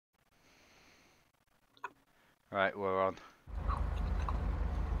Right, we're on.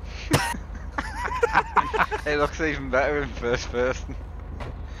 It looks even better in first person.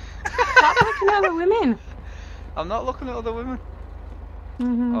 Stop looking at the women. I'm not looking at other women.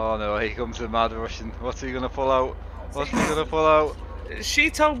 Mm-hmm. Oh no, here comes the mad Russian. What's he gonna pull out? What's he gonna pull out? She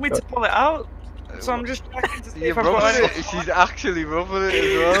told me to pull it out, so I'm just checking to see You're if I've got rubbing any. it. She's actually rubbing it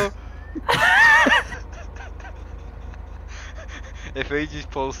as well. If he just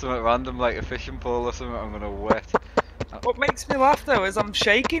pulls something random like a fishing pole or something, I'm gonna wet. What makes me laugh though is I'm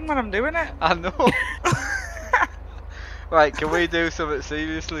shaking when I'm doing it. I know. Right, can we do something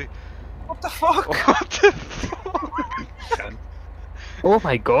seriously? What the fuck? What the fuck? Oh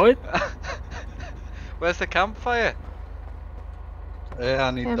my god. Where's the campfire? Yeah, I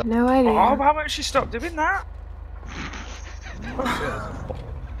I need have that. no idea. Oh, how about she stop doing that?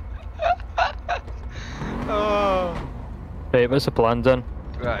 Oh. Right, what's the plan then?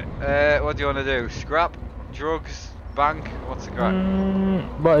 Right, what do you want to do? Scrap? Drugs? Bank? What's the crack?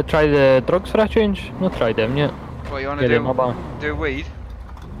 But try the drugs for a change? Not tried them yet. What you want Get to in my do? bar. Do weed?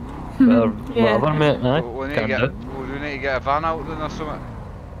 Well, Yeah. whatever, mate. Aye, We need, can to do. we need to get a van out then or something.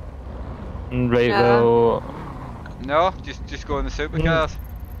 Right, Yeah. well... No? Just go in the supercars?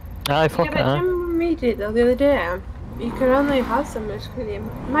 Aye, fuck Yeah, it, but aye. Jim read it though the other day. You can only have so much cranium.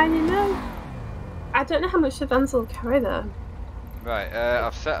 Mine, you know. I don't know how much the vans will carry though. Right,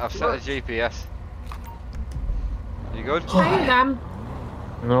 I've set a GPS. You good? Try them.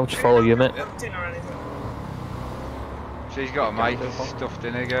 No, I'll just follow you, mate. Dinner or anything. She's got a mic stuffed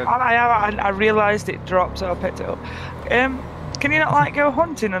in again. I realised it dropped, so I picked it up. Can you not like go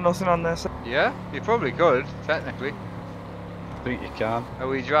hunting or nothing on this? Yeah, you probably could, technically. I think you can. Are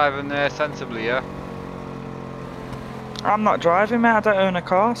we driving there sensibly, yeah? I'm not driving, mate. I don't own a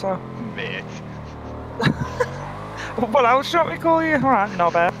car, so. Mate. What else should we call you? Alright,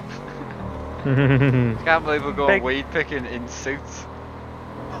 not bad. Can't believe we're going Big- weed picking in suits.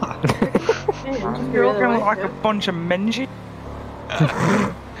 You're all going to look like a bunch of mingy.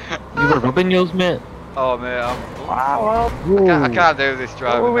 You were rubbing yours, mate. Oh mate, Wow, I can't do this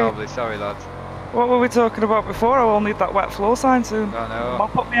driving What were we- normally, sorry lads. what were we talking about before? I will need that wet floor sign soon. I know.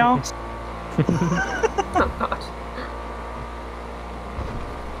 Mop up my arms. Oh god.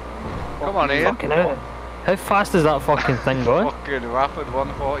 Come on Ian. Fucking hell. How fast is that fucking thing going? Fucking rapid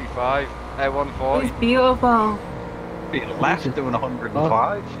 145. 140. It's beautiful. Being left doing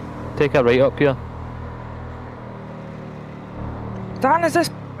 105. Take it right up here. Dan, is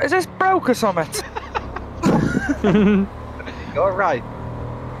this broke or something? You're right.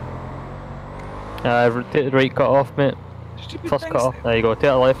 Take the right cut off, mate. Stupid First things. cut off. There you go, take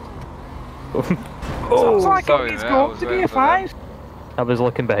it left. Sounds like sorry, it needs mate, to I go was up to waiting be a for that. 5. I was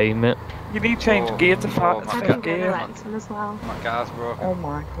looking behind, mate. You need to change gear to oh 5. my I God. can go to gear. Lexington as well. My car's broken. Oh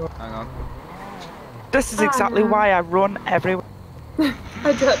my god. Hang on. This is exactly no. why I run everywhere.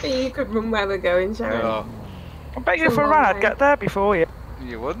 I don't think you could run where we're going, Sharon. No, I bet you It's if a I long ran, I'd way. get there before you.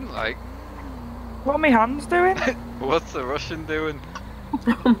 you wouldn't like. What are my hands doing? What's the Russian doing?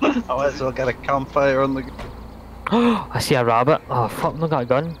 I might as well get a campfire on the. I see a rabbit. Oh fuck, look at a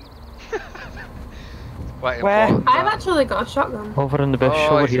gun. Waiting Where? for him, I've that. actually got a shotgun. Over in the bush,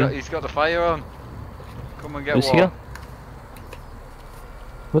 Oh, over he's got, here. he's got the fire on. Come and get Who's one. here?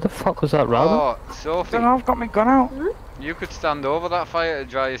 Where the fuck was that rabbit? Oh, Sophie, Don't know, I've got my gun out. you could stand over that fire to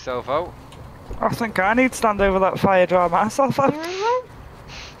dry yourself out. I think I need to stand over that fire, dry myself out.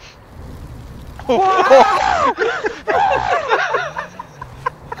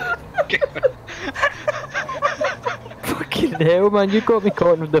 Fucking hell, man, you got me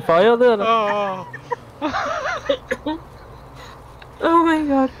caught in the fire there. Oh, Oh my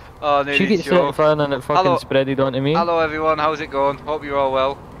god. oh She nearly gets set on choked. fire and it fucking Hello. spreaded onto me. Hello everyone, how's it going? Hope you're all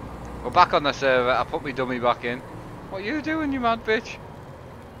well. We're back on the server, I put my dummy back in. What are you doing, you mad bitch?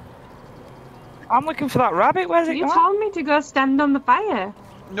 I'm looking for that rabbit, where's it You gone? told me to go stand on the fire.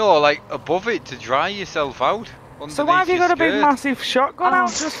 No, like above it to dry yourself out. So why have you got a big massive shotgun Oh, out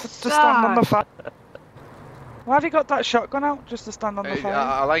just to stand on the God. fire? Why have you got that shotgun out just to stand on the fire?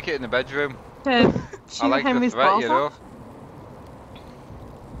 I like it in the bedroom. To I shoot like the Henry's threat, balls you know. off.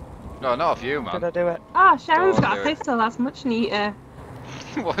 No, not of you, Did I man. do it? Oh, Sharon's Don't got do a it. pistol, that's much neater.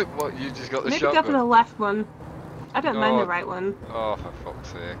 what, you just got the Maybe go for shotgun? the left one. I don't mind No. the right one. Oh, for fuck's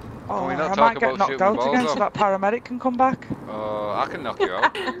sake. Oh, Can we not I talk might get about knocked shooting out balls again off? so that paramedic can come back. Oh, I can knock you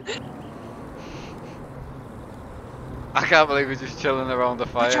out. I can't believe we're just chilling around the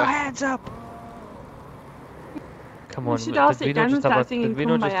Put your fire. hands up! Come We on, should all did sit we down not and just have start a, singing did we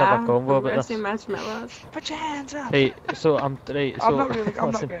not just have a convo Kumbaya about and this? roasting marshmallows. Put your hands up! Right, so I'm right, so I'm not really, I'm not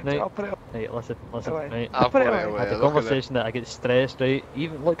listen, going right, to, I'll put it up. Right, listen, Away. right. I'll Put it put it away. away. I had a Look at it. conversation that I get stressed, right?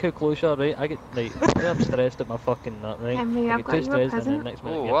 Even look how close you are, right? I get like when I'm stressed at my fucking nut, right? Henry, I I've get got too you a stressed and then present. next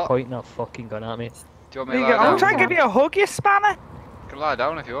minute Oh, you're what? pointing a fucking gun at me. Do you want me There to you lie go. I'll down? try and give you a hug, you spanner. You can lie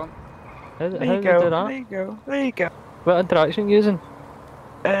down if you want. How There do you they go. do There that? you go. There you go. What interaction you using?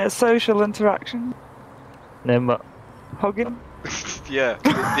 Social interaction. Then what? Hugging. Yeah,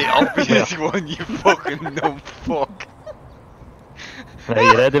 the obvious one, you fucking dumb fuck. Right,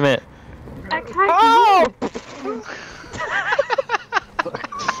 you ready, mate? I can't Oh!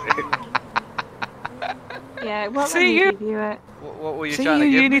 Yeah, it won't See let me you. give you it. What were you See, trying to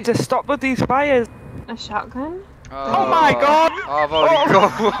give you me? need to stop with these fires. A shotgun? Oh my God. I've already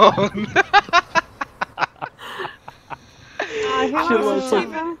got one. Who She wants looks a like-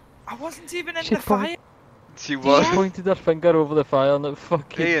 shotgun? I wasn't even in She the fire. She She was. pointed her finger over the fire and it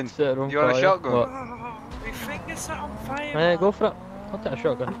fucking Ian, set her on you want a fire. shotgun? What? Oh, my finger's set on fire. Yeah, go for it. I'll take a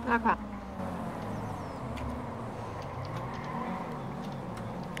shotgun. Okay.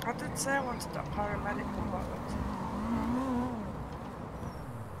 I did say I wanted that paramedic compartment.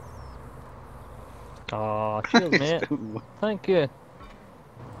 Oh, cheers, mate. Thank you.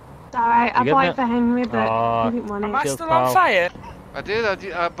 Alright, I You bought getting it for Henry, but Aw. he didn't want Am it. I Cheers, still pal. on fire? I did.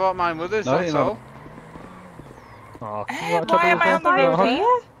 I bought mine with us. No, That's you're all. Oh, Why am I on the I road bought it for here?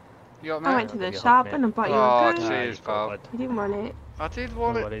 you. You got I me? went to the give you a shop hug, and I bought you Oh, a gun. cheers, pal. You didn't want it. I did No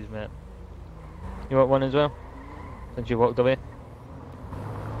want it. worries, mate. You want one as well? Since you walked away?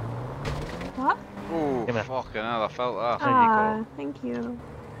 What? Oh, Come here. fucking hell! I felt that. There you Ah, thank you.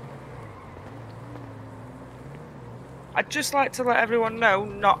 I'd just like to let everyone know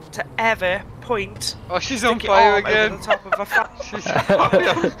not to ever point. Oh, she's on stick your fire arm again. Over the top of a fire. She's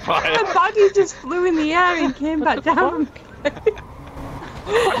on fire. My body just flew in the air and came back down. Have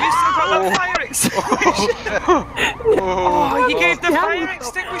you still got that fire extinguisher? Oh, you gave the Damn fire it.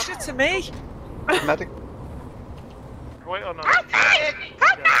 extinguisher to me. Medic. Wait, oh no.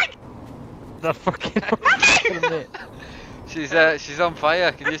 The fucking mate. She's on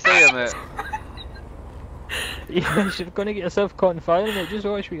fire. Can you see her, mate? Yeah, you're gonna get yourself caught on fire, mate. Just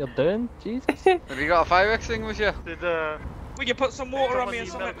watch what you're doing. Jesus. Have you got a fire extinguisher? Did Will you put some water on someone me or need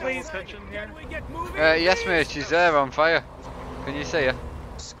something, medical please? attention here? Yes, mate. She's there on fire. Can you see her?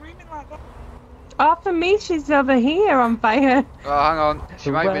 Screaming like that. Oh, for me, she's over here on fire. Oh, hang on.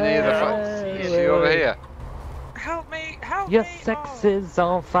 She might be near the fire. Is she over here? Help me! Help Your me! sex Oh, is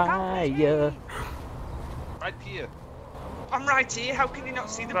on help fire. me. Right here. I'm right here. How can you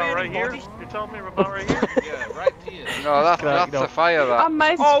not see the About right burning here? body? You're telling me about right here? Yeah, right here. No, that's Correct, a no. fire. That. On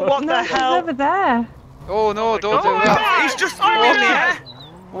my Oh, what no, the she's hell? over there. Oh no! Don't God. do Oh my that. He's just threw me in the air.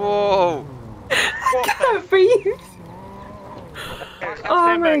 Whoa! What the? Can't breathe. Here, Oh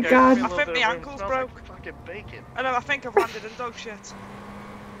stand my back, guys. God. Give me a I little think bit the of room. ankle's Smells broke. like fucking bacon. I know. I think I've landed in dog shit.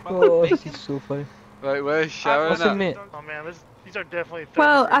 Oh, this is so funny. Right, where's Sharon Listen, at? mate. Oh man, these are definitely.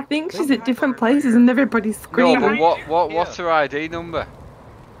 Well, 30 I think she's at different places and everybody's No, screaming. but what's her ID number?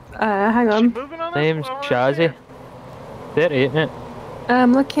 Hang Is she on. moving on us? Name's Oh, I Chazzy. see her. 38, mate.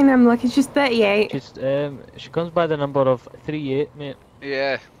 I'm looking. She's 38. Just, she comes by the number of 38, mate.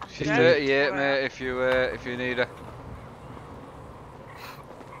 Yeah, she's Yeah. 38, mate. If you need her.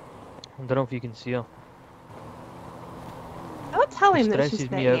 I don't know if you can see her. Don't tell She him that she's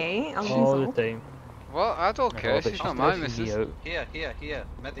stresses me out 38. I'll all lose the time. What? I don't I care. know, but She's she not my stresses me missus. out. Here.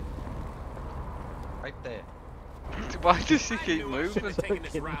 Medic. Right there. Why does she keep moving? Fucking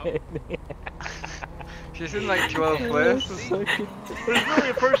hate me. She's in like 12 places. Fucking- There's really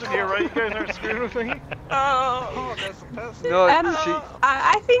a person here, right? You guys aren't screwing with me? Oh, There's a person. No,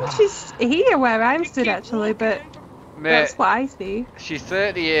 I think she's here where I'm stood actually, but mate, that's what I see. she's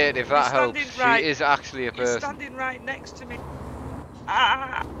 38. If that You're helps, standing right. she is actually a you're person. standing right next to me.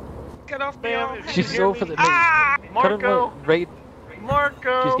 Ah! Get off me! Ma'am, oh, if you She's hear so me- for the Ah! currently Marco! right.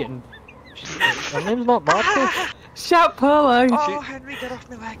 Marco! She's getting. Her name's not Marco. Shout Polo. Oh, Henry, get off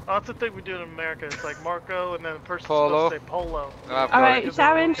my leg! Oh, that's the thing we do in America. It's like Marco, and then the person's Polo. supposed to say Polo. No, I've got Alright, it.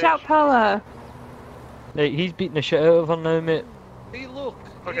 Sharon, shout Polo. Right, he's beating the shit out of her now, mate. Hey, look.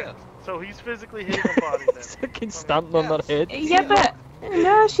 Okay, Here. so he's physically hitting the body then. He's fucking stamping on her head. Yeah, but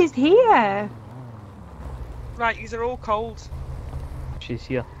no, she's here. Right, these are all cold. She's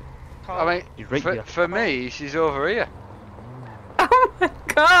here. Cold. I mean, She's right here. for me, she's over here. Oh my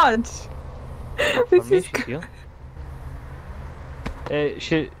god. For This me, is she's here.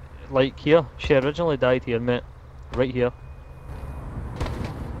 She, like here. She originally died here, mate. Right here.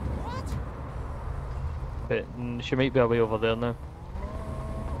 But she might be away over there now.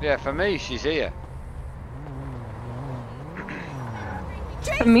 Yeah, for me, she's here.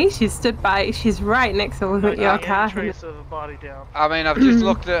 For me, she's stood by. She's right next to Not your getting car. any trace of a body down. I mean, I've just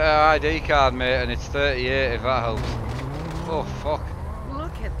looked at her ID card, mate, and it's 38, if that helps. Oh, fuck.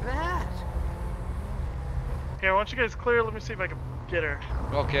 Look at that. Here, once you guys clear, let me see if I can get her.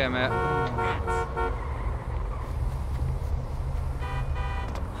 Okay, mate.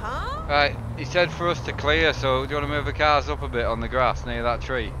 Huh? Right, he said for us to clear, so do you want to move the cars up a bit on the grass near that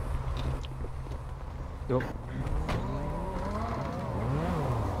tree? Yep.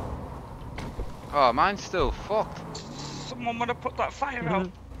 Oh, mine's still fucked. Someone would have put that fire out.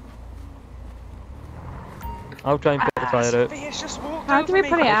 I'll try and put the fire out. Sophia's just walked How over do we me.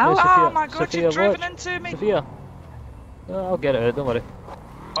 put it out? Oh my god, Sophia, you've driven watch. into me. Sophia. I'll get it out, don't worry.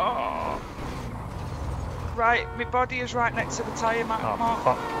 Oh. Right, my body is right next to the tyre mark. Oh,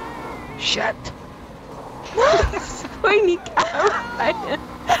 fuck. Shit! When you go.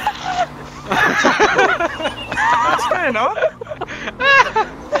 What's going on?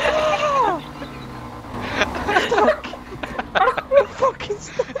 Fucking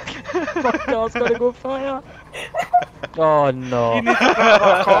stuck. My car's gonna go fire. Oh no. You need to get out of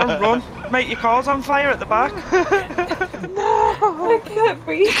that car and run. Mate, your car's on fire at the back. No, I can't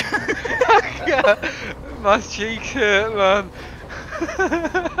breathe. My cheeks hurt, man.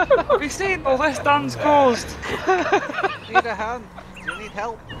 Have you seen all this Dan's caused? Need a hand. Do you need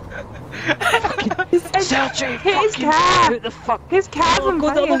help? Sergio, Hit his car. Who the fuck? His car's on go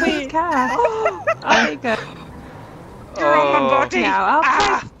the fire. other Hit way. his car. Oh, there you go. You're on my body. Now I'll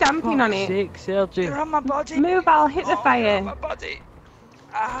try stamping on it. Sake, Sergio. You're on my body. Move, I'll hit the You're on fire. my body.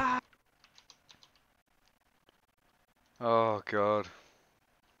 Ah. Oh, God.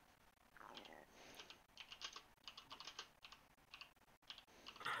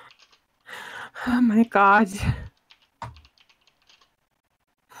 Oh my god.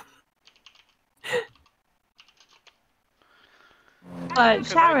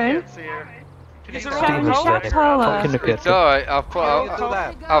 Sharon? Is there Sharon, a shut call? Paula. It's alright, I've How do you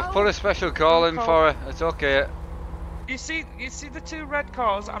do that? put a special call in for her. It's okay. You see the two red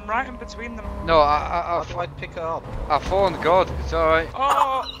cars? I'm right in between them. No, How do I pick her up? I phoned God. It's alright.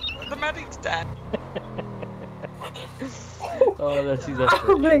 Oh, the medic's dead. Oh, this is a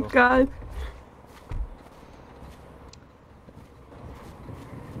Oh my god.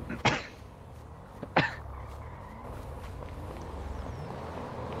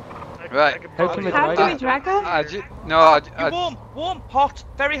 Right. How can we How drag do we it? drag her? You're warm, hot,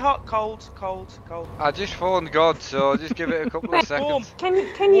 very hot, cold. I just phoned God, so just give it a couple of Warm. seconds.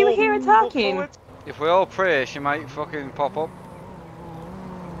 Can you hear her Walk talking? forward. If we all pray, she might fucking pop up.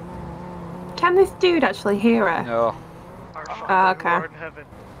 Can this dude actually hear her? No. Our Oh, Father okay. who art in heaven,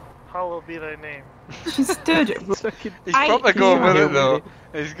 hallowed be thy name. She stood. He's I probably going hear with her. it though.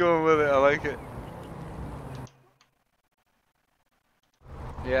 He's going with it, I like it.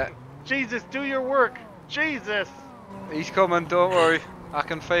 Yeah, Jesus, do your work. Jesus. he's coming, don't worry. I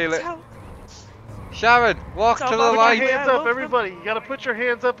can feel it. Tell- Sharon, walk Tell to the Mother Put your light. Mary. hands I up, love everybody. You gotta put your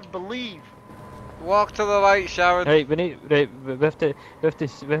hands up and believe. Walk to the light, Sharon. Right, we have to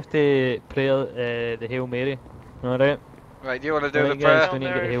pray the Hail Mary. Alright? Right, do you want to do Alright, the guys, prayer? we need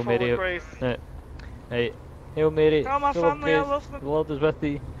to get Mary, Hail full of Mary out. grace. Right. Hail Mary, Tell my full of family I grace, love them. the Lord is with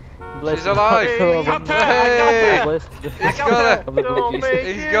thee. Blessed She's alive. art thou among Hey! women, blessed is the He's fruit got of the Don't womb, make Jesus.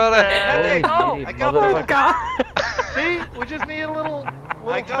 He's it got it. bad. Holy Mary, I got mother her. of God. See? We just need a little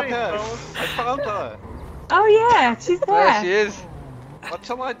I got faith, her. fellas. I found her. Oh yeah, she's There she there. is. What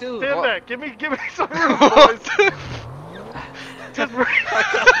shall I do? Stand What? back. Give me some room, boys. Just breathe.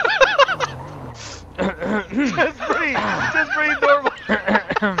 Just breathe. Just breathe normal.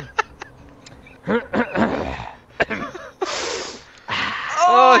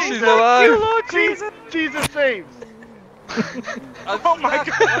 Oh, she's alive. You Lord Jesus. Jesus saves. Oh my god.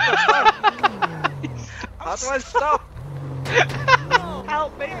 How do I stop?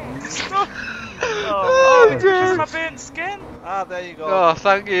 Help me. Stop. Oh, Just my burnt skin. Ah, there you go. Oh,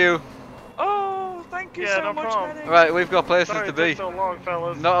 thank you. Oh, thank you Yeah, so no much, problem. medic. Right, we've got places sorry to it be. took so long,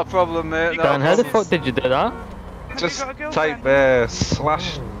 fellas. Not a problem, mate. You Not a Dan, how the problem. fuck did you do that? Have Just you got a type girlfriend?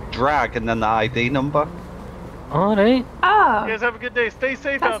 /drag and then the ID number. Alright. Oh. You guys have a good day. Stay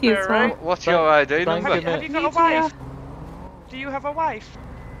safe That's out there, useful. right? What's your ID Thank number? you, Have you got Me a too. wife? Do you have a wife?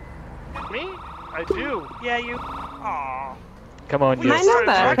 Me? I do. Yeah, you. Aww. Come on, Well, you. My Yes.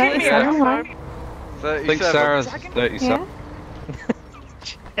 number, Sorry, give me 37 a- one. 37. 37. Yeah.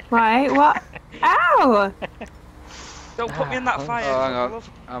 Right, what? Ow! Don't put me in that fire. Oh, hang I on. love-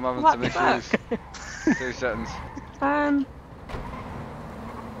 I'm having What some the issues. 2 seconds. Um,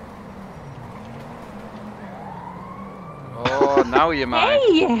 Oh Now you're mine.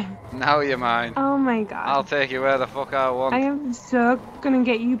 Hey! Now you're mine. Oh my god. I'll take you where the fuck I want. I am so gonna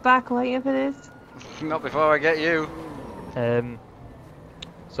get you back later for this. Not before I get you.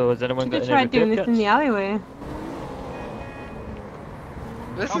 So has anyone Should got have any tried doing repair this in kits? the alleyway.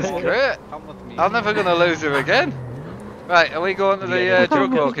 This Come is on. great. Come with me. I'm never gonna lose her again. Right, are we going to the Yeah,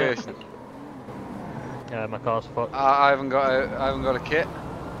 drug yeah. location? My car's fucked. I haven't got a kit.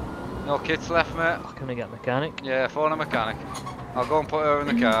 No kits left, mate. Oh, can I get a mechanic? Yeah, phone a mechanic. I'll go and put her in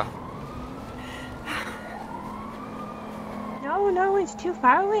the car. No, it's too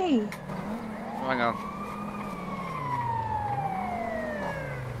far away. Hang on.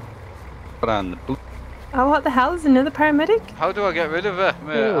 Put on the boot. Oh, what the hell? Is another paramedic? How do I get rid of her,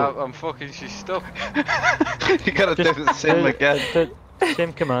 mate? Ew. I'm fucking. She's stuck. You gotta do the same again.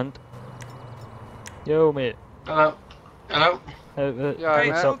 Same command. Yo, mate. Hello. Hello. Yeah, Right,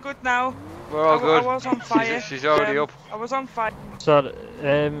 mate. it's all good now. We're all good. I was on fire. She's already up. I was on fire. Sir,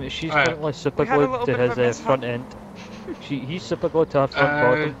 she's Right. currently super We had a glued little to bit of a his mishap. front end. He's super glued to her front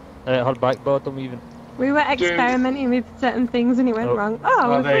bottom. Her back bottom even. We were experimenting with certain things and it went Oh. wrong. Oh, Oh,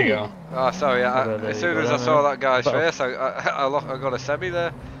 we're there you fine. go. Oh, sorry. Well, there As you soon go as I then, saw mate. that guy's But- face, I got a semi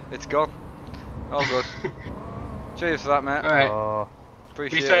there. It's gone. All good. Cheers for that, mate. Alright. Oh, Be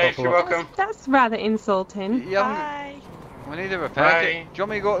Appreciate safe, it. you're welcome. That's rather insulting. Yeah, Bye. we need a repair Bye. kit. Do you want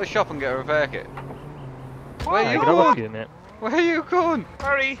me to go to the shop and get a repair kit? Where I you can have a going? few, mate. Where are you going?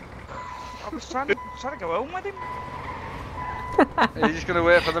 Sorry. I was trying to go home with him. Are you just gonna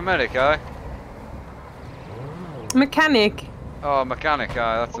wait for the medic, aye? Mechanic. Oh, mechanic,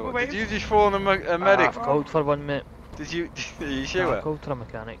 aye. That's the Oh, one. wait. Did you just phone a medic? I've called for one, mate. Did you? Are you I've sure? called for a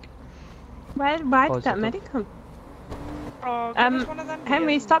mechanic. Why did Positive. that medic come? Oh, give us one of them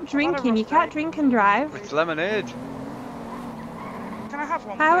Henry, beers. stop I've had a drinking. You rough can't day. drink and drive. It's lemonade. Can I have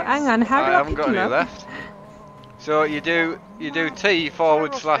one, How? please? Hang on. How I do I haven't pick got him any up? left. So you do T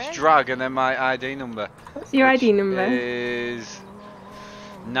rough / day. drag and then my ID number. What's your ID which number? Is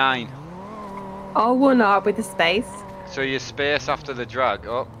 9. All one R with a space. So you space after the drag.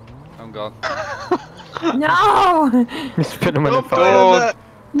 Oh, I'm gone. No! Just put him in the Don't fire.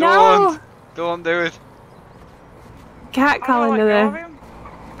 No! Don't do it. Can't call I don't let go of another him.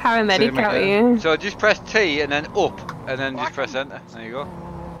 paramedic Same out again. here. So just press T and then up, and then just press enter. There you go.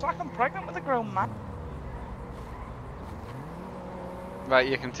 It's like I'm pregnant with a grown man. Right,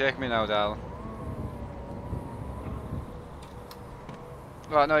 you can take me now, darling.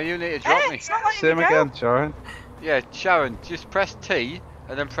 Right, no, you need to drop me. It's not letting Same me go. again, Sharon. Yeah, Sharon, just press T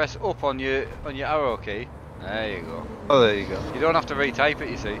and then press up on your arrow key. There you go. Oh, there you go. You don't have to retype it,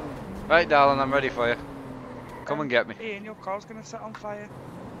 you see. Right, darling, I'm ready for you. Come and get me. Ian, your car's gonna set on fire.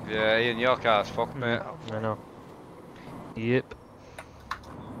 Yeah, Ian, your car's fucked, mate. I know. Yep.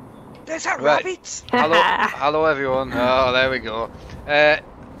 There's that Right. rabbit! Hello everyone. Oh, there we go.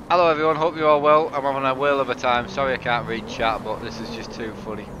 Hello everyone, hope you're all well. I'm having a whale of a time. Sorry I can't read chat, but this is just too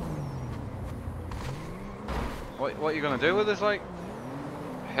funny. What are you gonna do with this, like?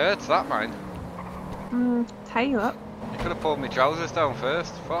 Hurts that, mine. Tie you up You could have pulled my trousers down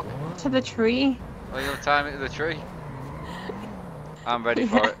first. Fuck. to the tree. Are you gonna tie me to the tree? I'm ready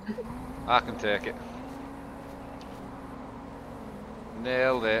for it. I can take it.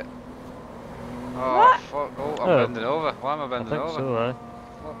 Nailed it. Oh, What? fuck. Oh, I'm Oh. bending over. Why am I I bending think over? so, aye.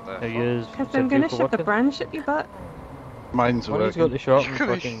 What the How fuck? you is? Because I'm gonna shove the branch up your butt. Mine's Why don't you go to working. the shop and You're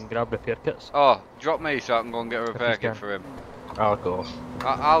gonna fucking grab repair kits? Oh, drop me so I can go and get a repair he's kit gone. for him. I'll go.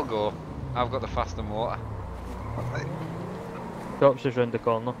 I'll go. I've got the faster motor. Shops is round the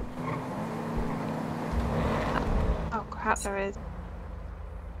corner. Oh crap, there is.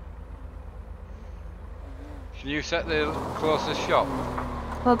 Can you set the closest shop?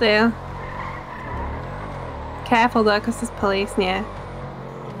 Will do. Careful though, because there's police near.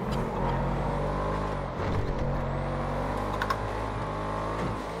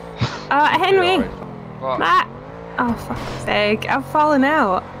 Oh, Henry! What? Matt! Oh, for fuck's sake, I've fallen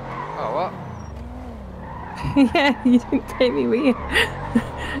out. Oh, what? Yeah, you didn't take me with you.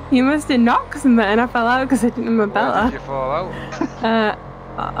 You must have knocked something and I fell out because I didn't have my Where belt did you fall out?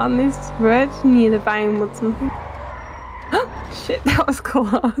 on this road near the Vinewood something. Shit, that was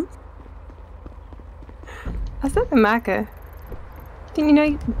close. I set the marker. Didn't you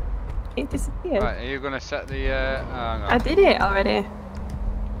know it disappeared? Right, are you gonna set the, hang on. I did it already.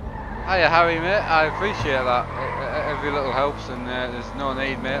 Hiya Harry, mate, I appreciate that. Every little helps and there's no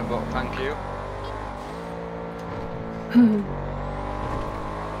need, mate, but thank you.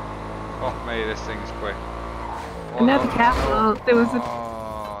 Fuck me, this thing's quick. Oh, No, no. be careful. There was a.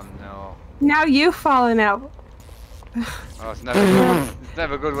 Oh no. Now you've fallen out. Oh, it's never It's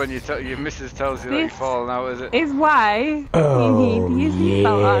never good when your missus tells you that you're This falling out, is it? is why you need to use your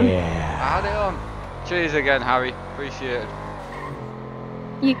belt on. I had it on. Cheers again, Harry. Appreciate it.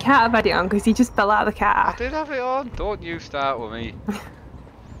 You can't have had it on because you just fell out of the I car. did have it on. Don't you start with me.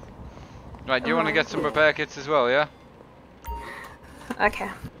 Right, do you want to get some repair kits as well, yeah? Okay.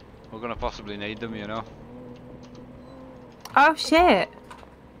 We're going to possibly need them, you know. Oh shit.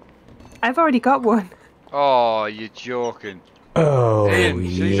 I've already got one. Oh, you're joking. Oh, Ian,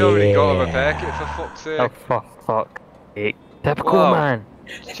 she's already got a repair kit, for fuck's Oh, sake. for fuck sake. Typical Wow. man.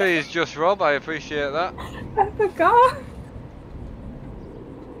 Cheers, just Rob. I appreciate that. I forgot.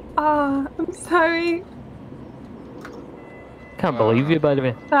 Oh, I'm sorry. Can't believe you, by the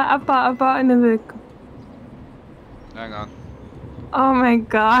way. I bought another. Hang on. Oh my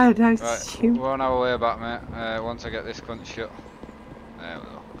god, I'm Right, stupid. we're on our way back, mate. Once I get this cunt shut. There we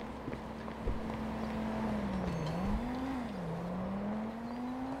go.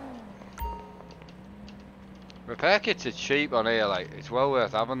 Repair kits are cheap on here, like, it's well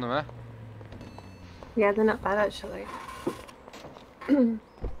worth having them, eh? Yeah, they're not bad actually.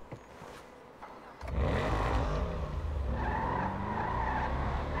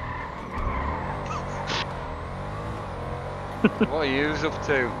 What are you up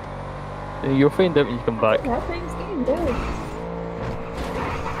to? You'll find out when you come back. That thing's getting good.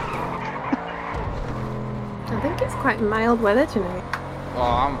 I think it's quite mild weather tonight. Oh,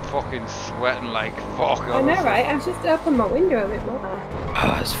 I'm fucking sweating like fuck. I know, right? I've just opened my window a bit more.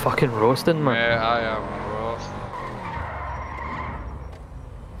 Oh, it's fucking roasting, man. Yeah, I am roasting.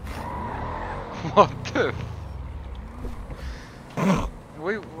 What the? Are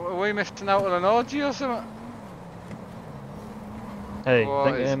we missing out on an orgy or something? Hey, What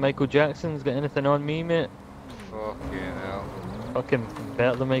think is- Michael Jackson's got anything on me, mate? Fucking hell. Fucking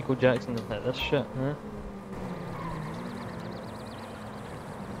better than Michael Jackson at this shit, huh?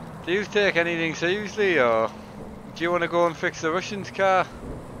 Do you take anything seriously, or do you want to go and fix the Russian's car,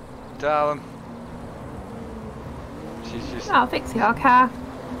 darling? She's just I'll fix your car.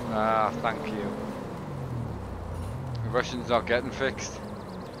 thank you. The Russian's not getting fixed.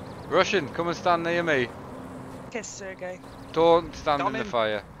 Russian, come and stand near me. Kiss, Sergey. Don't stand in the Darling.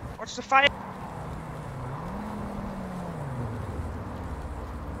 fire. Watch the fire.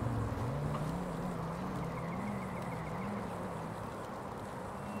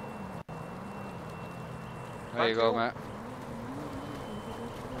 There you Thank go, you. mate.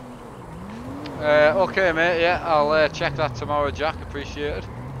 Okay, mate. Yeah, I'll check that tomorrow, Jack. Appreciate it.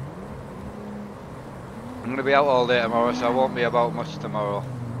 I'm gonna be out all day tomorrow, so I won't be about much tomorrow.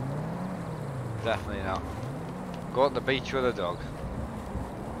 Definitely not. Go to the beach with a dog.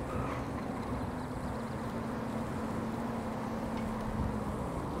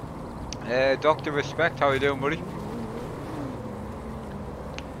 Dr. Respect, how you doing, buddy?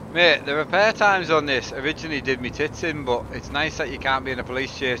 Mate, the repair times on this originally did me tits in, but it's nice that you can't be in a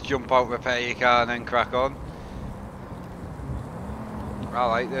police chase, jump out, repair your car and then crack on. I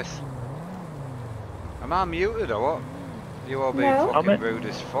like this. Am I muted or what? You all being No. fucking Am I? rude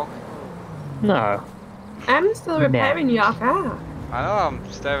as fuck. No. I'm still repairing your car. I know,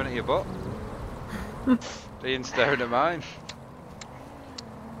 I'm staring at your butt. Ian's staring at mine.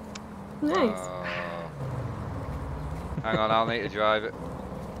 Nice. Oh. Hang on, I'll need to drive it.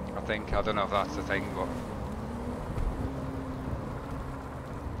 I think, I don't know if that's the thing, but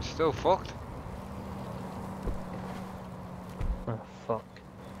still fucked. Oh, fuck.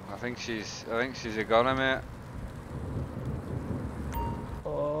 I think she's a goner, mate.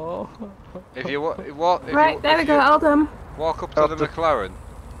 Oh. If you Right, there we go, all done. walk up to the McLaren,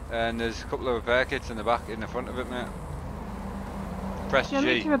 and there's a couple of repair kits in the back, in the front of it, mate. Press Do you want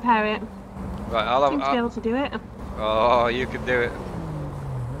me G. to repair it? Right, I seem to be able to do it. oh, you can do it.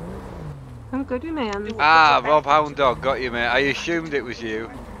 I'm good with my hands. Ah, Rob Hound Dog, got you, mate. I assumed it was you.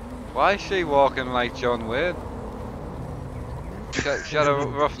 Why is she walking like John Wayne? She had a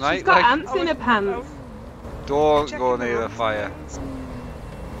rough night, She's got like. ants in her pants. Don't Checking go the near the roof. fire.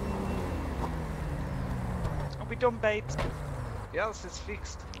 Are we done, babes? Yes, it's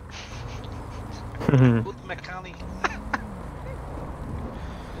fixed. Hmm. Good mechanic.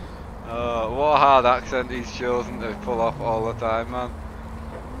 What a hard accent he's chosen to pull off all the time, man.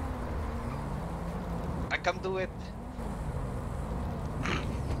 I can do it.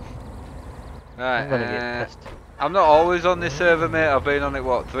 Right, I'm gonna get pissed. I'm not always on this server, mate. I've been on it,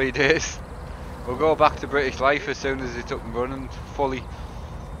 what, 3 days? We'll go back to British life as soon as it's up and running fully.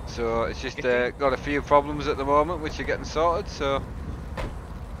 So it's just got a few problems at the moment, which are getting sorted, so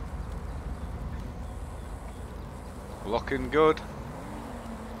looking good.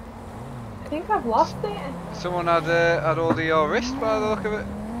 think I've lost it. Someone had hold of your wrist by the look of it.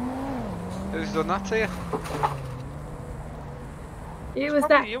 Who's done that to you? It was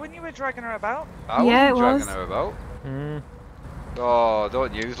Probably that. you when you were dragging her about. I Yeah, wasn't it was. dragging her about. Mm. Oh,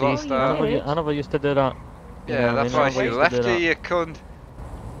 don't use See, lost that. I never used to do that. You Yeah, know what I that's mean? I why never she used to left do you, that. you cunt.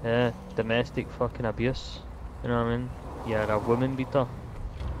 Yeah, domestic fucking abuse. You know what I mean? Yeah, a woman beater.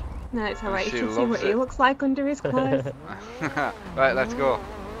 No, it's alright. She You should see loves what he it. looks like under his clothes. Right, let's go.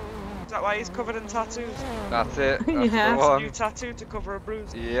 Is that why he's covered in tattoos? That's it. That's Yeah. the It's a one. new tattoo to cover a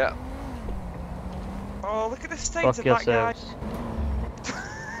bruise. Yeah. Oh, look at the state Fuck of that guy. yourselves.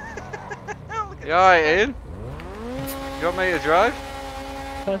 Look at You alright, Ian? You want me to drive?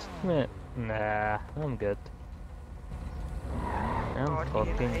 Pissed, mate? Nah, I'm good. I'm God, Ian, I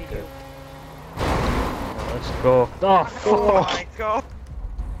fucking hate good. you. Now let's go. Oh, Oh fuck! my god.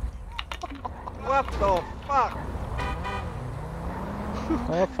 What the fuck?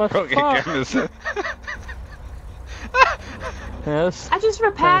 Oh, for Rocket fuck! goodness. Yes. I just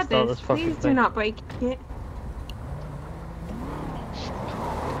repaired start this. this fucking Please do thing. not break it.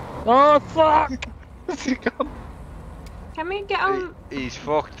 Oh, fuck! Where's he gone? Can we get on? He's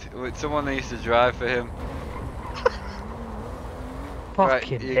fucked. Someone needs to drive for him. Right,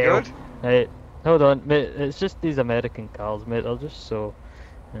 Fucking you hell. good? Hey, hold on, mate. It's just these American cars, mate. They're just so.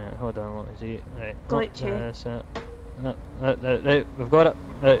 Right, hold on, what is it? Right, Glitchy. That's it. Right, we've got it.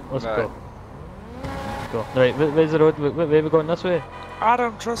 Right, let's Right. go. Let's go. Right, where's the road? Where are we going? This way? I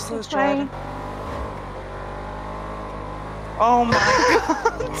don't trust this This way. driving. Oh my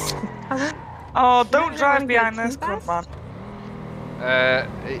god. Oh, don't don't drive wanna behind go this too cunt, man.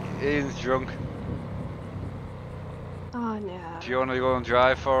 fast? Ian's drunk. Oh no. Do you want to go and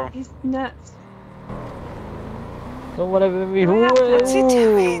drive for him? He's nuts. Don't worry about me. What's he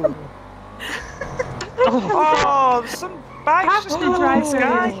doing? Oh, Oh, some bike's just Have to gone drive this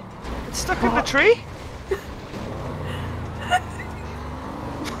guy. for It's stuck in the tree.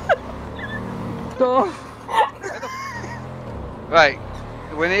 oh. Right,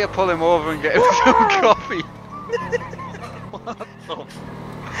 we need to pull him over and get him some coffee.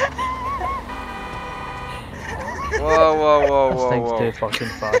 Whoa, This thing's whoa. too fucking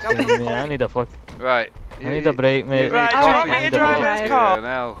fast for me, mate. I need a fuck. Right. I need a break, mate. Right, do you want me I to need a drive break. it? car?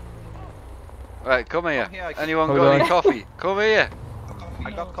 Now. Right, come here. Come here, I- Anyone Hold got any on. coffee? Come here.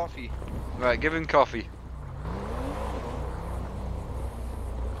 I got coffee. Right, give him coffee.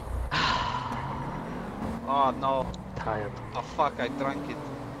 Oh no. Tired. Oh fuck, I drank it.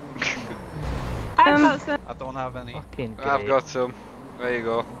 I've got some. I don't have any. Fucking great. I've got some. There you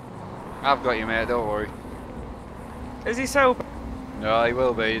go. I've got you, mate. Don't worry. Is he sober? No, he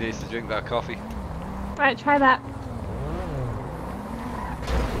will be. He needs to drink that coffee. Right, try that.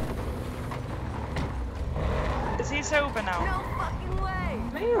 Is he sober now? No fucking way.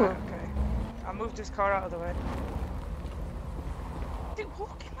 Ew. Okay. I moved his car out of the way. Dude,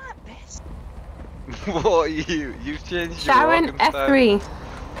 walking like this? What are you? You've changed your Sharon walking style. F3.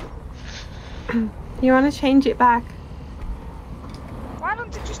 You want to change it back? Why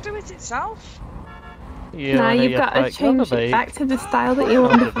don't you just do it itself? Yeah, No, I know you've you're got to back. You're on the change it bike. back to the style that you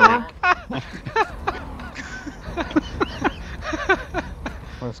wanted before.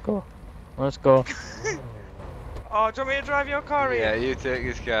 Let's go. Let's go. Oh, do you want me to drive your car Yeah, in? you take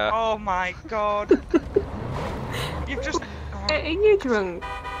his car. Oh my god. You've just... Are you drunk?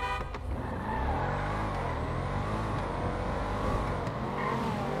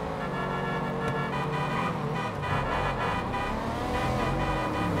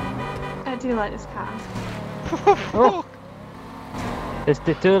 I do like this car. Oh. It's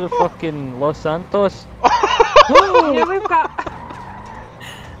the tour of fucking Los Santos. Yeah, we've got.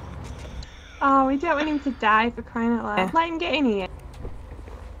 Oh, we don't want him to die for crying out loud. Let him get in here.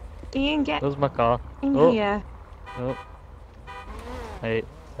 Ian, get There's my car. in Oh. here. Oh. Hey,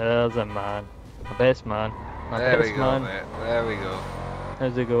 there's a man. My best man. My There we best go, man. mate. There we go.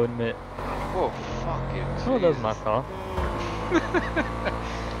 How's it going, mate? Oh, fucking Oh, there's Jesus. my car.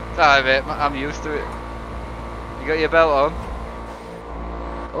 Alright, mate. I'm used to it. You got your belt on?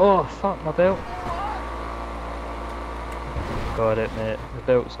 Oh, fuck my belt. Got it, mate. The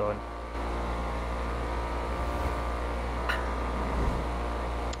belt's on.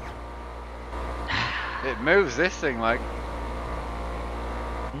 It moves this thing like.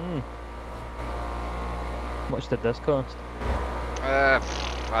 Hmm. How much did this cost?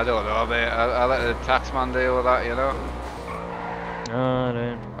 I don't know, mate. I let the taxman deal with that, you know. Oh,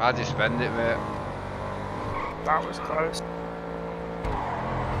 no. I just spend it, mate. That was close.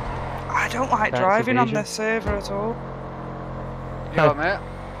 I don't like Tax driving on evasion. this server at all. You got, mate?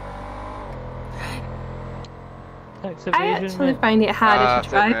 Tax I evasion, actually mate. find it harder Ah, to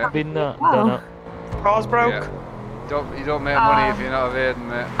drive. I think, Been that, Oh. done it. Car's broke. Yeah. You don't make money if you're not evading,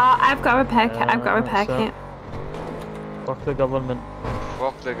 mate. Oh, I've got a repair kit. I've got a repair that's it. kit. Fuck the government.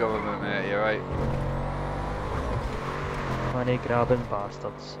 Fuck the government, mate, you're right. Money grabbing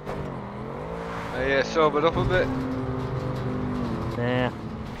bastards. Yeah, sobered up a bit. Nah.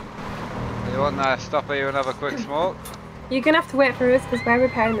 You want to stop here and have a quick smoke? You're gonna have to wait for us because we're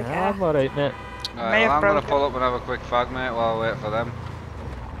repairing the Nah, car. I'm alright, mate. Right, May have I'm gonna broken. pull up and have a quick fag, mate, while I wait for them.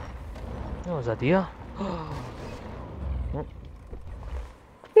 That was a deer. I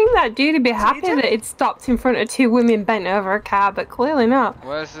think that dude would be happy did? that it stopped in front of two women bent over a car, but clearly not.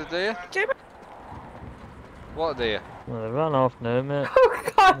 Where's the deer? Jim, What deer? Well, they ran off now, mate. Oh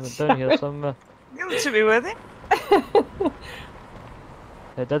god, They're down here somewhere. you look to be with him.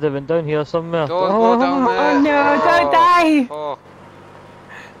 They did have been down here somewhere. Don't go down there. Oh no, don't die! Fuck.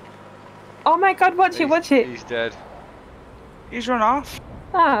 Oh my god, watch it, watch it. He's dead. He's run off.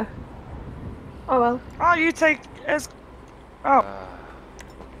 Ah. Oh well. Oh, you take as. Oh, Ah,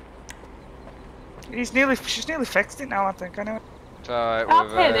 she's nearly fixed it now. I think. Anyway. it's alright, I'll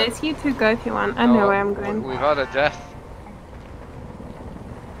we've, take this, you two go if you want. I know where I'm going. We've had a death.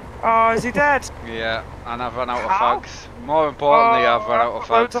 Oh, is he dead? Yeah, and I've run out of How? fags. More importantly, I've run out of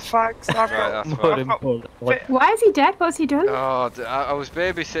Loads of fags. fags. I've Right, got- that's More fine. important. Like, Why is he dead? What's he done? Oh, I was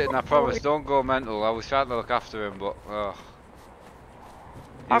babysitting, I promise, don't go mental. I was trying to look after him, but, oh.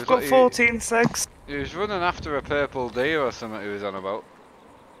 He I've was got like- 14-6. He was running after a purple deer or something he was on about.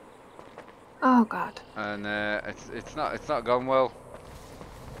 Oh god. And it's not gone well.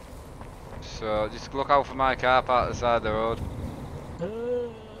 So just look out for my car parked at the side of the road.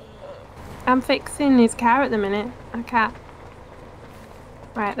 I'm fixing his car at the minute. I can't.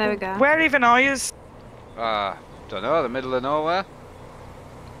 Right, there we go. Where even are you? Don't know, the middle of nowhere.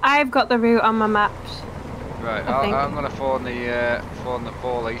 I've got the route on my maps. Right, I think. I'm gonna phone the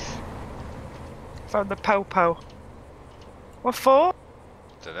police. Found the po-po. What for?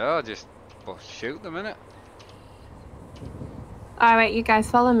 Don't know, just shoot them innit? Alright, you guys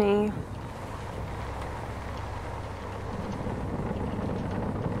follow me.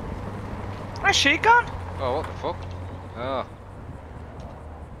 Where's she gone? Oh, what the fuck? Oh,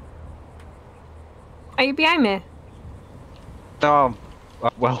 Are you behind me? No,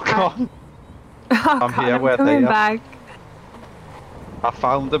 I'm well gone. Oh I'm god, here, I'm where they coming are. back. I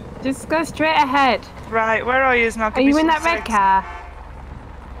found them. Just go straight ahead. Right, where are you now? Are you in that red car?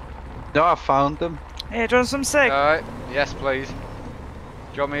 No, I found them. Here, do you want some cig? alright, yes please. Do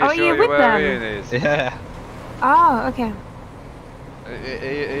you want me to Oh, show you're you with where them? Ian is? Yeah. Oh, okay.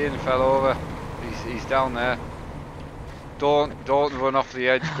 Ian fell over. He's down there. Don't run off the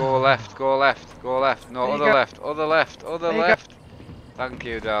edge. Go left. Go left. Go left. No, There you other go. left. Other left. Other There you go. left. Thank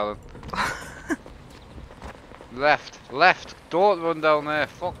you, darling. Left. Don't run down there.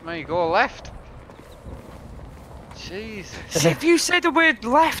 Fuck me. Go left. Jesus. See, if you say the word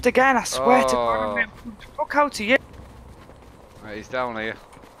left again, I swear to God, I'm Oh. going to fuck out to you. Right, he's down here.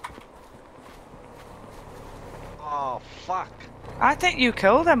 Oh, fuck. I think you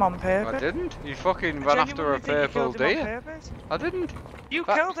killed him on I purpose. didn't. You fucking I ran after genuinely a think you purple killed him on deer. purpose. I didn't. You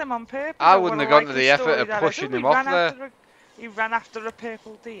That- killed him on purpose. I would wouldn't have like gone to the effort story of that I pushing do. him He off ran there. after he ran after a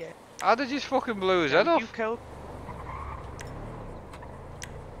purple deer. How did you fucking blew his head You off? killed.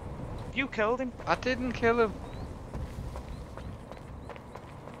 You killed him. I didn't kill him.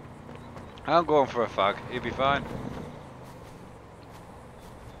 I'm going for a fag. He'll be fine.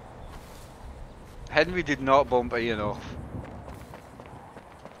 Henry did not bump Ian off.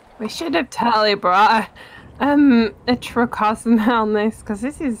 We should have totally brought a truck or something on this, because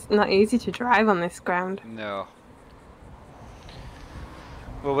this is not easy to drive on this ground. No.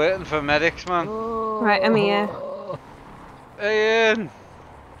 We're waiting for medics, man. Right, I'm here. Hey, Ian!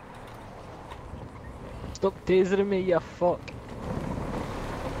 Stop tasering me, you fuck.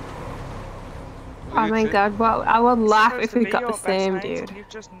 Oh my god, well, I would laugh Supposed if to we be got your the best same mate, dude. and you've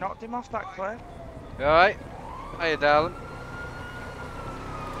just knocked him off that cliff. You alright? Hiya, darling.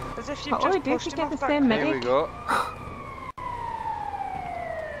 As if you've What will we just do if pushed we him get off the that same cliff. Here we medic? go.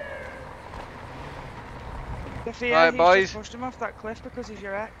 If he Right, he's boys. just pushed him off that cliff because he's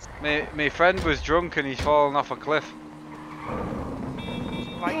your ex. My friend was drunk and he's fallen off a cliff.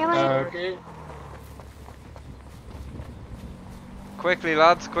 Like, Really? Okay. Quickly,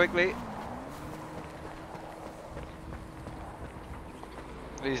 lads, quickly.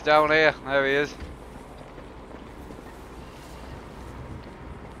 He's down here. There he is.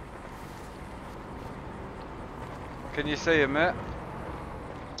 Can you see him, mate?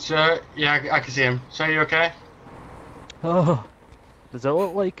 So, yeah, I can see him. So, you okay? Oh, does it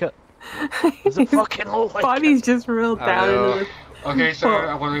look like it? Does it His fucking look like body's just rolled I down know. into the Okay, sir,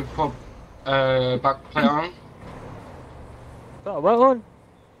 I'm going to put back plate on. Oh, what one?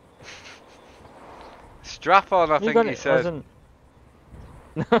 Strap on, I You think got he it, said. wasn't.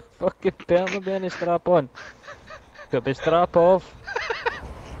 No, fucking better not be any strap on. Could be strap off.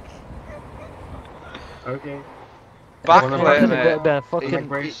 Okay. Back Wanna plate, back mate. Better be a Leg fucking.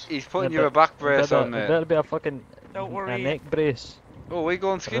 brace. He's putting Yeah, you a back it brace better, on, it mate. better be a fucking Don't a worry. neck brace. Oh, we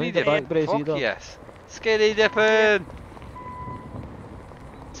going I skinny need a dipping? back brace Fuck either. yes. Skinny dipping!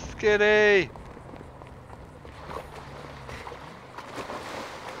 Skinny!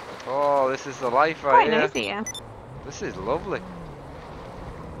 Oh, this is the life right quite here. nice here. This is lovely.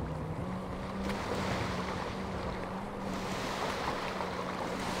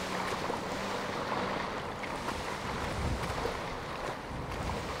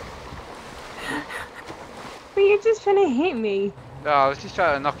 But you're just trying to hit me. No, I was just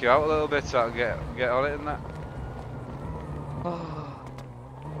trying to knock you out a little bit so I can get on it and that.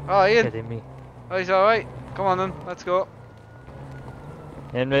 Oh, Ian. Kidding me. Oh, he's alright. Come on then, let's go.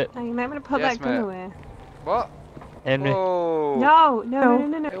 Henry, Oh, you might want to put Yes, that gun mate. away. What? Henry. Whoa.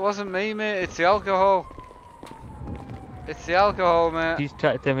 No. It wasn't me, mate. It's the alcohol. It's the alcohol, mate. He's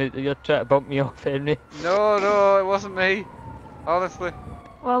trying to tell me that you're trying to bump me off, Henry. No, it wasn't me. Honestly.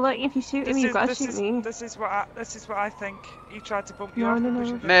 Well, look, if you shoot him, you've got to shoot me. This is what I think. He tried to bump you No, off. no, because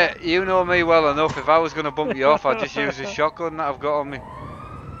no. you did Mate, that. you know me well enough. If I was going to bump you off, I'd just use the shotgun that I've got on me.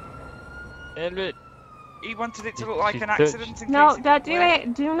 Henry. He wanted it to look like She's an touched. accident in No, case he don't didn't do win.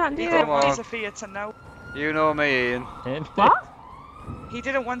 it. Do not do He it. didn't Come want on. Sophia to know. You know me, Ian. Henry. What? He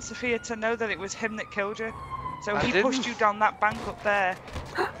didn't want Sophia to know that it was him that killed you. So I he pushed didn't. you down that bank up there.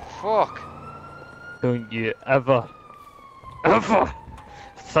 Fuck. Don't you ever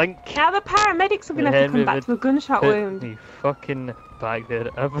think Now the paramedics are going to have to Henry come back would to a gunshot put wound. me fucking back there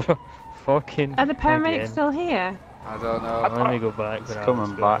ever fucking Are the paramedics again. still here? I don't know. Let me go back. It's when I coming was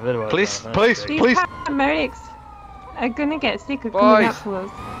going. back. Where do I Please, go? please, That's These please. paramedics are going to get sick of Boys. coming up to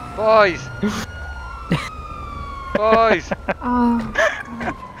us. Boys. Boys. Oh,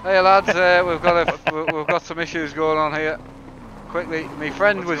 Hey lads, we've got some issues going on here. Quickly, my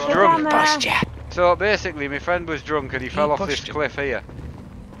friend was go drunk. down there. So basically, my friend was drunk and he fell off this pushed him. cliff here.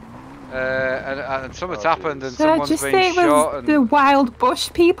 And something's happened and Should I someone's just been say it shot was and the wild bush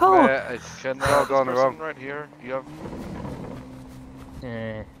people? it's all gone wrong. Right here. You have.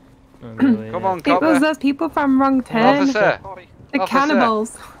 Yeah. Come on, It was copper. those people from Wrong Turn. Officer. The Officer.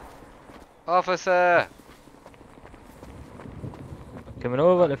 cannibals. Officer. Coming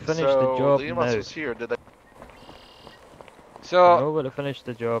over to finish the job the now. EMS was here. Did they? Coming So over to finish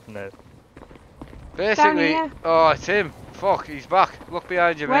the job now. basically, here. oh, it's him. Fuck, he's back. Look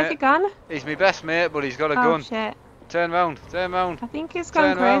behind you, Where's he mate. gone? He's my best mate, but he's got a Oh gun. shit. Turn round, turn round, I think he's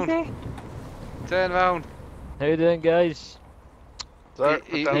gone Turn round. crazy. turn round. How you doing, guys? Sir,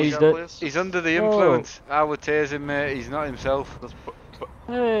 He- put down he's the the- gun, please. He's under the Whoa. influence. I would tase him, mate. He's not himself. Just put-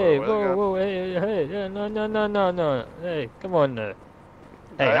 Hey, where they whoa, hey, yeah, no. Hey, come on now.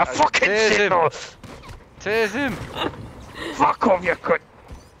 Hey, I- I fucking Tase said him. no. Tase him. Fuck off, you cunt.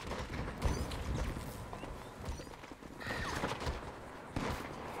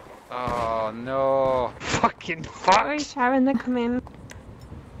 Oh no. Fucking Sorry, fuck. Sharon, they're coming.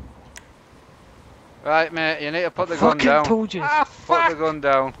 Right, mate. You need to put the gun Fucking down. told you. Put the gun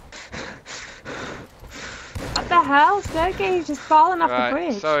down. What the hell? Sergey's just falling off the Right.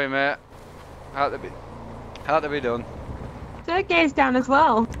 bridge. Sorry, mate. Had to be done. Sergey's down as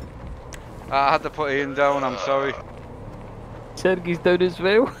well. I had to put Ian down. I'm sorry. Sergey's down as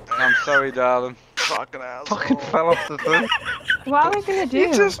well. I'm sorry, darling. Fucking asshole. Fucking fell off the thing. What are we gonna do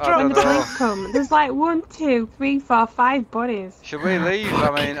You just I when the don't know. police come? There's like 1, 2, 3, 4, 5 bodies. Should we leave?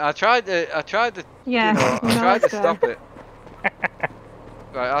 I mean, I tried to, Yeah, you know, I no, tried to let's go. stop it.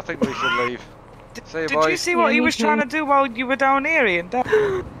 Right, I think we should leave. See you, Did boys. you see what Yeah, he me was trying too. to do while you were down here, Ian? What?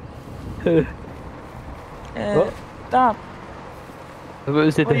 Dan, What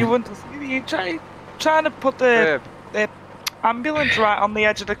was it? well, you trying to put the Babe, ambulance right on the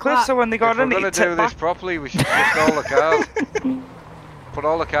edge of the cliff, What? so when they if got we're in, gonna it do tipped this back. properly, we should shift all the cars. Put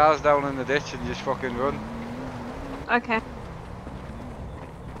all the cars down in the ditch and just fucking run. Okay.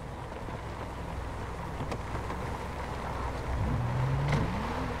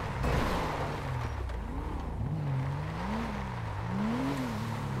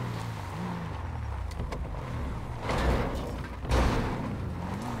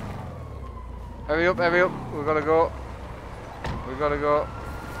 Hurry up, we gotta go. We gotta go.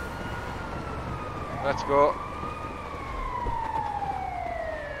 Let's go.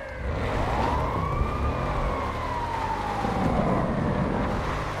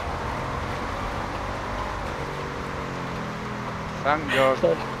 Thank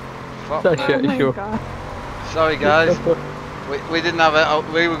God. Fuck That's me. shit. Oh my Sure. god. Sorry guys. We didn't have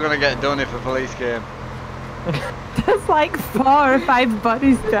it. We were gonna get done if the police came. There's like 4 or 5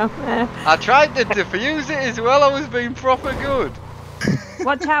 bodies down there. I tried to defuse it as well. I was being proper good.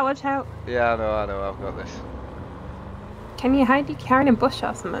 Watch out, watch out. Yeah, I know. I've got this. Can you hide your car in a bush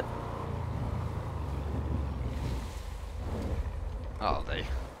or something? That'll do.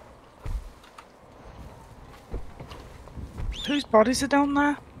 Whose bodies are down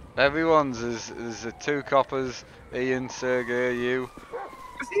there? Everyone's is the 2 coppers, Ian, Sergey, you.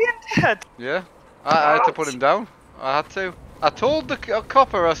 Is Ian dead? Yeah. I had to put him down. I had to. I told the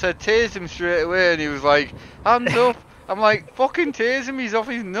copper, I said tase him straight away, and he was like, hands up. I'm like, fucking tase him, he's off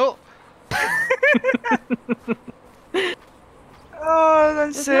his nut. Oh, then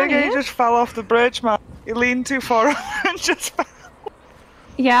Is Sergey that it? just fell off the bridge, man. He leaned too far over and just fell.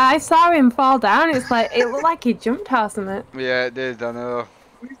 Yeah, I saw him fall down. It's like it looked like he jumped or something. Yeah, it did, I know.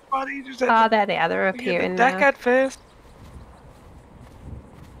 His body just hit Oh, the, there they are. They're hit the appearing deck now. head first.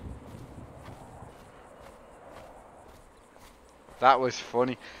 That was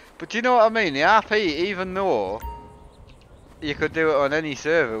funny. But do you know what I mean? The RP, even though you could do it on any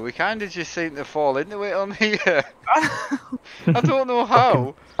server, we kind of just seem to fall into it on here. I don't know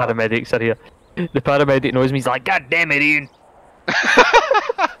how. Paramedics are here. The paramedic knows me. He's like, God damn it, Ian.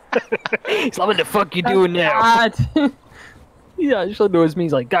 He's like, what the fuck you doing now? God. He actually knows me.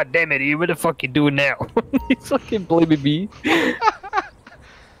 He's like, God damn it, Ian, what the fuck you doing now? He's fucking blaming me.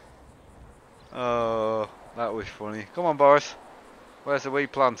 Oh, that was funny. Come on, Boris. Where's the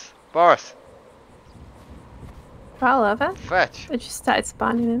weed plants? Boris, We're all over. fetch. They just started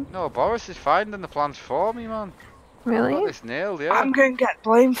spawning in. No, Boris is finding the plants for me, man. I've got Really? this nailed, yeah. I'm going to get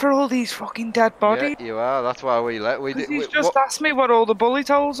blamed for all these fucking dead bodies. Yeah, you are. That's why we Because did. he's just asked me what all the bullet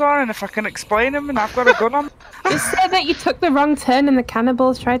holes are and if I can explain them, and I've got a gun on. Just say that you took the wrong turn and the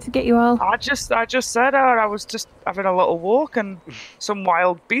cannibals tried to get you all. I just said I was just having a little walk and some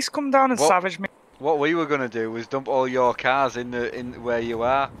wild beast come down and What? savaged me. What we were gonna do was dump all your cars in where you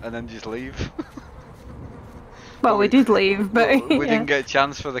are, and then just leave. Well, we did leave, but we yeah. didn't get a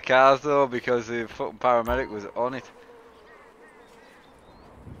chance for the cars though because the fucking paramedic was on it.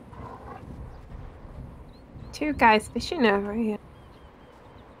 2 guys fishing over here.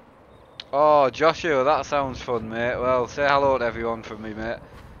 Oh, Joshua, that sounds fun, mate. Well, say hello to everyone from me, mate.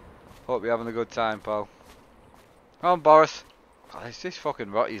 Hope you're having a good time, pal. Come on, Boris. God, this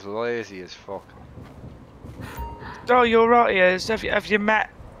fucking Rotty's lazy as fuck. Oh, you're right. Yeah. Have you met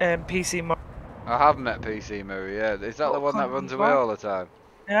PC Mo? I have met PC Murray, yeah. Is that the What one that kind runs of away what? all the time?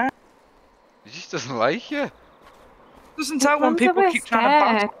 Yeah. He just doesn't like you. Doesn't tell when One's a people bit keep trying to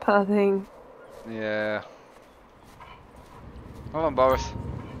bounce. scared, poor thing. Yeah. Come on, Boris.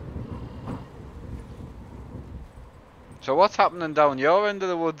 So what's happening down your end of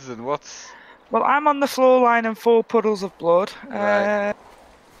the woods and what's... Well, I'm on the floor line in 4 puddles of blood. Right.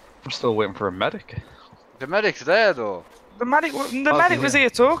 I'm still waiting for a medic. The medic's there though. The medic was here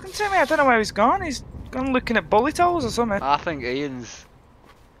talking to me. I don't know where he's gone. He's gone looking at bullet holes or something. I think Ian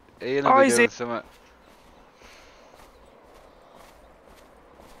will Oh, be is doing he? something.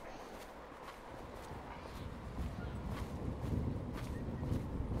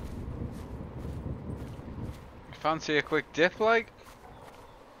 Fancy a quick dip, like?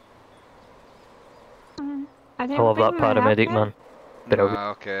 I I love that paramedic, man. Brilliant.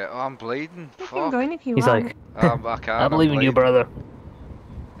 Nah, okay. Oh, I'm bleeding. You can Fuck. go in if you He's want. like, I can't. I believe in you, bleeding. brother.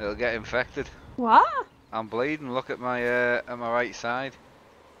 It'll get infected. What? I'm bleeding. Look at my right side.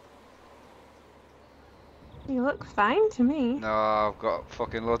 You look fine to me. No, I've got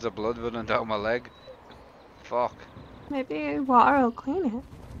fucking loads of blood running down my leg. Fuck. Maybe water will clean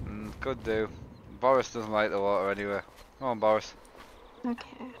it. Could do. Boris doesn't like the water anyway. Come on, Boris.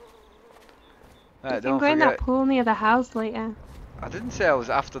 Okay. Right, You can don't go in that forget. pool near the house later. I didn't say I was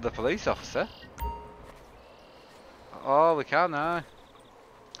after the police officer. Oh, we can now.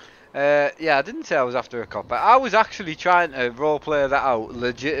 Yeah, I didn't say I was after a cop. I was actually trying to roleplay that out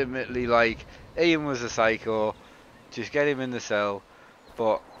legitimately, like Ian was a psycho, just get him in the cell,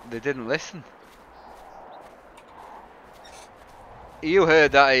 but they didn't listen. You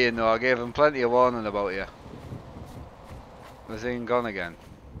heard that, Ian, though. I gave him plenty of warning about you. Was Ian gone again?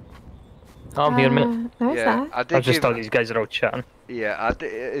 Oh, I'm here, mate. Nice Yeah, that. I did I just give thought these guys are all chatting. Yeah,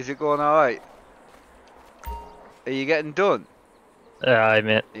 is it going alright? Are you getting done? Aye,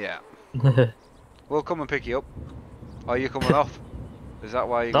 mate. Yeah. We'll come and pick you up. Or are you coming off? Is that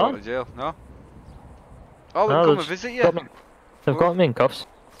why you No. go to jail? No? Oh, we'll No, come and there's- visit you. They've got me in cuffs.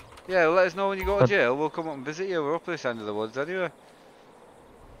 Yeah, let us know when you go to jail. We'll come up and visit you. We're up this end of the woods anyway.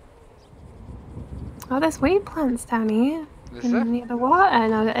 Oh, there's weed plants down here. Is there? Near the water,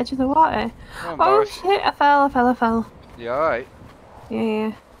 now the edge of the water. Come on, Oh Boris. shit, I fell. You alright?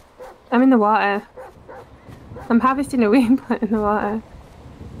 Yeah. I'm in the water. I'm harvesting a wing plant in the water.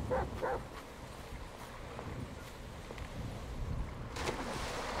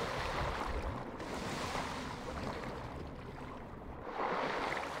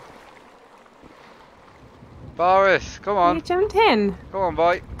 Boris, come on. You jumped in. Come on,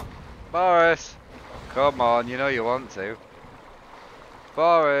 boy. Boris. Come on, you know you want to.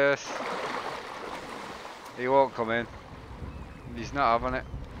 Boris. He won't come in. He's not having it.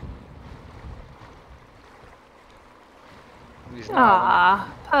 He's not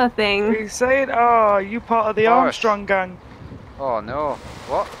Ah, poor What are thing. you saying? Oh, you part of the Boris. Armstrong gang. having it. Oh no.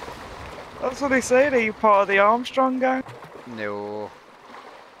 What? That's what they saying. Are you part of the Armstrong gang? No.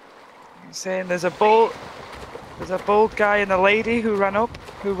 You're saying there's a bald guy and a lady who ran off.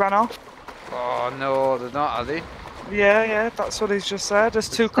 Oh no, they're not, are they? Yeah, that's what he's just said. There's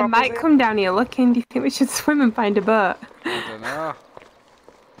two They coppers. might here. come down here looking. Do you think we should swim and find a boat? I don't know.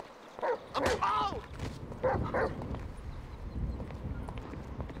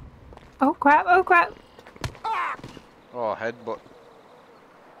 Oh crap, oh crap. Oh, headbutt.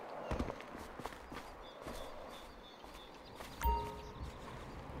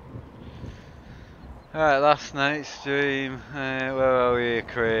 Alright, last night's stream. Where are we,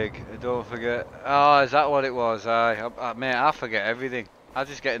 Craig? Don't forget. Oh, is that what it was? Mate, I forget everything. I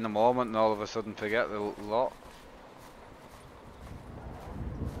just get in the moment and all of a sudden forget the lot.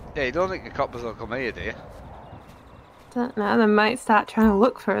 Yeah, you don't think the coppers will come here, do you? Don't know, they might start trying to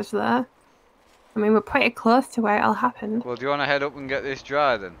look for us there. I mean, we're pretty close to where it all happened. Well, do you want to head up and get this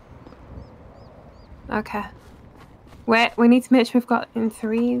dry then? Okay. Wait, we need to make sure we've got in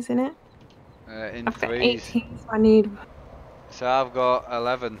threes in it. In I've got threes. 18, so I need... So I've got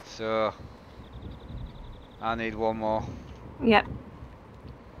 11, so I need one more. Yep,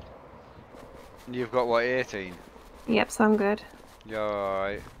 You've got what, 18? yep, so I'm good. You're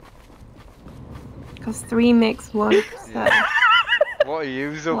alright. Because 3 makes 1, so... Yeah. What are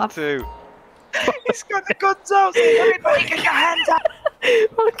you up Love. to? He's got the guns out. Saying, everybody get your hands up.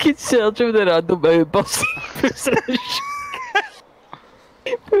 Fucking Sergio with a random outburst.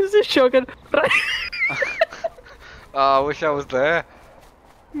 Who's the shotgun? Right. Oh, I wish I was there.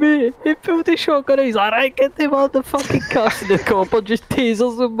 Mate, he pulled the shotgun and he's like, right, get them out the fucking cast, and the copper just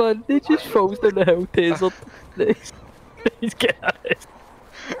tasers them, man. He just throws them the hell taser. He's getting it.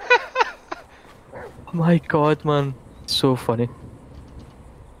 Oh my god, man. So funny.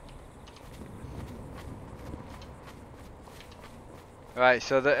 Right,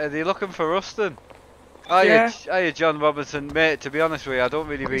 so are they looking for Rustin? Oh Yeah. Hiya, John Robinson. Mate, to be honest with you, I don't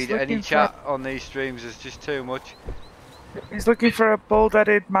really He's read any looking for- chat on these streams, it's just too much. He's looking for a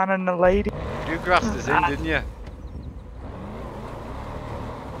bald-headed man and a lady. You grassed us in, didn't you?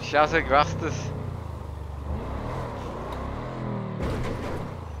 Shazza grassed us.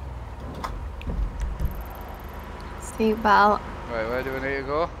 Seatbelt. Right, where do we need to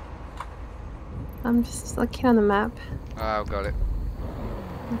go? I'm just looking on the map. Oh, I've got it.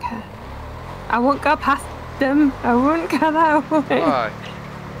 Okay. I won't go past them. I won't go that way. Why?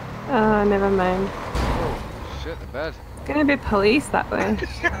 Oh, never mind. Oh, shit, the bed. It's gonna be police that way.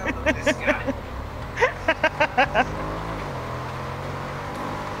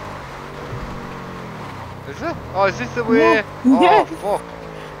 Is it? Oh, is this the way? Yeah. Oh, Yeah.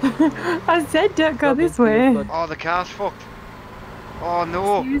 fuck. I said don't go this way. Oh, the car's fucked. Oh,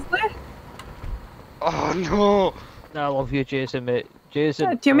 no. Seriously? Oh, no. I love you, Jason, mate.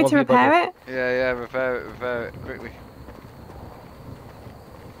 Jason. Do you want me to repair it? Yeah, repair it quickly.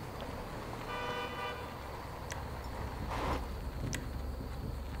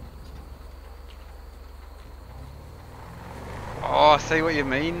 Oh, I see what you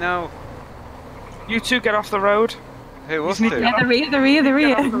mean now. You two get off the road. Who was need to? to- Yeah, the rear, the rear, the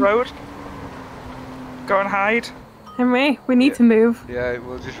Get off the rear. road. Go and hide. Henry, we need to move. Yeah,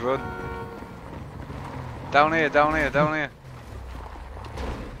 we'll just run. Down here, down here, down here.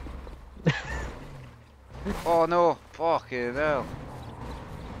 Oh no, fucking hell.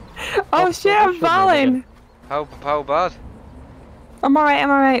 Oh shit, I'm falling. How bad? I'm alright,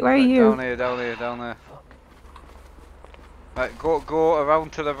 where are Right, you? Down here, down here, down there. Right, go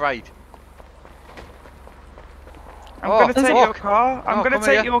around to the right. I'm Oh, gonna take fuck. your car. I'm No, gonna come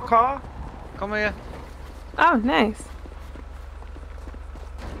take here. your car. Come here. Oh, nice.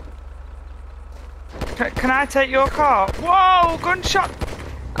 Can I take your car? Whoa! Gunshot!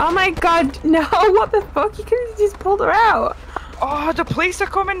 Oh my god, no, what the fuck? You could have just pulled her out. Oh, the police are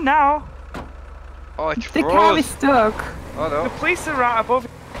coming now. Oh, it's The car is froze. stuck. Oh The no. police are right above.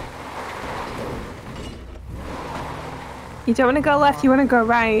 You don't want to go left, you want to go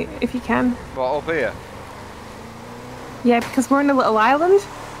right, if you can. What, up here? Yeah, because we're on a little island.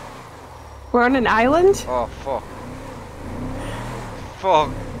 We're on an island. Oh, fuck.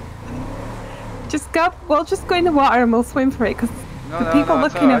 Fuck. Just go, we'll just go in the water and we'll swim for it, because the people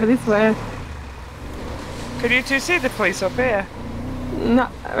it's looking alright. over this way. Can you two see the place up here?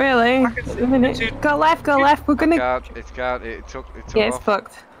 Not really. I can see A minute. the two- Go left, we're gonna... It took Yeah, it's off.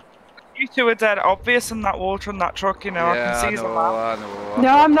 fucked. You two are dead obvious in that water and that truck, you know. Yeah, I can see them out. I know. No,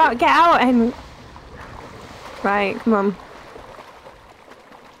 I'm not. Get out, Henry. Right, come on.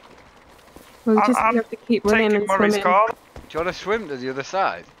 We'll just I'm have to keep running Taking and Murray's swimming. car. Do you want to swim to the other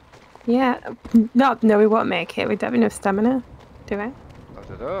side? Yeah. No, we won't make it. We don't have enough stamina. Do we? I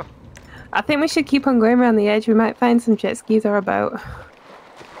don't know. I think we should keep on going around the edge. We might find some jet skis or a boat.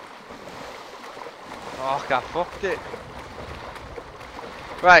 Oh, I fucked it.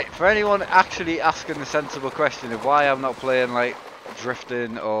 Right, for anyone actually asking the sensible question of why I'm not playing like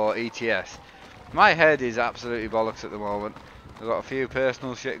drifting or ETS, my head is absolutely bollocks at the moment. I've got a few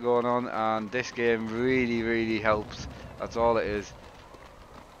personal shit going on and this game really helps. That's all it is.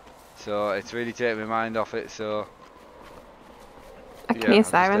 So it's really taking my mind off it, so... I can yeah, hear I'm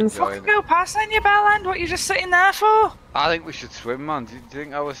just sirens. enjoying Fucking go past then, you bellend. What are you just sitting there for? I think we should swim, man. Do you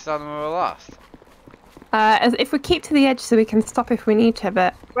think I was standing where we were last? If we keep to the edge so we can stop if we need to,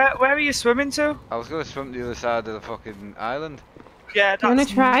 but... Where are you swimming to? I was going to swim to the other side of the fucking island. Yeah, that's You wanna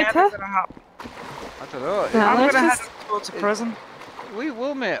try never to? gonna happen. I don't know. No, I'm let's gonna just- head towards a prison. We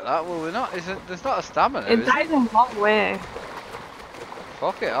will make that, will we not? There's not a stamina, It is it? died a long way.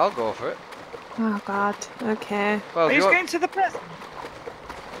 Fuck it, I'll go for it. Oh god, okay. Well, Are do you you, want, going to the prison?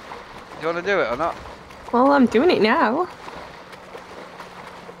 do you want to do it or not? Well, I'm doing it now.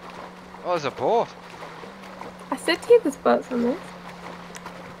 Oh, there's a boat. I said to you there's boats on this.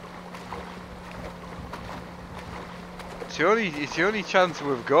 It's the only chance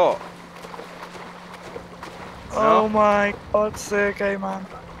we've got. Oh my God's sake, man.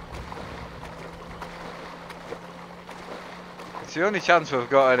 It's the only chance we've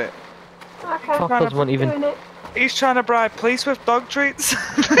got, innit? Okay. Fuckers won't even. Doing it. He's trying to bribe police with dog treats.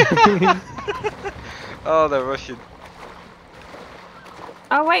 Oh, they're rushing.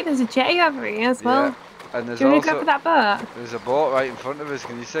 Oh wait, there's a jetty over here as well. Yeah. And there's Do you want to go also for that boat? there's a boat right in front of us.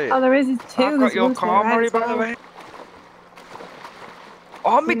 Can you see it? Oh, there is two. I've got There's your one to the car, right Murray, as by the well. way.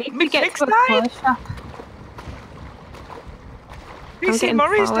 Oh, We me need to get pig's to a died. clothes shop. PC getting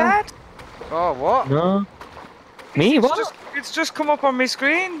Murray's followed. dead. Oh, what? No. Me? What? It's just come up on my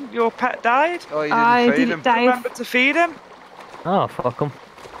screen. Your pet died. Oh, you I didn't feed didn't him. die. Remember to feed him. Oh, fuck him.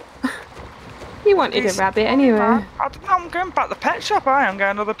 You wanted He's- a rabbit anyway. I don't know, I'm going back to the pet shop. I'm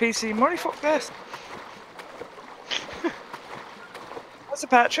getting another PC Murray. Fuck this. What's the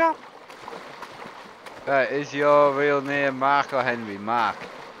pet shop? Right, is your real name Mark or Henry? Mark.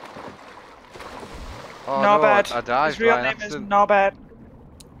 Oh, No no, bad. I died His real by name is accident. No Bad.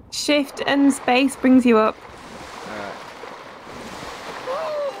 Shift and space brings you up. Right.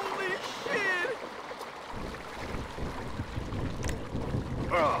 Holy shit!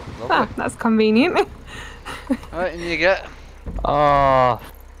 Lovely. Ah, that's convenient. Right, and you get. Oh,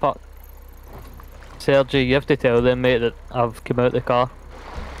 fuck. Sergey, you have to tell them, mate, that I've come out the car.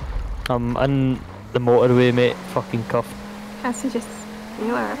 I'm in the motorway, mate. Fucking cuffed. I suggest you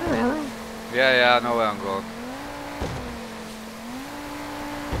wherever, really. Yeah, I know where I'm going.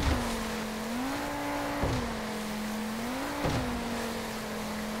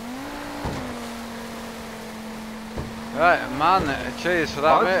 Right, man, cheers for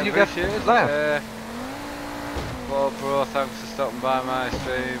that, What? mate. You get Appreciate it. left? Well, bro, thanks for stopping by my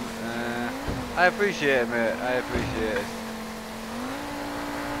stream. I appreciate it, mate. I appreciate it.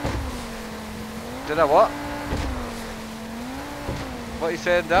 Did I what? What are you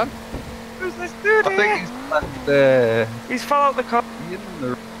saying, Dan? Who's this dude I here? think he's left He's fell out the car. in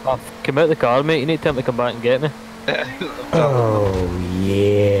the I've come out the car, mate. You need to tell him to come back and get me. Oh,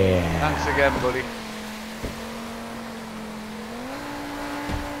 yeah. Thanks again, buddy.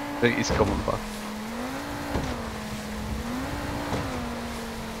 I think he's coming back.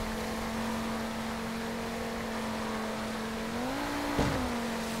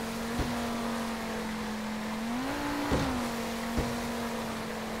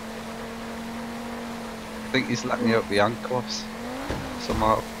 I think he's letting you out the handcuffs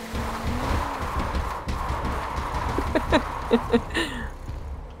somehow.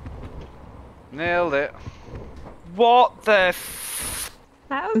 Nailed it. What the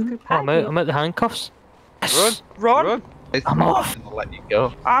That was good. Oh, I'm at the handcuffs. Run, Run. run. I'm off. Gonna let you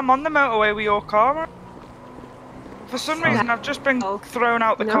go. I'm on the motorway with your car, man. For some reason, I've just been thrown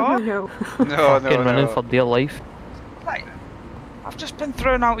out the No, car. no. No, Fucking running for dear life. Like, I've just been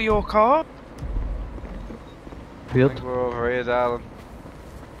thrown out of your car. I Weird. think we're over here, darling.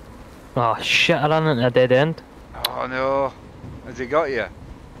 Oh shit, I ran into a dead end. Oh no. Has he got you?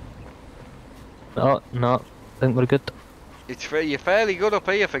 Oh, no. I think we're good. You're fairly good up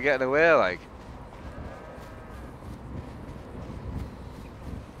here for getting away, like.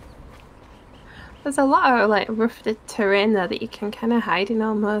 There's a lot of like rough terrain there that you can kind of hide in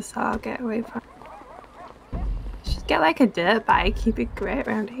almost or get away from. Should get like a dirt bike, you'd be great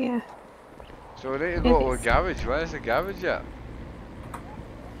around here. So we need to go to a garage. Where's the garage at?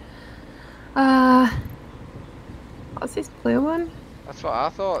 What's this blue one? That's what I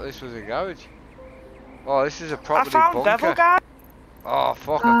thought. This was a garage. Oh, this is a I property found bunker. Devil Guy. Oh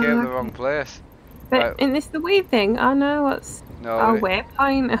fuck! I came to the Okay. wrong place. But Right. isn't this the weed thing? Oh no, what's No. our we-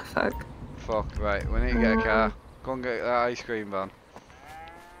 waypoint? Oh fuck. Fuck. Right. We need to get a car. Go and get that ice cream van.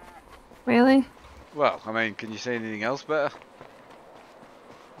 Really? Well, I mean, can you see anything else better?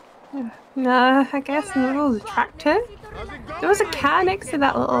 No, I guess a little tractor. There was a car next to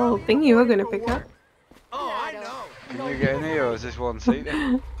that little thing you were gonna pick up. Can you get in here, or is this one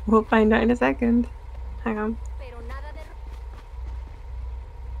seater? We'll find out in a second. Hang on.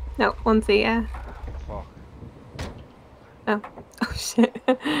 No, one seater. Fuck. Oh. Oh shit.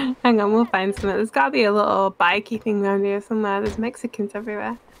 Hang on, we'll find something. There's gotta be a little bikey thing around here somewhere. There's Mexicans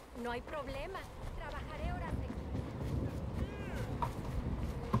everywhere. No hay problema. Trabajaré horas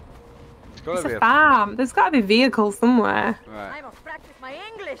It's gotta It's be a farm. There's gotta be vehicles somewhere. Right. I must practice my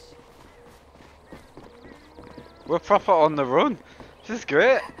English. We're proper on the run. This is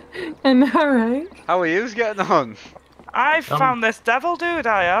great. I know, right? How are yous getting on? I found this devil dude,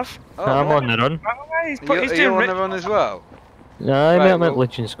 I have. Oh, I'm right. on the run. By the way, he's, Are he's you doing on the rich. run as well? I Right, met him at well-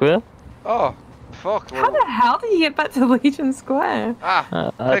 Legion Square. Oh, fuck. How Well, the hell did you get back to Legion Square?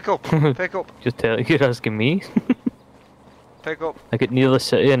 pick up, pick up, Just tell you're asking me. pick up. I got near the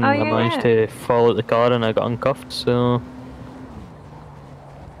city and Oh, I yeah. managed to fall out the car and I got uncuffed, so...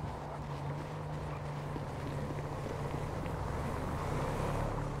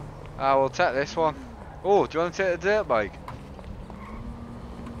 We'll take this one. Oh, do you want to take the dirt bike?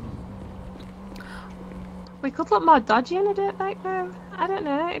 We could look more dodgy on a dirt bike though. I don't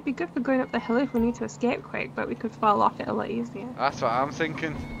know, it'd be good for going up the hill if we need to escape quick, but we could fall off it a lot easier. That's what I'm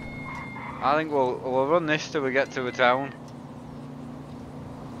thinking. I think we'll run this till we get to the town.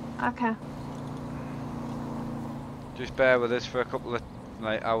 Okay. Just bear with us for a couple of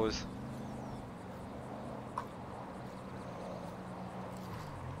like hours.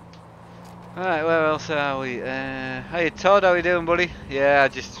 Alright, where else are we? Hey Todd, how you doing, buddy? Yeah,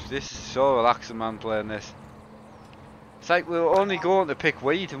 this is so relaxing, man, playing this. It's like we were only going to pick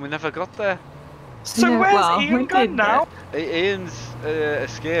weed and we never got there. So Yeah, where's well, Ian we gone did now? Ian's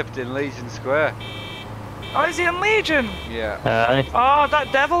escaped in Legion Square. Oh, is he in Legion? Yeah. Aye. Oh,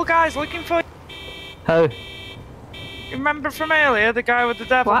 that devil guy's looking for you. How? You remember from earlier, the guy with the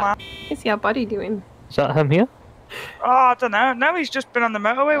devil What? man? What's your body doing? Is that him here? Oh, I don't know. No, he's just been on the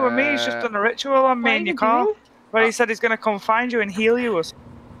motorway with me. He's just done a ritual on me What in are your you car. doing? Where he said he's going to come find you and heal you. Or something.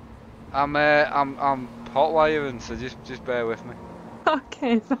 I'm hot wiring, so just bear with me.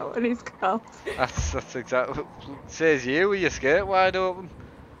 Okay, is that what he's called? That's exactly. Says you with your skirt wide open.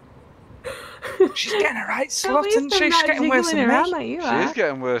 She's getting it right At slut, least isn't I'm she? She's not getting worse jiggling than around me. like you She are. is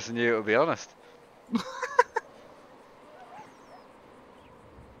getting worse than you, to be honest.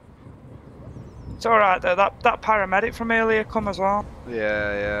 It's alright though. That paramedic from earlier come as well.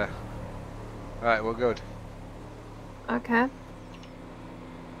 Yeah. Right, we're good. Okay.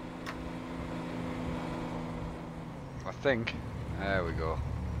 I think. There we go.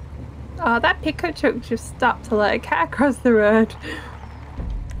 Oh, that pickup truck just stopped to let a car across the road.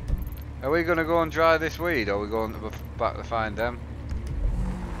 Are we gonna go and dry this weed, or are we going to back to find them?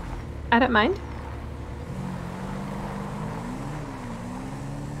 I don't mind.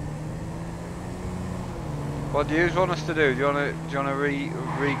 What do you want us to do? Do you wanna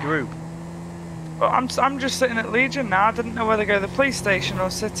regroup? But I'm just sitting at Legion now. I didn't know whether to go to the police station or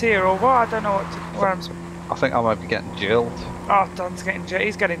sit here or what. I don't know where I'm. I think I might be getting jailed. Oh, Don's getting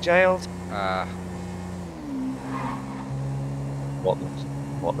he's getting jailed.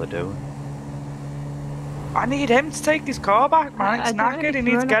 What they're doing. I need him to take his car back, man. I It's don't know knackered. if He he's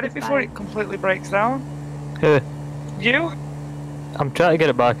needs to run get up it his before bike. it completely breaks down. Who? You? I'm trying to get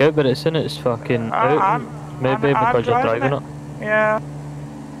it back out, but it's in its fucking out. Maybe I'm because you're driving driving it. Yeah.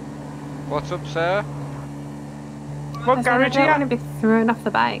 What's up, Sarah? What I said I garage are don't you want at? to be thrown off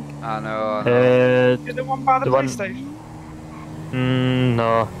the bike. I know. You're the one by the the police one- station.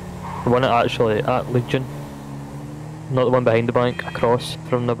 No. The one actually at Legion. Not the one behind the bank, across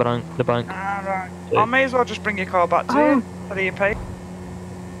from the bank. Ah, right. I may as well just bring your car back to you. What do you pay?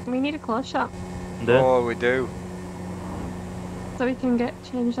 We need a close shop Oh, we do. so we can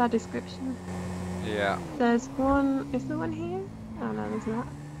change our description. Yeah. There's one. Is there one here? Oh no, there's not.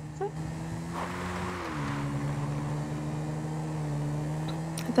 Is it?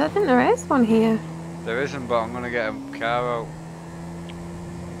 I don't think there is one here. There isn't, but I'm gonna get a car out.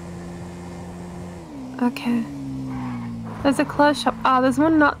 Okay. There's a clothes shop. Oh, there's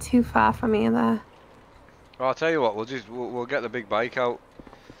one not too far from here there. Well, I'll tell you what. We'll get the big bike out.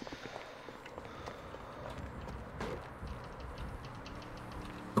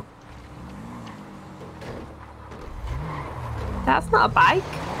 That's not a bike.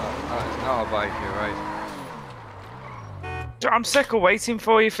 That is not a bike. You're right. I'm sick of waiting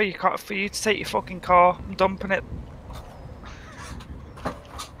for you for you to take your fucking car. I'm dumping it.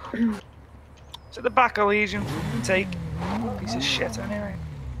 It's at the back of Legion. Take piece of shit anyway.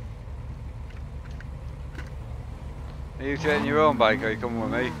 Are you taking your own bike or are you coming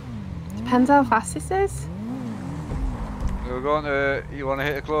with me? Depends how fast this is. We're going to. You want to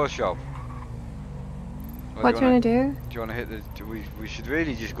hit a clothes shop? Or What do you want to do? Do you want to hit the? We should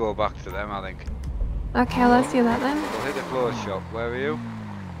really just go back to them. I think. Okay, let's do that then. We'll hit the clothes shop. Where are you?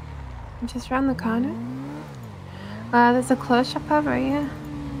 I'm just round the corner. There's a clothes shop over here.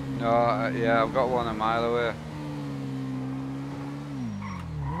 No, yeah, I've got one a mile away.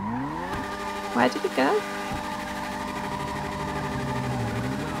 Where did it go?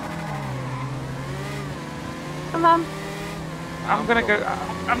 Come on. I'm gonna go.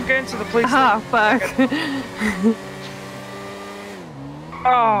 I'm going to the police. Oh, fuck.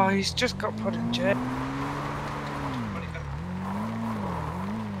 Oh, he's just got put in jail.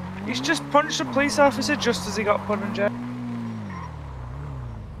 He's just punched a police officer just as he got put in jail.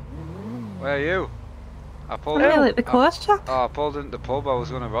 Where are you? I pulled Really, at the clothes shop? Oh, I pulled into the pub. I was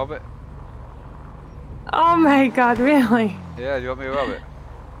going to rob it. Oh my god, really? Yeah, do you want me to rob it?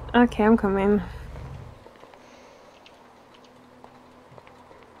 Okay, I'm coming.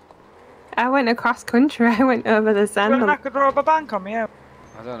 I went across country. I went over the sand. I could rob a bank on me out.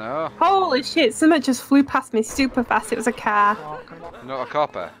 I don't know. Holy shit, something just flew past me super fast. It was a car. Not a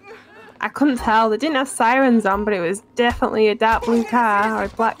copper. I couldn't tell. They didn't have sirens on, but it was definitely a dark blue car or a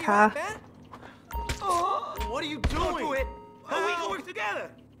black car. What are you doing? Do it. We can work together.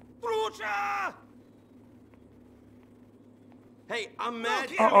 Trucha! Hey, I'm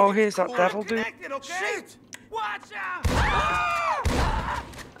mad. Uh-oh, here's that devil dude. Okay? Shit! Watch out!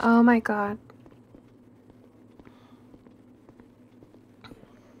 Oh my god.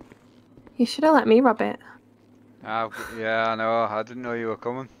 You should have let me rob it. Yeah, I know. I didn't know you were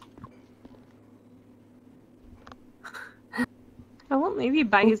coming. I won't leave you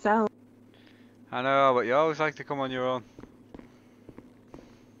by yourself. I know, but you always like to come on your own.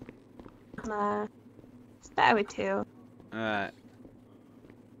 Nah. It's better with two. Alright.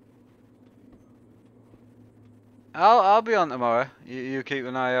 I'll be on tomorrow. You keep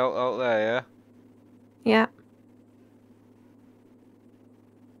an eye out there, yeah? Yeah.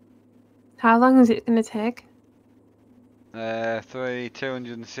 How long is it gonna take?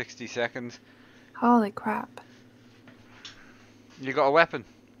 260 seconds. Holy crap. You got a weapon?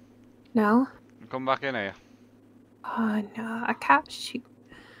 No? Come back in here. Oh no, I can't shoot.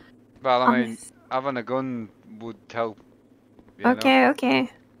 Well, I on mean, this. having a gun would help. You Okay, know? okay.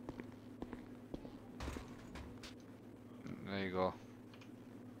 There you go.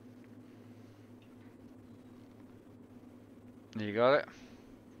 You got it?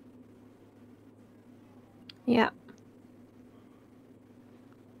 Yeah.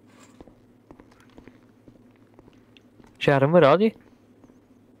 Sharon, where are you?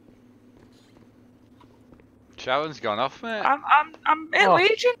 Sharon's gone off, mate. I'm at Oh.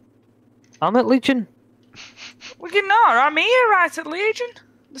 Legion. I'm at Legion. Well, you know, I'm here right at Legion.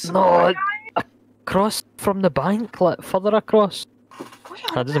 There's some No, guy- across from the bank, like further across.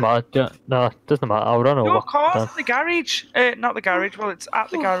 No, it doesn't matter. No, it doesn't matter. I'll run over. Your car's at the garage. Not the garage. Well, it's at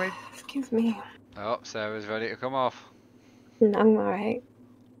the garage. Excuse me. Oh, Sarah's ready to come off. I'm alright.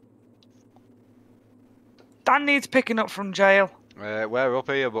 Dan needs picking up from jail. We're up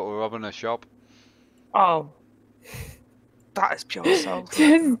here, but we're robbing a shop. Oh. That is pure soul.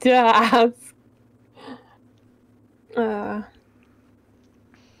 Just ask.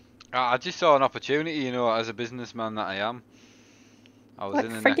 I just saw an opportunity, you know, as a businessman that I am. I was Like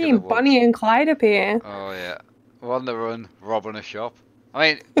in the neck of the freaking woods. Bonnie and Clyde up here. Oh yeah, we're on the run, robbing a shop.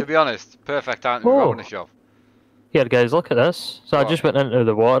 I mean, to be honest, perfect time to be Oh. robbing a shop. Here, guys, look at this. So I What? just went into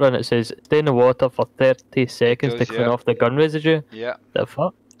the water and it says stay in the water for 30 seconds does, to clean yeah. off the gun residue. Yeah. The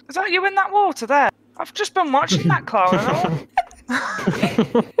fuck? Is that you in that water there? I've just been watching that clown and all.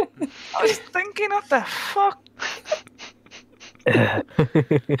 I was thinking, what the fuck?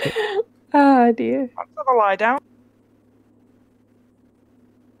 Oh dear. I've got to lie down.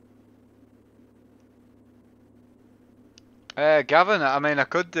 Gavin, I mean, I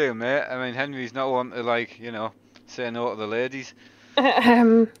could do, mate. I mean, Henry's not one to, like, you know, say no to the ladies.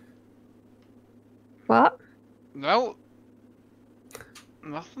 What? No.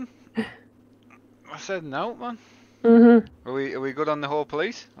 Nothing. I said no, man. Are we good on the whole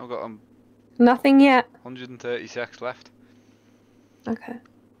police? I've got Nothing yet. 130 secs left. Okay.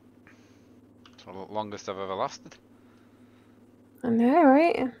 It's the longest I've ever lasted. I know,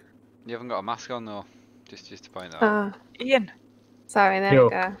 right? You haven't got a mask on though. Just to point that out. Oh, Ian, sorry, there Yo. we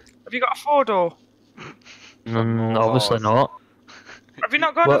go. have you got a 4-door? Obviously not. Have you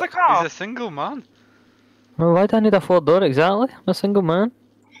not got What? another car? He's a single man. Well, why do I need a 4-door exactly? I'm a single man.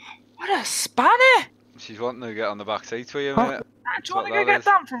 What a spanner! She's wanting to get on the back seat for you, Huh? mate. Do you want to what go that get is.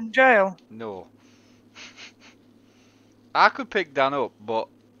 Dan from jail? No. I could pick Dan up, but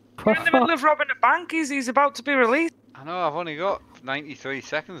You're in the middle of robbing a bank. He's about to be released. I know I've only got 93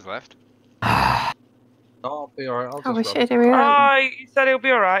 seconds left. Oh, I'll be alright. I'll I wish just I'd rob He said he'll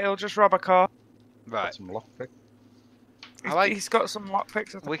be alright. He'll just rob a car. Right. some lockpick. I like. He's got some lockpicks.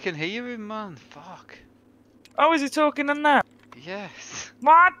 I think. We can hear him, man. Fuck. Oh, is he talking in there? Yes.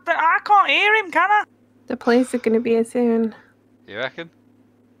 What? I can't hear him, can I? The police are going to be here soon. You reckon?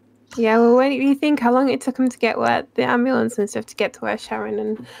 Yeah, well, when do you think how long it took them to get where the ambulance and stuff to get to where Sharon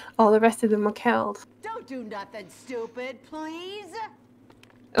and all the rest of them were killed? Don't do nothing stupid, please.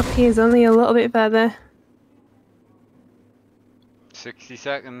 Up here's only a little bit further. 60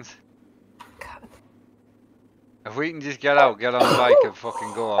 seconds. God. If we can just get out, get on the bike and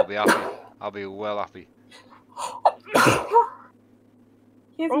fucking go, I'll be happy. I'll be well happy.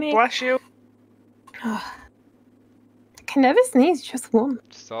 Excuse Oh, me. bless you. I can never sneeze, just one.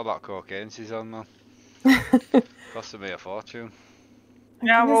 Just all that cocaine she's on, man. Costing me a fortune.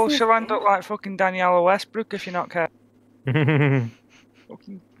 Yeah, well, Goodness she'll me. end up like fucking Daniela Westbrook if you're not careful.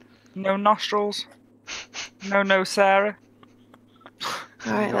 Fucking no nostrils. No, Sarah.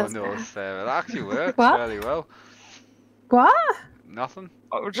 Alright, that's no, fair. Sarah. That actually works What? fairly well. What? Nothing.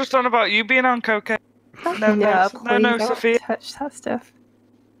 Oh, we're just on about you being on cocaine. No, no, please, no, I don't Sophia. touch that stuff.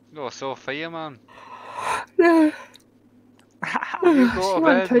 No, Sophia, man. No, You she go to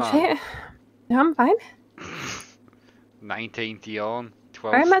won't bed, touch man. it. No, I'm fine. 19th yawn,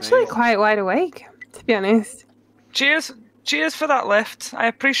 12th I'm actually sneeze. quite wide awake, to be honest. Cheers for that lift. I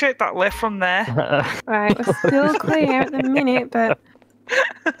appreciate that lift from there. Right, we're still clear at the minute, but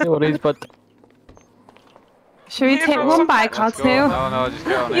No worries, but should we Yeah, take but one some- bike or Let's go. two? No, just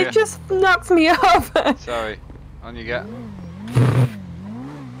get on You here. just knocked me over. Sorry. On you get.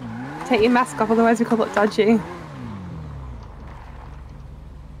 Take your mask off, otherwise we could look dodgy.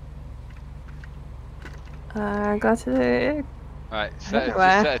 Go to the... Right, set it,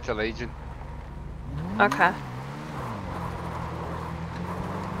 Where? just set it to Legion. Okay.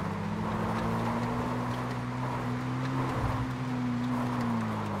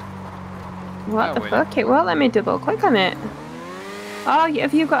 What Oh, the wait. fuck? It won't let me double click on it. Oh,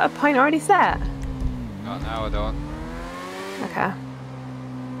 have you got a point already set? Not now, I don't. Okay.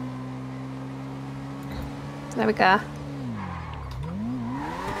 There we go.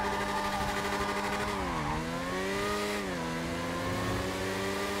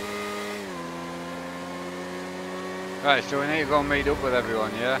 Right, so we need to go and meet up with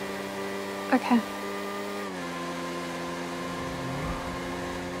everyone, yeah? Okay.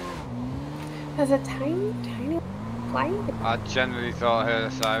 There's a tiny plane. I generally thought I heard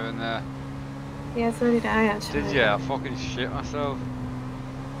a siren there. Yeah, so did I actually. Did you? I fucking shit myself.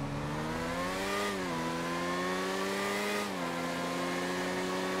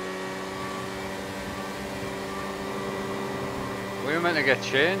 We were meant to get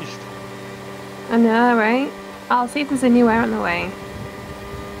changed. I know, right? I'll see if there's anywhere on the way.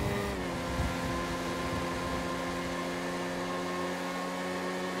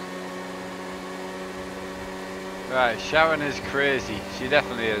 Right, Sharon is crazy. She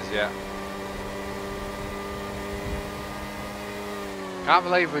definitely is, yeah. Can't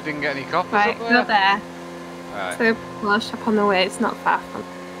believe we didn't get any coppers Right, up go there. there. Right. So, we'll shop on the way. It's not far from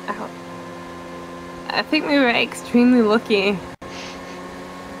out. I think we were extremely lucky.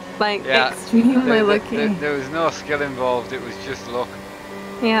 Like, Yeah, extremely lucky. There was no skill involved, it was just luck.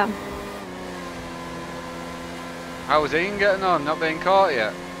 Yeah. How was Ian getting on? Not being caught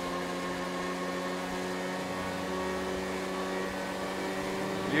yet?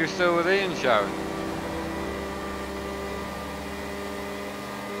 You still with Ian, Sharon?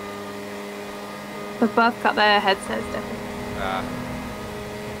 They've both got their headsets different.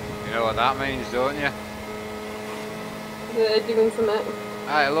 You know what that means, don't you? They're doing something.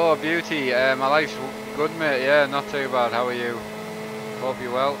 Hi, hello, beauty. My life's good, mate. Yeah, not too bad. How are you? Hope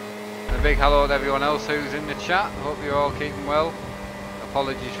you're well. And a big hello to everyone else who's in the chat. Hope you're all keeping well.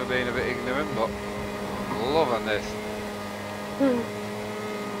 Apologies for being a bit ignorant, but loving this. Do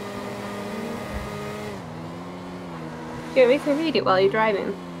you want me to read it while you're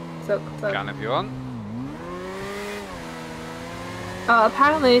driving? So. Can if you want. Oh,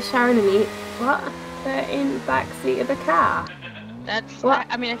 apparently Sharon and me. What? They're in the back seat of the car. That's. What?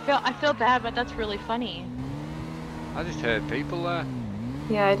 I mean, I feel bad, but that's really funny. I just heard people there.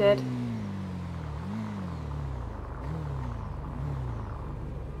 Yeah, I did.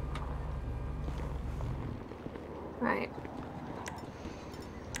 Right.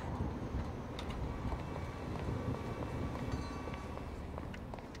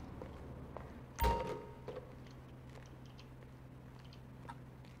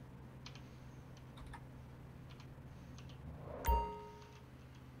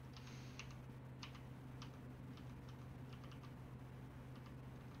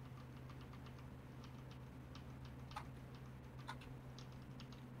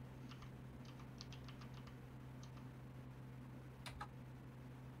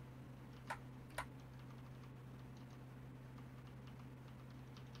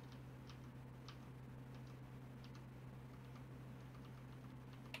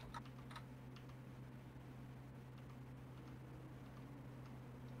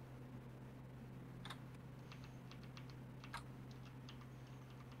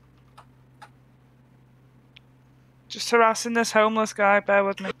 Just harassing this homeless guy, bear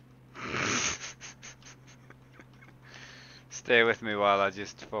with me. Stay with me while I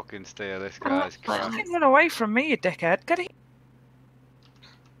just fucking steal this guy's crap. Fucking run away from me, you dickhead. Get it?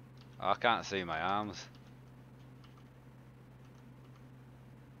 I can't see my arms.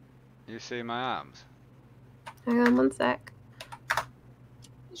 You see my arms? Hang on 1 sec.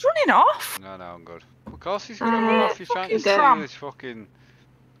 He's running off. No, I'm good. Of course he's gonna run off. He's trying to fucking steal tramp. his fucking...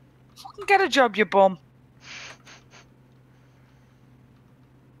 Fucking get a job, you bum.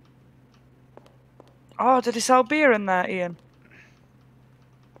 Oh, did he sell beer in there, Ian?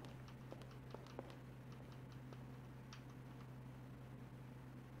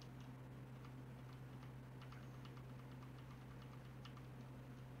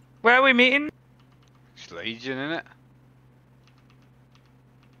 Where are we meeting? It's Legion, innit?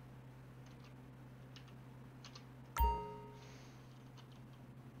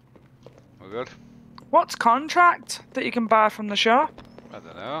 We're good? What's contract that you can buy from the shop? I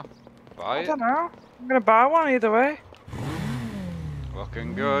don't know. Buy I it. don't know. I'm gonna buy one either way.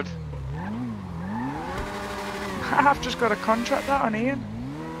 Looking good. I've just got a contract that on Ian.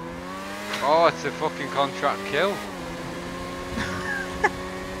 Oh, it's a fucking contract kill.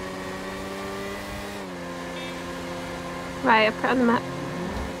 Right, I put it on the map.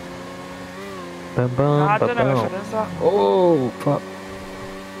 Bum, bum, I bum, don't know bum. if it is that. Oh, fuck.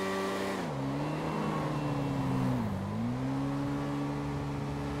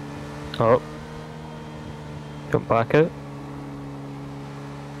 Oh. Jump back out.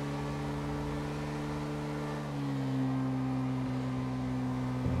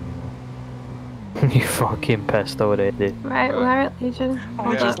 You fucking pissed already. Right, we're at Legion.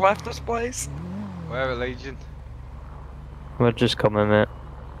 I Yeah. just left this place. Where at Legion? We're just coming, mate.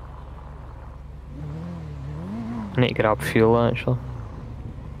 I need to grab fuel, actually.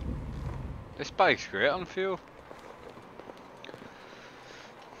 This bike's great on fuel.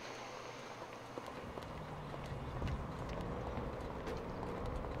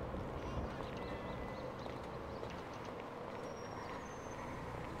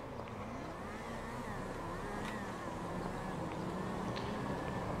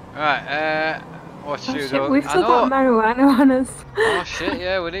 Right, what's Oh you shit, doing? we've I still know. got marijuana on us. Oh shit,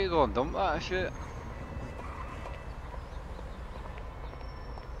 yeah, we need to go and dump that shit.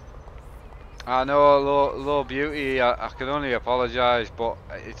 I know, low beauty, I can only apologise, but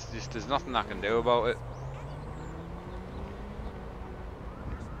it's just, there's nothing I can do about it.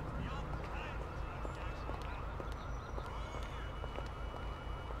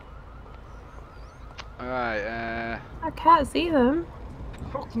 Alright, I can't see them.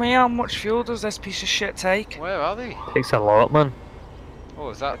 Fuck me, how much fuel does this piece of shit take? where are they? Takes a lot, man. Oh,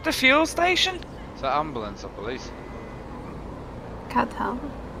 is that The fuel station? ambulance or police? Can't tell.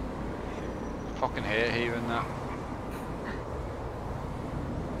 Fucking hate hearing that.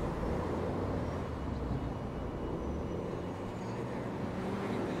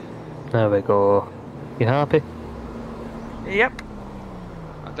 There we go. You happy? Yep.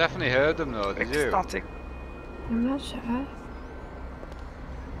 I I definitely heard them though, did you? Ecstatic. I'm not sure.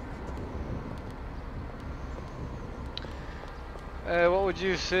 What would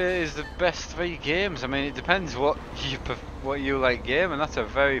you say is the best 3 games? I mean, it depends what you like game, and that's a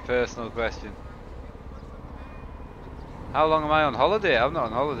very personal question. How long am I on holiday? I'm not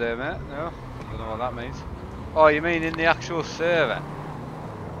on holiday, mate. No, I don't know what that means. Oh, you mean in the actual server?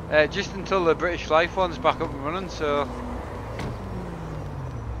 Just until the British Life one's back up and running, so...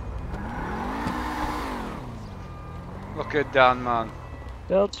 Look at Dan, man.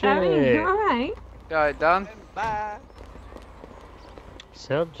 Charlie, you alright? You alright, Dan?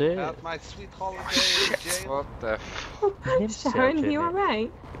 Sergey. Had my sweet holiday in jail. What the f... Sharon, you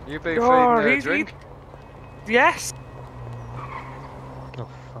alright? You been Oh, feeding her a he's- drink? Yes. Oh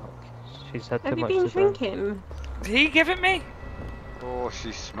fuck. She's had Have too you much been to drink. drinking? Did he give it me? Oh, she's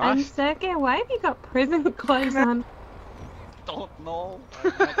And smashed. Sergey, why have you got prison clothes on? Don't know. I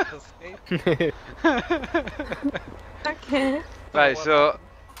want to escape. Okay. Right, so...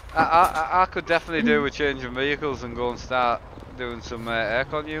 I could definitely do with changing vehicles and go and start doing some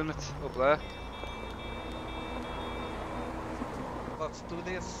aircon units up there. Let's do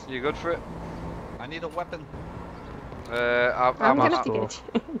this. You good for it? I need a weapon. I'm gonna have to actually, get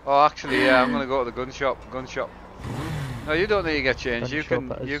you. oh, actually, yeah, I'm gonna go to the gun shop. No, you don't need to get changed. Gun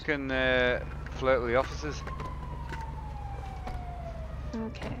shop, You can flirt with the officers.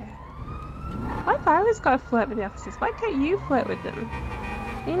 Okay. Why have I always got to flirt with the officers? Why can't you flirt with them?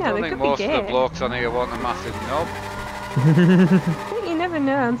 You I know, don't they think could be most of gay. the blokes on here want a massive knob. But you never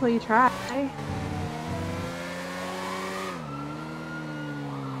know until you try.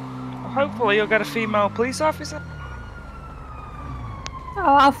 Hopefully you'll get a female police officer. Oh,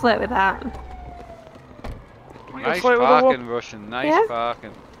 I'll flirt with that. You'll Nice flirt with a parking, Russian. Nice Yeah.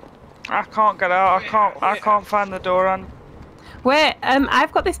 parking. I can't get out. I can't find the door on. Wait,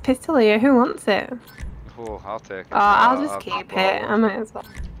 I've got this pistol here. Who wants it? Oh, I'll take it. Oh, I'll just I'll keep borrow it. I might as well.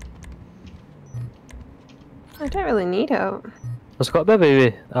 I don't really need it. There's got to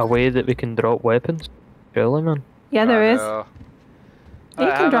be a way that we can drop weapons. Surely, man. Yeah, there is. know. You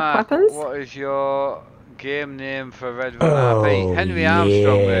can drop weapons. What is your game name for REDRUM RP? Henry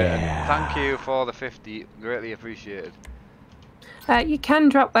Armstrong, mate. And thank you for the 50. Greatly appreciated. You can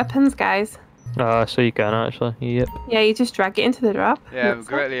drop weapons, guys. Ah, so you can actually. Yep. Yeah, you just drag it into the drop. Yeah, That's it.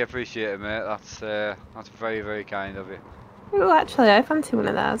 greatly appreciated, mate. That's very, very kind of you. Oh, actually, I fancy one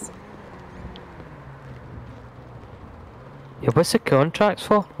of those. Yeah, what's the contracts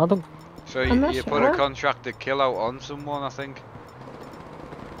for? I don't. So I'm not you put a sure. contracted kill out on someone, I think.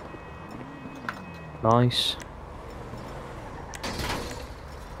 Nice.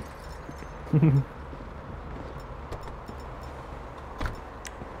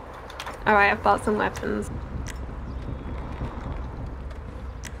 Alright, I've bought some weapons.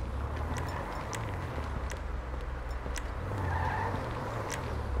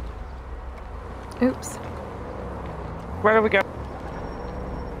 Oops. Where do we go?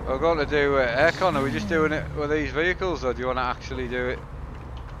 We're going to do aircon. Are we just doing it with these vehicles, or do you want to actually do it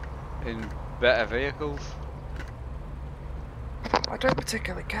in better vehicles? I don't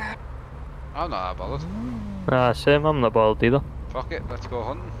particularly care. I'm not that bothered. Ah, same. I'm not bothered either. Fuck it, let's go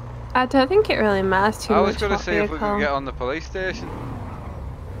hunting. I don't think it really matters too I was much going to what see if we could vehicle. get on the police station.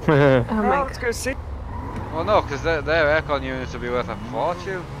 Oh Oh, my let's god. go see. Well, no, because their aircon units will be worth a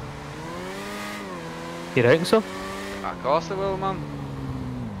fortune. You reckon so? Of course they will, man.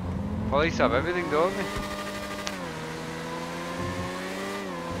 Police have everything, don't they?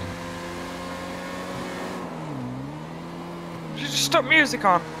 You just stop music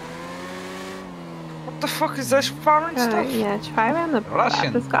on. What the fuck is this foreign stuff? Yeah, try around the block.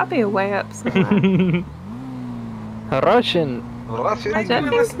 Russian. There's gotta be a way up somewhere. Russian. I don't Maybe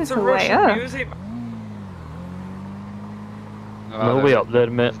think listen there's to a way Russian up. music. No way up there,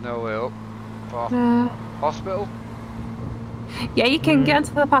 mate. There's no way up. Oh, hospital? Yeah, you can get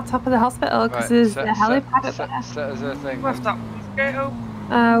onto the top of the hospital because there's a helipad up there. Set as a thing. Left that gate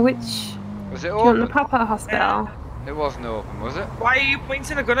open. Which? Was it Do you want the open? proper hospital? It wasn't open, was it? Why are you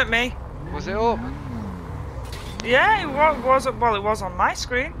pointing a gun at me? Was it open? Yeah, it wasn't. Well, it was on my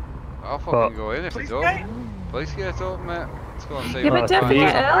screen. I'll fucking What? go in if Police it's open. gate. Police gate open, mate. Let's go and see Yeah, if but we don't can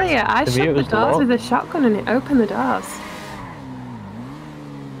forget find it. earlier, I To me shut it the was doors locked. with a shotgun and it opened the doors.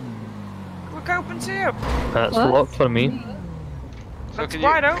 Look open to you. That's What? locked for me. So It's can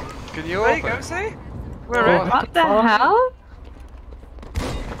wide you, open. can you There you open go. it? See? We're Oh. in. What the hell?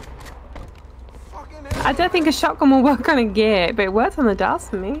 I don't think a shotgun will work on a gate, but it works on the doors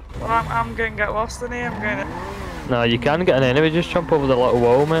for me. Well, I'm going to get lost in here. I'm going to. No, you can get an enemy. Just jump over the little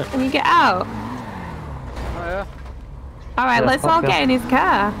wall, mate. Can you get out? Oh yeah. Alright, Yeah, let's all fuck get yeah. in his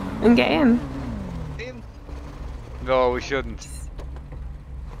car and get in. No, we shouldn't.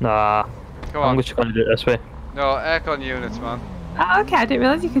 Nah, Come I'm on. just gonna do it this way. No, aircon units, man. Oh, okay, I didn't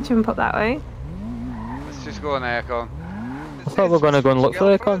realise you could jump up that way. Let's just go on aircon. I thought we were gonna go and look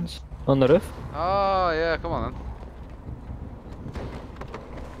for aircons on the roof. Oh, yeah, come on then.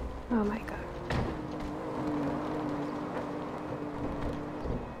 Oh my god.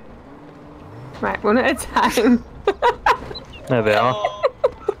 Right, one at a time. There we are.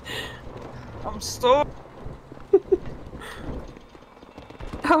 I'm stuck.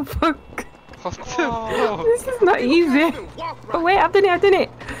 Oh fuck. What the fuck? This is not easy. Oh wait, I've done it.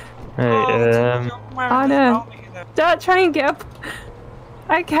 Right, Oh no. Don't try and get up.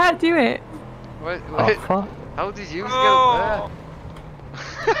 I can't do it. Wait, oh wait. fuck. How did you get up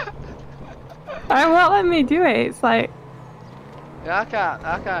there? I won't let me do it. It's like, Yeah, I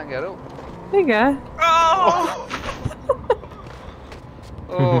can't get up. there you go. Oh!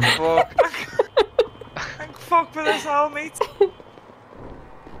 Oh, fuck. Thank fuck for this helmet.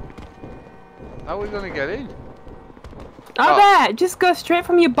 How are we gonna get in? Oh, there! Just go straight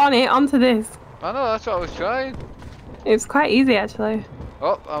from your bonnet onto this. I know, that's what I was trying. It's quite easy actually.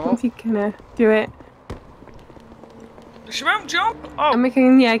 Oh, I'm up. Once you can do it. She won't jump. Oh, And we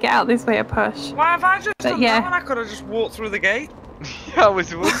can, yeah, get out this way to push. why have I just But done yeah. that when I could have just walked through the gate? Yeah, I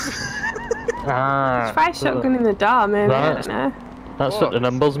was wondering. Ah, Try shotgun in the door, maybe. I don't know. that's what the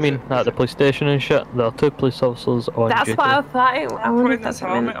numbers mean at the police station and shit. There are 2 police officers on That's duty. what I thought. I I'm wonder if putting that's this what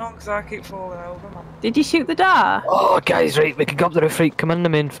it helmet meant. on because I keep falling over, man. Did you shoot the door? Oh, guys, right, we can go up the roof, right, come in the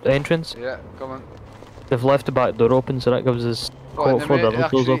main entrance. Yeah, come on. They've left the back door open, so that gives us What, in hope the for the main, other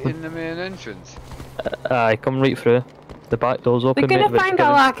doors actually open. in the main entrance? Aye, come right through. The back door's open, They're gonna mate, but find give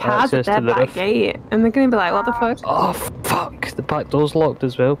all us our cars at access their to the back roof. gate, and they're gonna be like, what the fuck? Oh, fuck, the back door's locked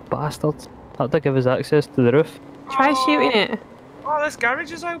as well, bastards. Had to give us access to the roof. Try shooting it. Oh, this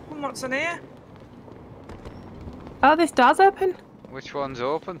garage is open. What's in here? Oh, this door's open. Which one's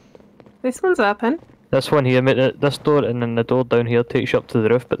open? This one's open. This one here, mate, this door and then the door down here takes you up to the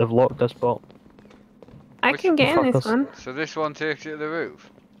roof, but they've locked this spot. I Which- can get in this Fuckers. one. So this one takes you to the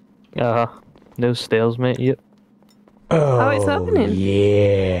roof? No stairs, mate, yep. Oh, it's opening.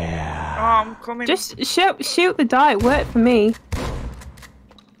 Oh, I'm coming. Just shoot the door. It worked for me.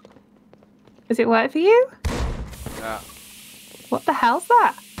 Does it work for you? Yeah. What the hell's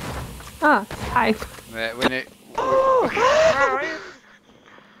that? Oh, pipe. Mate, we need... Where are you?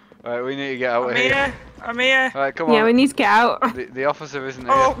 Right, we need to get out I'm of here. here. I'm here. Right, come Yeah, on. we need to get out. The officer isn't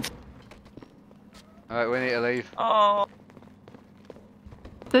here. Oh, Right, we need to leave. oh.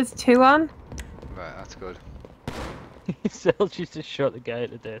 There's 2 on. Right, that's good. Cells used to shot the guy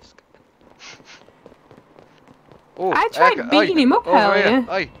at the desk. Oh, I tried aircon- beating him up over earlier. here.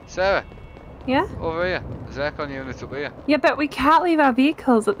 Hey, Sarah, Yeah? over here. There's aircon units up here. Yeah, but we can't leave our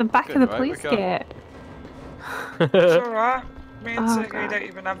vehicles at the back Okay, of the right, we police can. gate. It's alright. Me and Oh, Sergey God. don't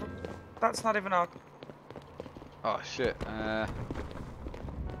even have. That's not even our. Oh shit.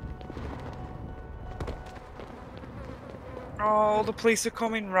 Oh, the police are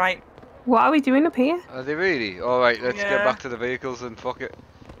coming right. What are we doing up here? Are they really? Alright, let's get Yeah. back to the vehicles and fuck it.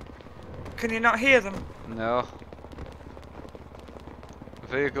 Can you not hear them? No.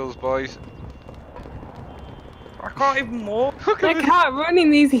 Vehicles, boys. I can't even walk. I can't run in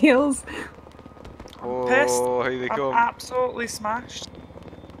these hills. Pissed. Oh, here they I'm come. absolutely smashed.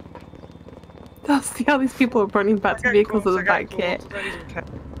 Oh, see all these people are running back to I get vehicles close, at the I get back gate. close, I don't even care.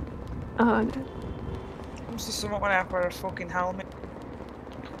 Oh no. Comes to someone when I wear a fucking helmet.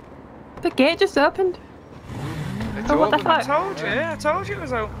 The gate just opened. It's Oh, what the open. fuck? I told you it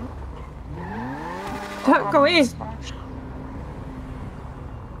was open. Don't go in. Smashed.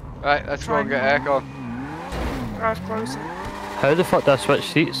 Right, let's go and get aircon. Drive closer. How the fuck did I switch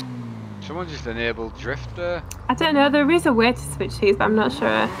seats? Someone just enabled drift there. I don't know, there is a way to switch these, but I'm not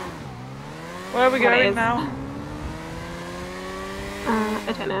sure. Where are we What it going is. now?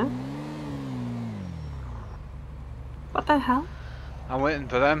 I don't know. What the hell? I'm waiting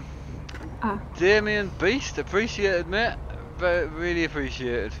for them. Ah. Damien Beast, appreciated mate. Very, really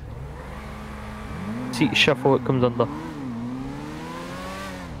appreciated. Seat shuffle it comes under.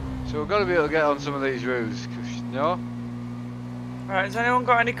 So we've got to be able to get on some of these roofs. No? Alright, has anyone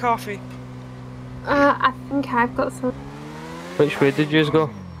got any coffee? I think I've got some. Which way did yous go?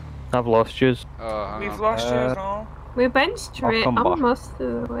 I've lost yous. Oh, hang We've on. lost yours all. We went straight come back. on most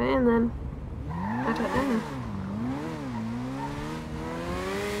of the way and then... I don't know.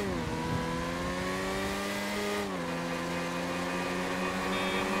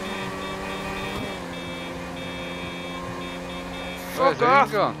 Where's Fuck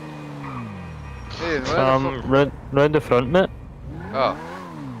off. Ian gone? Ian, where the fuck? Round the front, mate. Oh.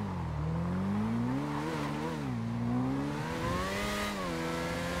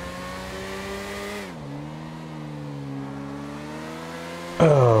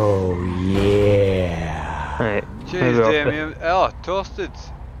 Oh yeah. Right. Cheers, Damien. Oh, toasted.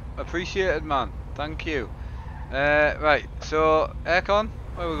 Appreciated, man. Thank you. Right, so, aircon,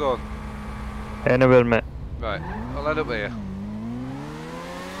 where are we going? Anywhere, mate. Right, I'll head up here.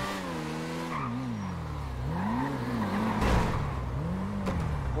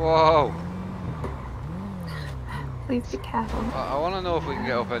 Whoa! Please be careful. I want to know if we can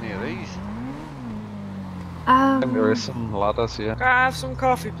get up any of these. I think there is some ladders here. Can I have some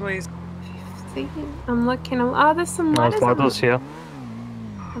coffee, please? See, I'm looking. Oh, there's some There's ladders here.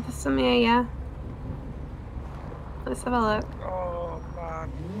 Oh, there's some here, yeah. Let's have a look. Oh,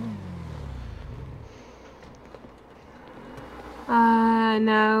 man.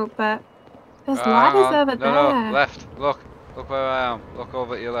 No, but there's Hang ladders on. over there. No, left. Look where I am. Look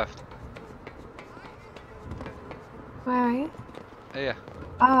over to your left. Where are you? Here.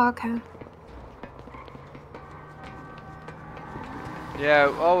 Oh, okay. Yeah,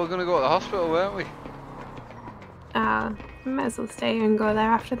 we're gonna go to the hospital, weren't we? We might as well stay here and go there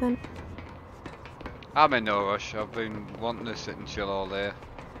after then. I'm in no rush. I've been wanting to sit and chill all day.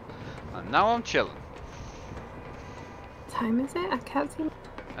 And now I'm chilling. What time is it? I can't see.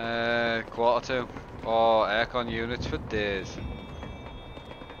 1:45. Oh, aircon units for days.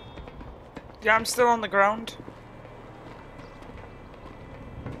 Yeah, I'm still on the ground.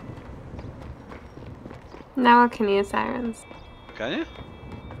 Now I can hear sirens. Can you?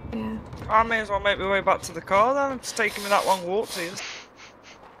 Yeah. I may as well make my way back to the car then. It's taking me that long walk to you.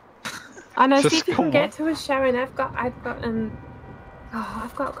 Oh no, see Just if you come can get on. to us, Sharon. I've got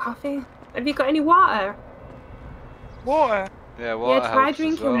I've got coffee. Have you got any water? Water? Yeah, water Yeah, try helps as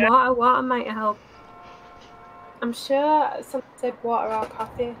drinking well. water. Water might help. I'm sure someone said water or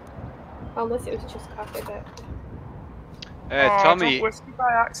coffee. Well, unless it was just coffee, but... Hey, I Tommy. drank whiskey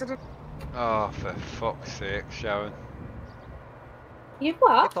by accident. Oh, for fuck's sake, Sharon. You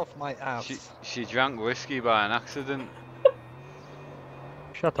what? Get off my ass. She drank whiskey by an accident.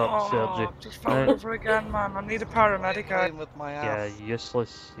 Shut up, Sergi. Just fell over again, man. I need a paramedic. Playing with my ass.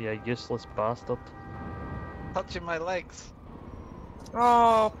 Yeah, useless bastard. Touching my legs.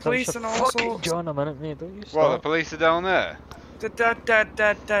 Oh, police Touch and your all fucking sorts. John a minute, mate. Don't you What, the stop. police are down there? The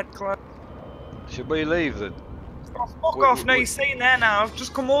dead, Clive. Should we leave then? Oh, fuck off. No, you're staying there now. I've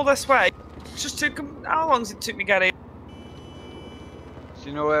just come all this way. It's just took... How long does it took me to get here? Do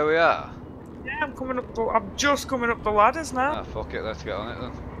you know where we are? Yeah, I'm coming up. I'm just coming up the ladders now. Ah, fuck it, let's get on it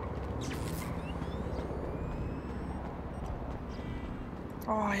then.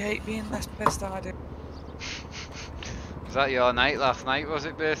 Oh, I hate being this pissed at it. Was that your night last night, was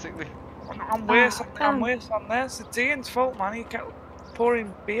it, basically? I'm worse on this. It's Ian's fault, man. He kept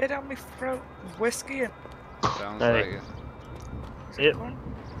pouring beer down my throat, whiskey and... Sounds Hey. like it. Yep.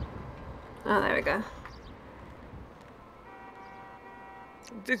 Oh, there we go.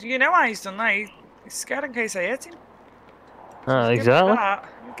 Did you know why he's done that? He's scared in case I hit him. Ah, Give me exactly. that.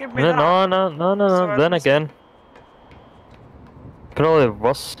 Give me that. No. So Then it's- again. Probably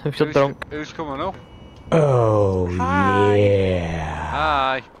worse if you're drunk. Who's coming up? Oh, Hi. yeah.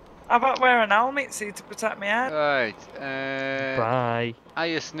 Hi. How about wearing an helmet so to protect my head? Right, Bye.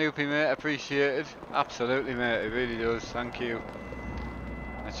 hiya Snoopy, mate, appreciated. Absolutely, mate, it really does, thank you.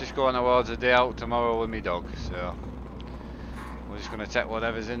 Let's just go on towards a day out tomorrow with me dog, so... We're just going to take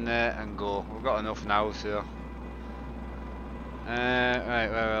whatever's in there and go. We've got enough now, so... right,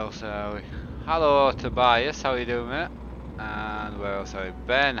 where else are we? Hello, Tobias, how you doing, mate? And where else are we?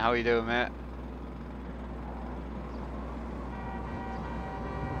 Ben, how you doing, mate?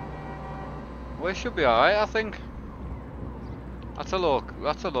 We should be alright, I think. That's a low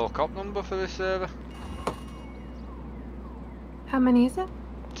cop number for this server. How many is it?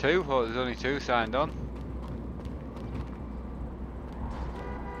 2, oh, there's only 2 signed on.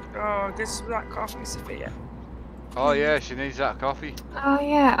 Oh, this is that coffee, Sophia. Oh yeah, she needs that coffee. Oh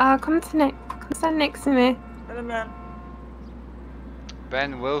yeah. Come stand next to me. Hello, man.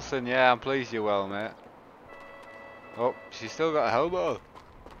 Ben Wilson, yeah, I'm pleased you're well, mate. Oh, she's still got a helmet on.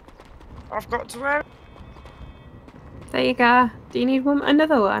 I've got to wear it. There you go. Do you need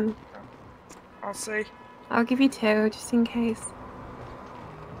another one? I'll see. I'll give you 2 just in case.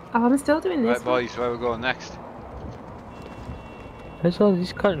 Oh, I'm still doing this. Right, boys, where we going next? Where's all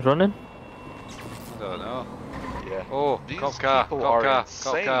these cunts running? I don't know. Yeah. Oh, These cop car, people cop are car,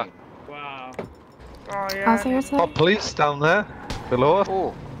 insane. cop car. Wow. Oh, Oh, yeah. seriously? Oh, police down there. Below us.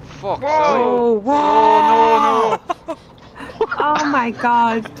 Oh, fuck, Whoa! sorry. Oh my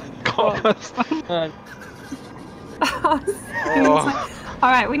god. God.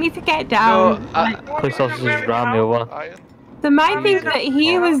 Alright, we need to get down. Police officers ran me over. The mind thinks that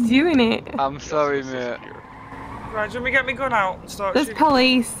he was doing it. I'm sorry, mate. Right, do you want me to get my gun out and start There's shooting?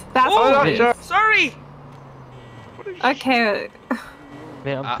 police. That's Oh, police. sorry! Okay.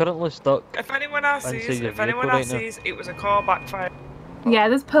 Mate, I'm currently stuck. If anyone else inside sees, your if anyone vehicle else right now. sees, it was a car backfire. Yeah,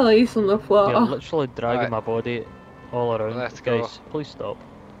 there's police on the floor. You're literally dragging Right. my body all around. Let's go. Guys, please stop.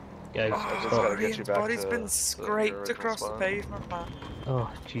 Guys, Oh, stop. Ian's body's been scraped across the pavement, man.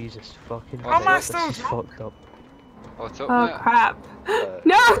 Oh, Jesus fucking How am I Christ, still this is drunk? fucked up. What's up, Oh mate? crap.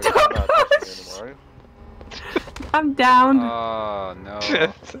 No, don't push! I'm down. Oh, no.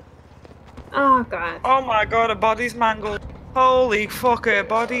 Oh god. Oh my god, her body's mangled. Holy fuck, her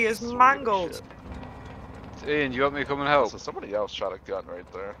body is mangled. Ian, do you want me to come and help? So somebody else shot a gun right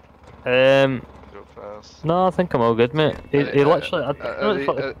there. Go fast. No, I think I'm all good, mate. He literally. Are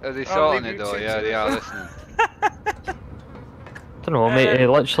they sorting it though? Yeah, they are listening. I don't know, mate. He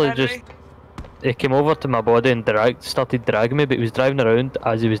literally just. He came over to my body and started dragging me, but he was driving around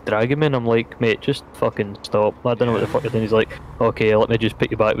as he was dragging me, and I'm like, mate, just fucking stop. I don't know what the fuck you're doing. He's like, okay, let me just pick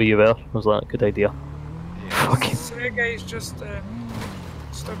you back where you were. I was like, good idea. Fucking. Sergey's just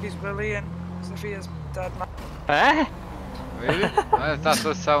stuck his willy in as if he is dead man. Eh? Really? That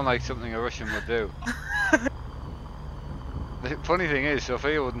does sound like something a Russian would do. The funny thing is,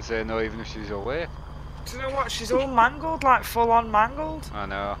 Sophia wouldn't say no even if she's awake. Do you know what? She's all mangled, like full on mangled. I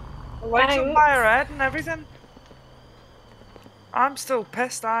know. The legs up by her head and everything. I'm still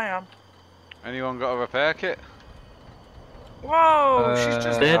pissed, I am. Anyone got a repair kit? Whoa, she's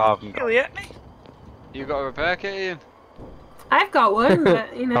just really hit me. You got a repair kit, Ian? I've got one,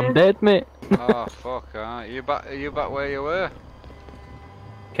 but you know. I'm dead, mate. Oh fuck! Are you back where you were?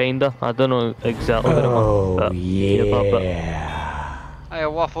 Kinda. I don't know exactly where I'm at. Hey,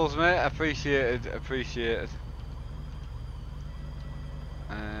 waffles, mate. Appreciated.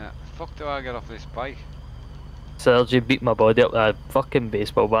 Fuck do I get off this bike? Sergi beat my body up with a fucking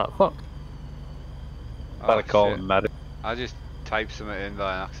baseball bat. Fuck. Oh, call shit. him medic. I just typed something in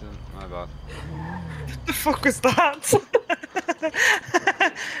by accident. My bad. What the fuck is that?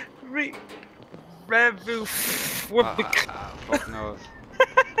 Revu. Fuck knows.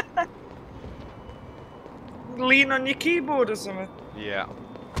 Lean on your keyboard or something. Yeah.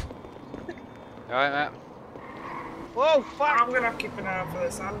 Alright, mate. Whoa, fuck! I'm gonna keep an eye out for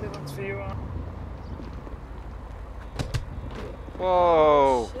this ambulance for you.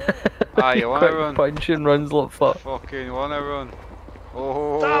 Whoa! Ah, you wanna Quick run? punch and runs like fuck. Fucking wanna run?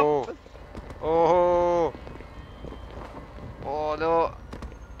 Oh! Stop. Oh! Oh no!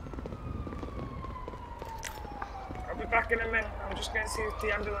 I'll be back in a minute. I'm just going to see if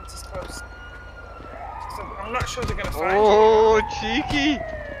the ambulance is close. So I'm not sure they're going to find Oh, you. cheeky!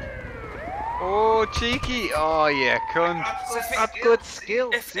 Oh, cheeky! Oh, yeah, cunt. That's good skill.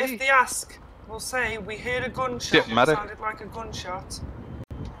 If they ask, we'll say we heard a gunshot. It medic. sounded like a gunshot.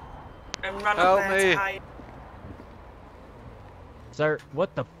 And ran Help up there me. to hide. Sir,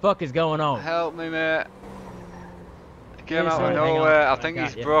 what the fuck is going on? Help me, mate. Came Yes, out of sir, hang nowhere. on. I think I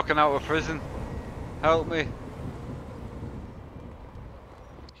he's got you. broken out of prison. Help me.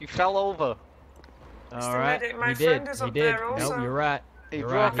 He fell over. Alright, medic, my he friend did, is he up did. there also. No, you're right. He You're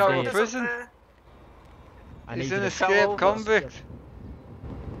broke right, out he of did. prison. I He's need an you to escaped convict.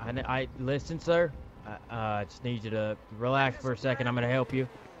 I listen, sir. I just need you to relax for a second. I'm gonna help you.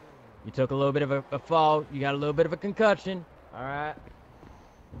 You took a little bit of a fall. You got a little bit of a concussion. All right.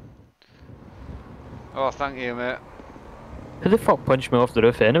 Oh, thank you, mate. Who the fuck punched me off the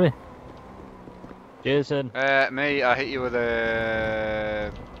roof anyway? Jason. Me, I hit you with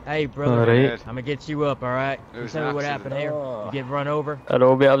a... Hey, brother. Alright. I'm gonna get you up. All right. It You was tell an me what accident. happened here. You get run over. I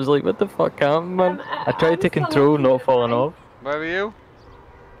know, mate. I was like, what the fuck happened, man? I tried to control not falling off. Where are you?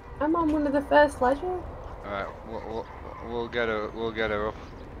 I'm on one of the first ledger. Alright, we'll get her up.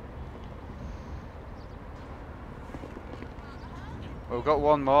 We've got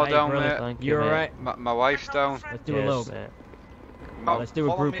one more Hey, down, brother, mate. Thank You mate. alright? My wife's down. Let's do a little bit. My, Let's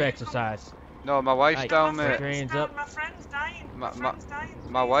do a group exercise. no, my wife's Hey, down, put mate. your hands up. My friend's dying. My- My friend's dying.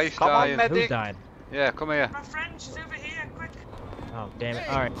 My wife's Come on, dying. medic. Who's dying? Yeah, come here. My friend, she's over here. Quick. Oh, damn it.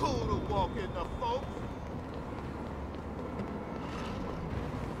 All right.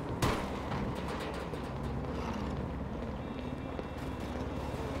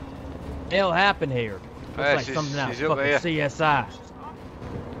 Hell happened here. Looks Yeah, like something out of she's over fucking CSI.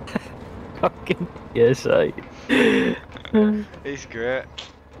 Fucking yes, I. He's great.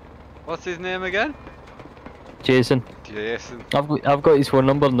 What's his name again? Jason. Jason. I've got his phone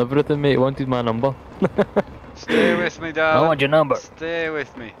number and everything, mate. He wanted my number. Stay with me, I darling. want your number. Stay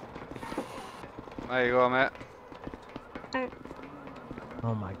with me. There you go, mate.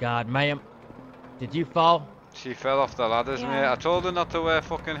 Oh my God, ma'am. Did you fall? She fell off the ladders, mate. Yeah. I told her not to wear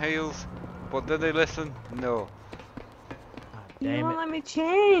fucking heels, but did they listen? No. God You damn won't it. let me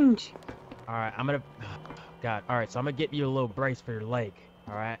change. Alright, I'm gonna... God, alright, so I'm gonna get you a little brace for your leg,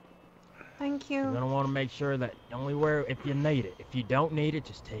 alright? Thank You're you. gonna wanna make sure that you only wear it if you need it. If you don't need it,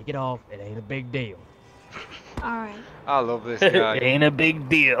 just take it off. It ain't a big deal. Alright. I love this guy. Ain't a big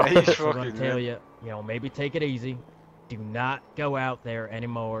deal. He's So I'm gonna fucking tell mint. you, maybe take it easy. Do not go out there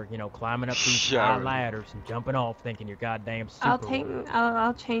anymore, climbing up these high Sharon. ladders and jumping off thinking you're goddamn I'll Superman.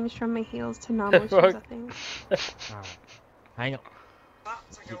 I'll change from my heels to normal shoes, I think. Alright. Hang on.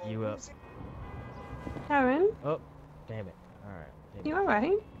 Get you up. Sharon, Oh, damn it. Alright. you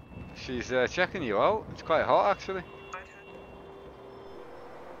alright? She's checking you out. It's quite hot, actually.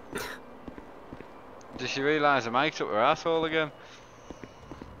 Does she realise the mic's up her asshole again?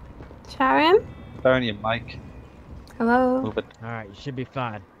 Sharon? Turn your mic. Hello? Move it. Alright, you should be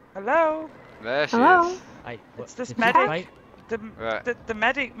fine. Hello? There she Hello? is. Hey, It's this did you medic. faint? Right. The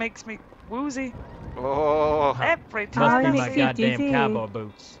medic makes me woozy Oh. every Must time be I my see you it. goddamn dizzy. cowboy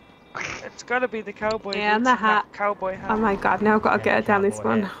boots. It's gotta be the cowboy Yeah, and boots the hat. that cowboy hat. Oh my god, now I've got to Yeah, get her down this cowboy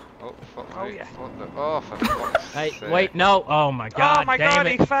one. hat. Oh, fuck Oh, me. yeah. What the? Oh, for fuck's Hey, sake. wait, no! Oh my god, Oh my damn god,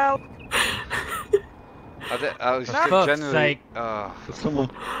 it! he fell. I was For fuck's generally... sake. Oh. Someone.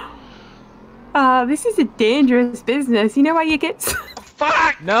 This is a dangerous business. You know why you get...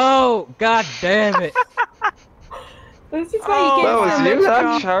 Fuck! No! God damn it! This is why Oh, you get That was so you, much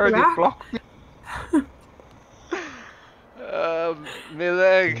that Sharon, you crap. blocked me. My Do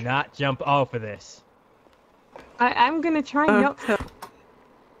leg. not jump off of this. I'm gonna try not to.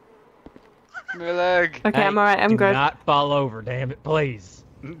 My leg. Okay, Hey, I'm alright, I'm do good. not fall over, damn it, please.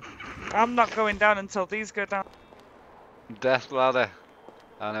 I'm not going down until these go down. Death ladder.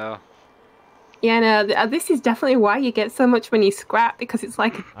 I know. Yeah, no, this is definitely why you get so much when you scrap, because it's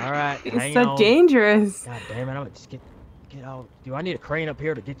like, Alright, it's hang so on. dangerous. God damn it, I'm gonna just get out. Do I need a crane up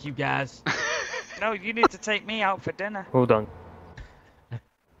here to get you guys? No, you need to take me out for dinner. Hold on.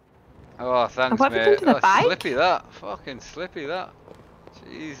 Oh, thanks, What happened mate. to the Oh, bike? slippy that. Fucking slippy that.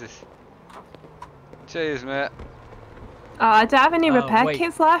 Jesus. Cheers, mate. Oh, I don't have any Oh, repair wait.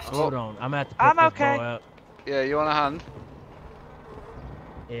 kits left. Hold on, I'm gonna have to pick I'm this okay. boy up. Yeah, you want a hand?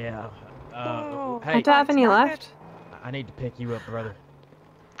 Yeah. Oh, Hey, I don't have any Knackered. left. I need to pick you up, brother.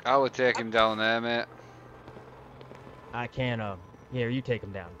 I would take him down there, mate. I can, here, you take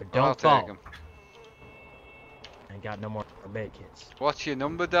him down, but I'll don't take fall. him. I ain't got no more med kits. What's your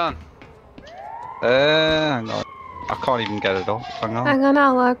number, Dan? Hang on. I can't even get it up. Hang on. Hang on,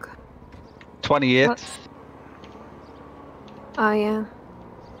 I'll look. 28. What's... Oh, yeah.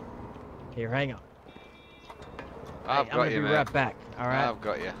 Here, hang on. I've I'm got gonna you, be mate. right back, alright? I've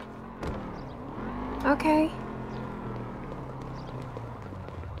got you. Okay.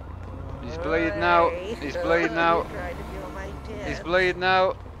 He's bleeding out. He's bleeding out. He's bleeding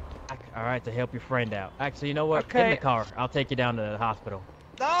out. Alright, to help your friend out. Actually, you know what? Get in Okay. the car. I'll take you down to the hospital.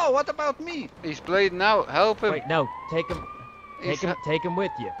 No, what about me? He's bleeding out. Help him. Wait, no, take him. He's Take him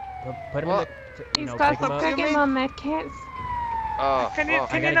with you. Put him What? in the. He's know, got pick him to up. get him on med kits. Oh, Can you- fuck.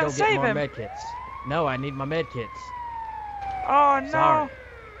 I can gotta not go get save more him? med kits. No, I need my med kits. Oh no. Sorry.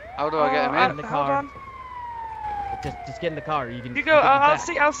 How do I get him in? in the Hold car. on. Just get in the car. You can. You go.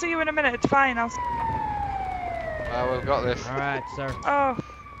 I'll see you in a minute. It's fine. We've got this. All right, sir. Oh.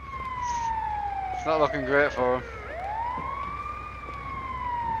 It's not looking great for him.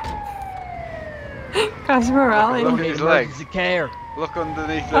 Gosh, we're all Look in. at his legs. Emergency care. Look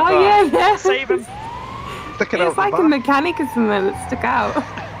underneath the Oh, bar. yeah, yeah. Save him. Stick it out It's the like a back. mechanic or something that stuck out.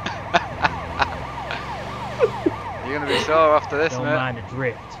 You're gonna be sore after this, Don't mate. mind the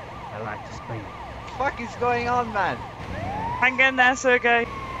drift. I like to speed. What is going on, man? Hang in there, Sergey.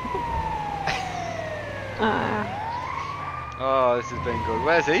 Oh, this has been good.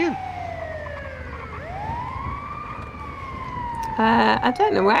 Where's Ian? I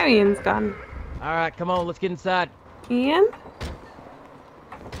don't know where Ian's gone. All right, come on, let's get inside. Ian?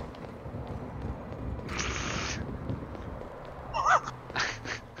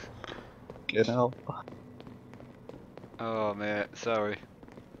 Get out. Oh, mate, sorry.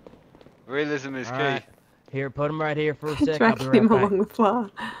 Realism is All key. right. Here, put him right here for a sec. I'll be Dragging right him back. along the floor.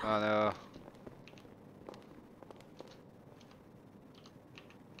 I know.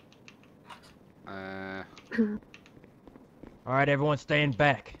 All right, everyone, stand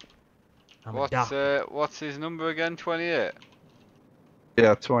back. I'm a doctor. What's his number again? 28.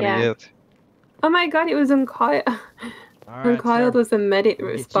 Yeah, 28. Oh my god, it was uncoiled. All right, Uncoiled sir. was the medic that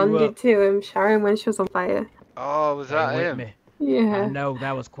We'll get you responded up. to him, Sharon, when she was on fire. Oh, was that Stay with him? me. I Yeah. know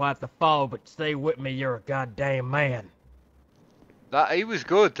that was quite the fall, but stay with me. You're a goddamn man. That he was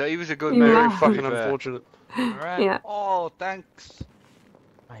good. He was a good Yeah. Very move. fucking unfortunate. Alright. Yeah. Oh, thanks.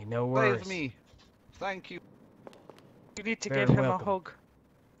 Hey, no worries. Save me. Thank you. You need to Very give him welcome. a hug.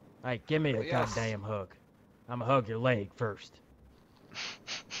 Hey, give me a Yes. goddamn hug. I'ma hug your leg first.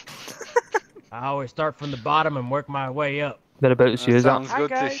 I always start from the bottom and work my way up. Whereabouts you That is that? sounds Hi, good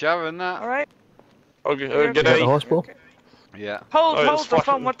to guys. Sharon, that. Alright. Okay, You're good At the day. hospital? Okay. Yeah. Hold, Oh, hold it's the phone.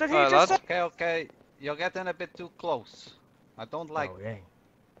 fucking- What did he Alright, just say? lads. Okay, okay. You're getting a bit too close. I don't like. Oh, dang.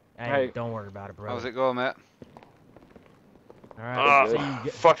 Hey, Hey. don't worry about it, bro. How's it going, mate? Alright, see you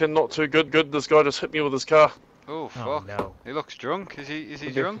get... Fucking not too good. Good. This guy just hit me with his car. Oh Oh, fuck. no. He looks drunk. Is he To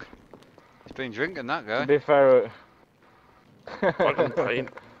be- drunk? He's been drinking, that To guy. be fair, Fucking pain.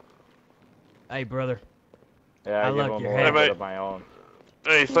 Hey, brother. yeah, I I give like him your a hat. little Hey, bit mate. of my own.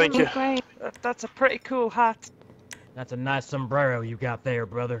 Hey, thank you. Great. That's a pretty cool hat. That's a nice sombrero you got there,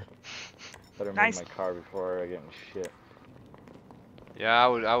 brother. Better move Nice. my car before I get in shit. Yeah,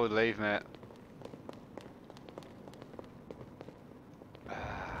 I would leave, mate.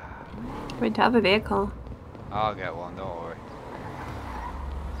 We do have a vehicle. I'll get one, don't worry.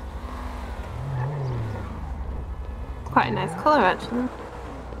 It's quite a nice colour, actually.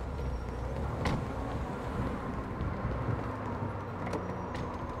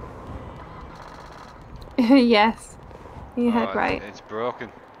 Yes, you heard Oh, right. It's broken.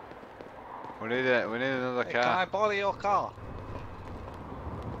 We need another Hey, can I car. borrow your car?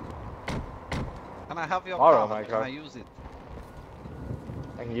 Can I have your Borrow car? my Can car. I use it?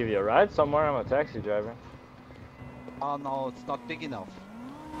 I can give you a ride somewhere. I'm a taxi driver. Oh no, it's not big enough.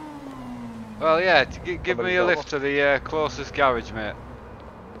 Well, yeah, give Somebody me a go. lift to the closest garage, mate.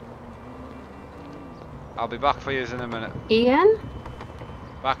 I'll be back for you in a minute. Ian?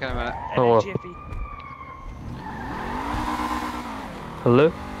 Back in a minute. In Oh. a jiffy. Hello?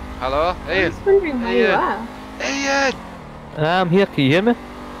 Hello? I Ian? was wondering where you Ian. are. Ian! I'm here, can you hear me?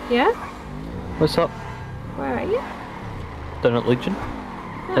 Yeah? What's up? Where are you? Down at Legion?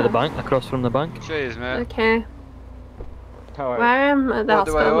 At the bank, across from the bank. Cheers, mate. Okay. Alright. Where I am at the What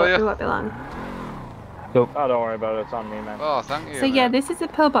do I hospital, owe you? it won't be long. Oh, don't worry about it. It's on me, man. Oh, thank you. So yeah, mate. this is the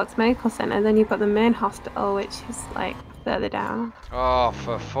Pillbox Medical Centre, then you've got the main hospital, which is like further down. Oh,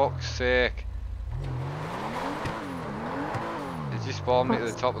 for fuck's sake. It just spawned me to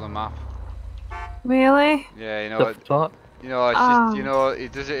the top of the map. Really? Yeah, you know, The it, fuck? you know, it's just, you know,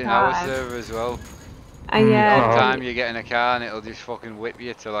 it does it in our God. server as well. Yeah. One time you get in a car and it'll just fucking whip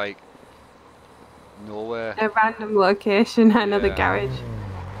you to like nowhere. A random location, another Yeah. garage.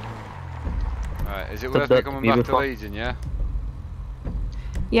 Right, is it Did worth me that coming be back to before? Legion, yeah?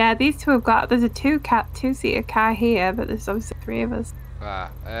 Yeah, these two have got, there's a two-seater car here, but there's obviously three of us. Right,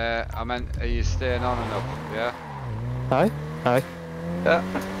 I meant, are you staying on enough, yeah? Aye? Aye.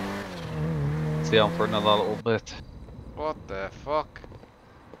 Yeah. Stay on for another little bit. What the fuck?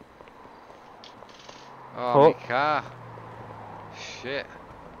 Oh, Oh. my car. Shit.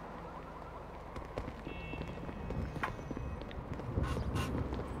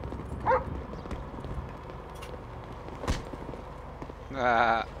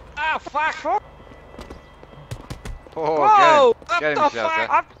 Ah. Ah, fuck! Oh, Whoa! get him, What the Shelter.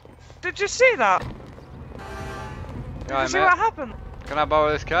 fuck? Did you see that? Did you Right, see mate. what happened? Can I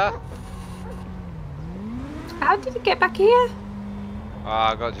borrow this car? How did you get back here? Oh,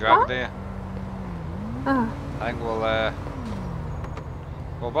 I got dragged here. Oh, I think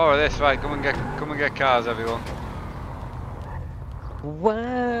we'll borrow this. Right, come and get cars, everyone.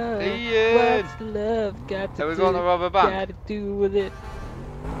 Wow. Ian! What's love got to Are we do? going to rob a bank? Got to do with it.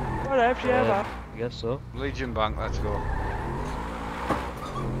 Whatever, yeah, man. I guess so. Legion Bank, let's go.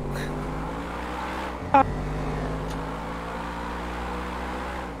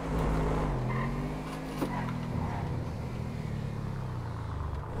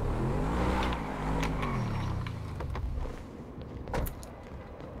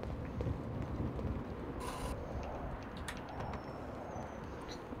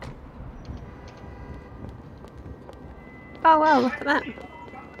 oh well, look at that.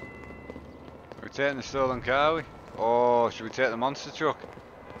 We're taking the stolen car, are we? Oh, should we take the monster truck?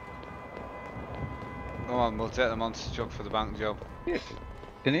 Come on, we'll take the monster truck for the bank job.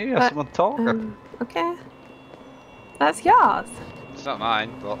 Can you hear But, someone talking? Okay. That's yours. It's not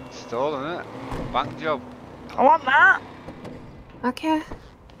mine, but it's stolen, isn't it? Bank job. I want that. Okay.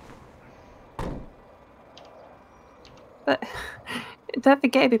 But don't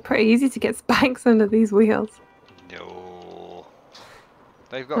forget, it'd be pretty easy to get spikes under these wheels. No.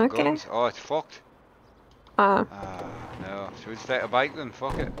 They've got Okay. guns. Oh, it's fucked. Oh, Ah, no. Should we just take a bike then?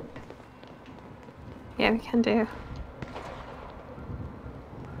 Fuck it. yeah, we can do.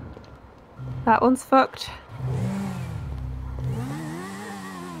 That one's fucked.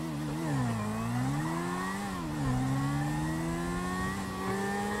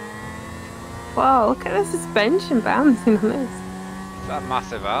 Whoa, look at the suspension bouncing on this. It's that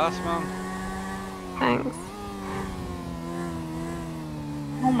massive ass, man. Thanks.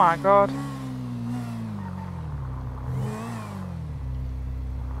 Oh my god.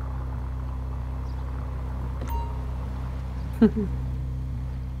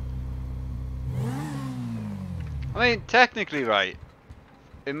 I mean, technically, right,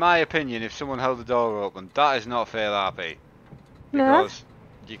 in my opinion, if someone held the door open, that is not fair RP. No. Because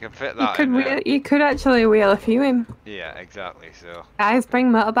you can fit You that could in there. you could actually wheel a few in. Yeah, exactly, so. Guys,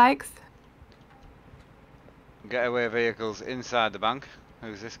 bring motorbikes. Getaway vehicles inside the bank.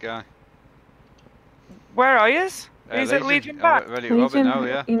 Who's this guy? Where are yous? Is it Legion back? Ready to rob it now,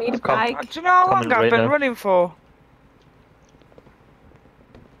 yeah. You need a Come. bike. Do you know how long Coming I've right been now. running for?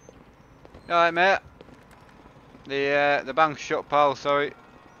 Alright, mate. The bank's shut, pal, sorry.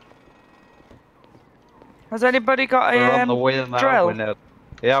 Has anybody got We're a on the way now. drill? We need.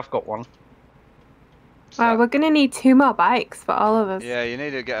 Yeah, I've got one. Wow, we're gonna need 2 more bikes for all of us. Yeah, you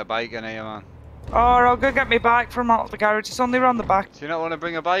need to get a bike in here, man. Or I'll go get me bike from out of the garage. It's only round the back. Do you not want to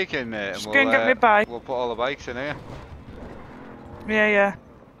bring a bike in, mate? Just And go and get me bike. We'll put all the bikes in here. Yeah.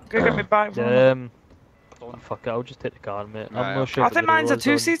 Go get me bike from Fuck it, I'll just take the car, mate. Right, I'm not okay. sure. I what think the mine's a rule is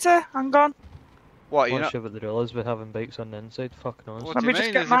on- 2-seater. Hang on. What, I'm you not know? sure what the rule is with having bikes on the inside. Fuck knows. What Let do me you just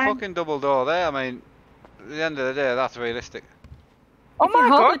mean? get There's mine. a fucking double door there. I mean, at the end of the day, that's realistic. Oh If you my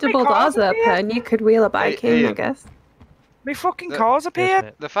hold god, the my double car's doors appeared. open, you could wheel a bike Hey, in, I Ian. guess. My fucking The- car's Yes, appeared.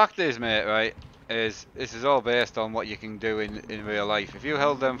 mate. The fact is, mate, right, is this is all based on what you can do in real life. If you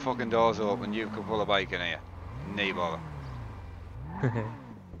held them fucking doors open, you could pull a bike in here. Knee bother.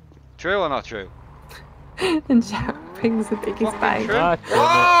 True or not true? And Jack brings the biggest Fucking bike. true.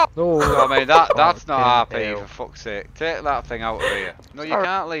 Ah, damn it. No. I mean, that's not Fucking RP, hell. for fuck's sake. Take that thing out of here. No, you Sorry.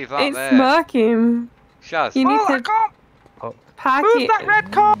 can't leave that It's there. smoking. Shaz. You need Oh, I to can't park move it. that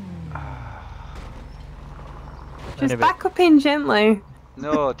red car. Just Anyway. back up in gently.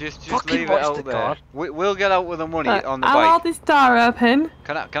 No, just Fucking leave it watch out the there. car. We'll get out with the money Look, on the I'll bike. hold this door open.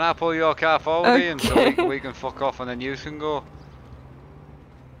 Can I pull your car forward, Ian, so Okay. we can fuck off and then you can go?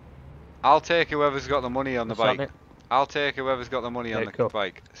 I'll take whoever's got the money on the What's that, bike. mate? I'll take whoever's got the money on Right, the cool.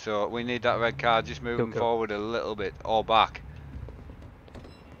 bike. So we need that red car just moving Cool. forward a little bit or back.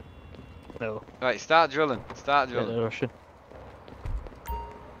 No. Right, start drilling. Start Get drilling. the Russian.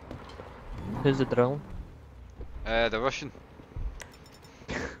 Who's the drill? The Russian.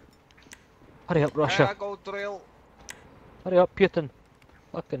 Hurry up, Russia. go drill. Hurry up, Putin.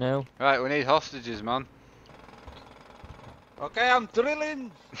 Fucking hell. Right, we need hostages, man. Okay, I'm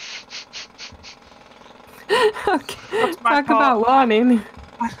drilling. Okay. my Talk part? about warning.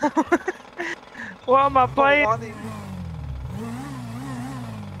 What am I playing?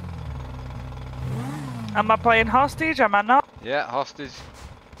 Am I playing hostage? Am I not? Yeah, hostage.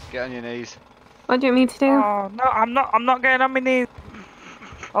 Get on your knees. What do you want me to do? Oh no, I'm not. I'm not getting on my knees.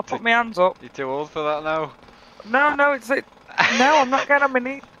 I'll put my hands up. You're too old for that now. No, it's like, no, I'm not getting on my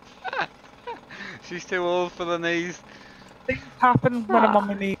knees. She's too old for the knees. Things happen when I'm on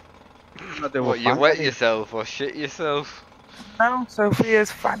my knees. What, you wet yourself or shit yourself? No,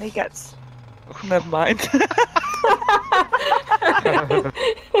 Sophia's fanny gets. Never mind.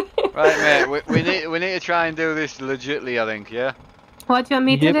 Right, mate. We need to try and do this legitly. I think. Yeah. What do you want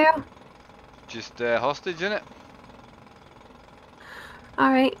me to do? Just hostage, innit?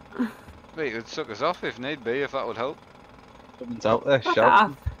 Alright. Wait, you could suck us off if need be, if that would help. Someone's out there Fuck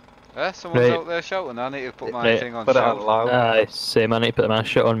shouting. off. Someone's Right. out there shouting. I need to put my Right. thing on Put it shout. out loud. Aye, same. I need to put my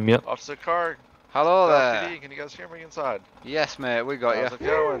shit on mute. Officer Car, Hello there. PD, can you guys hear me inside? Yes, mate. We got How's you. it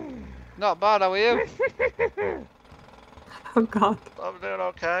going? Not bad. How are you? Oh god. I'm doing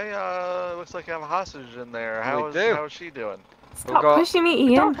okay. Looks like you have a hostage in there. We do. How is she doing? Stop got- pushing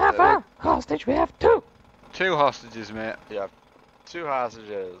me, Ian. have a hostage, we have 2. 2 hostages, mate. Yeah, 2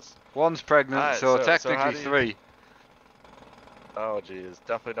 hostages. One's pregnant, Alright, so so technically how do you- 3. Oh jeez,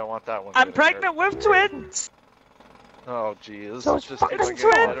 definitely don't want that one. I'm getting hurt. pregnant with twins. Oh jeez, So it's it's just fucking getting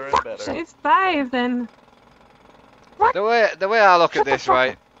twin. better and better. It's 5 then. The way I look at this,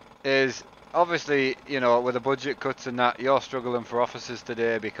 right, is obviously, you know, with the budget cuts and that, you're struggling for officers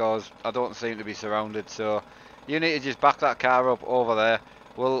today because I don't seem to be surrounded. So you need to just back that car up over there.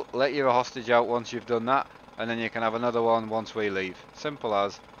 We'll let you a hostage out once you've done that, and then you can have another one once we leave. Simple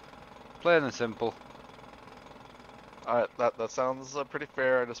as. Plain and simple. Alright, that sounds pretty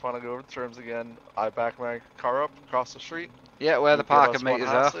fair. I just want to go over the terms again. I back my car up across the street. Yeah, where the You give us parking one meters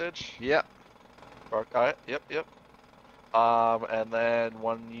are. hostage. Yep. Alright, yep. And then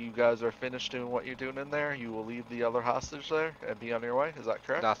when you guys are finished doing what you're doing in there, you will leave the other hostage there and be on your way. Is that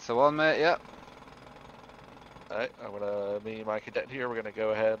correct? That's the one, mate. Yep. Alright, me and my cadet here, we're gonna go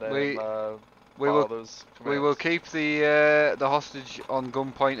ahead and follow those commands. We will keep the hostage on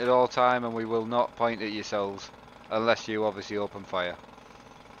gunpoint at all time, and we will not point at yourselves unless you obviously open fire.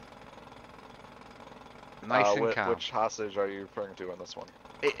 Nice and calm. Which hostage are you referring to on this one?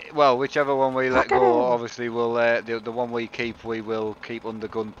 Well, whichever one we let go, obviously we'll the one we keep, we will keep under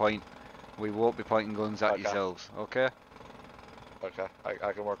gunpoint. We won't be pointing guns at yourselves. Okay. Okay,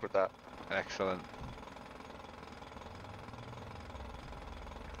 I can work with that. Excellent.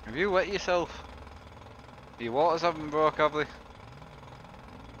 Have you wet yourself? Your waters haven't broke, have they?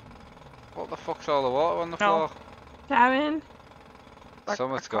 What the fuck's all the water on the floor? Darren?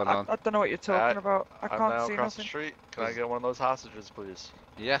 Something's going on. I don't know what you're talking about. I I'm can't now see across nothing. the street. Can I get one of those hostages, please?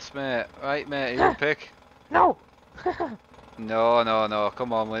 Yes, mate. Right, mate. You pick. No. No.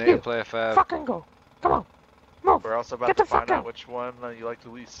 Come on, we need to play fair. Fucking go. Come on. Move. We're also about Get to the fuck find out out. which one you like to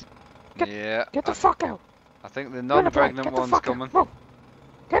lease. Yeah. Get the fuck out. I think the non-pregnant Get the one's fuck coming. out. Move.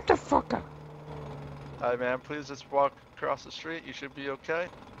 Get the fuck out. Hi, man. Please just walk across the street. You should be okay.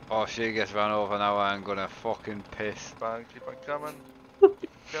 Oh, she gets run over now. I'm gonna fucking piss. Keep on coming. Keep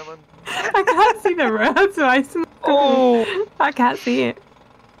coming. I can't see the road, so I can't see it.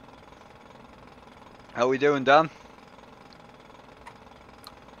 How we doing, Dan?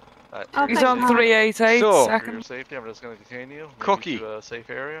 Oh, He's thank on God. 388 So- For your seconds. safety, I'm just going to detain you. Move Cookie. you to a safe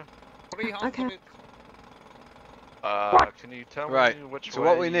area. Okay. Can you tell Right, me which so way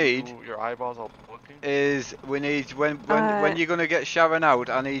what we need your eyeballs are looking? Is we need when you're gonna get Sharon out,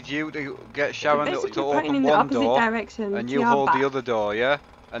 I need you to get Sharon to Basically pointing open in the one opposite door, direction and to you your hold back. the other door, yeah?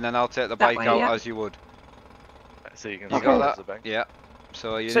 And then I'll take the That bike way, out yeah. as you would. So you can You see got towards that? the bank. Yeah.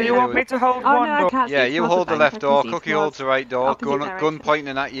 So you. So need you to want do me it- to hold Oh one no, I door? can't see Yeah, you towards hold the bank, I left can door, see Cookie towards holds the right door, opposite gun direction.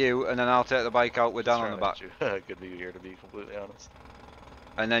 pointing at you, and then I'll take the bike out with Dan on the back. Good to be here, to be completely honest.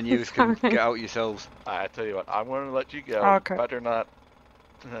 And then you can Sorry. get out yourselves. I tell you what, I'm going to let you go. Okay. Better not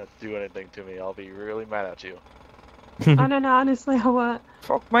do anything to me. I'll be really mad at you. Oh no, honestly, I won't.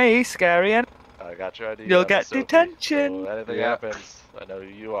 Fuck me, scary. And I got your ID. You'll on get Sophie, detention. So anything Yeah. happens, I know who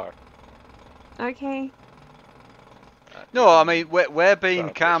you are. Okay. No, I mean we're being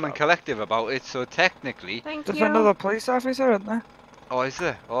Stop, calm stop. and collective about it. So technically, Thank there's you. another police officer, isn't there? oh, is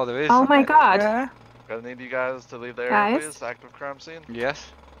there? Oh, there is. Oh my God. Yeah. Gonna need you guys to leave the area, Guys? please. Active crime scene.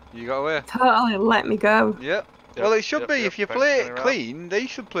 Yes. You got away. Totally let me go. Yep. Yep, Well, it should yep, be. yep, If you thanks play for it turning around. clean, they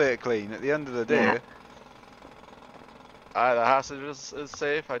should play it clean at the end of the day. Yeah. Alright, the hostage is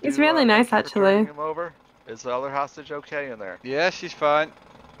safe. I do, It's really nice, thank you for turning actually. him over. Is the other hostage okay in there? Yeah, she's fine.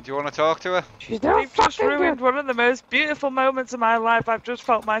 Do you want to talk to her? She's doing You've just fucking ruined good. one of the most beautiful moments of my life. I've just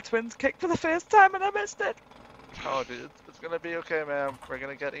felt my twins kick for the first time and I missed it. Oh, dude, it's gonna be okay, ma'am. We're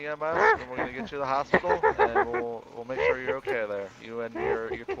gonna get EMS and we're gonna get you to the hospital, and we'll make sure you're okay there. You and your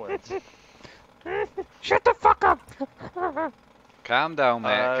twins. Shut the fuck up. Calm down,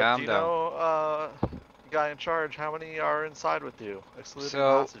 mate. Calm do you down. know, guy in charge, how many are inside with you, excluding the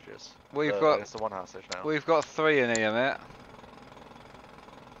So, hostages? We've I got guess the one hostage now. we've got 3 in here, mate.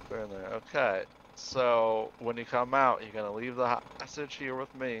 They're in there. Okay. So when you come out, you're gonna leave the hostage here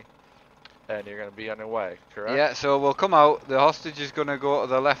with me, and you're gonna be on your way. Correct? Yeah. So we'll come out. The hostage is gonna go to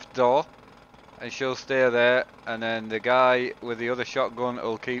the left door, and she'll stay there. And then the guy with the other shotgun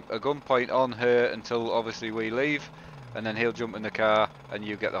will keep a gun point on her until obviously we leave, and then he'll jump in the car and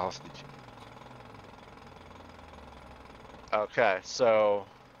you get the hostage. Okay. So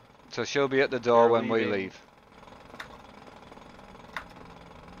So she'll be at the door You're when we leaving. leave.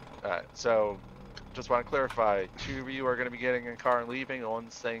 Alright, so just want to clarify, 2 of you are going to be getting in a car and leaving, one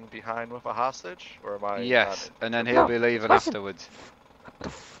staying behind with a hostage, or am I? Yes, not- and then he'll be leaving listen. afterwards.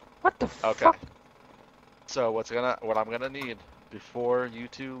 What the Okay. fuck? So what I'm gonna need before you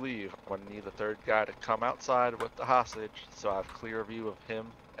two leave, I'm gonna need the third guy to come outside with the hostage, so I have clear view of him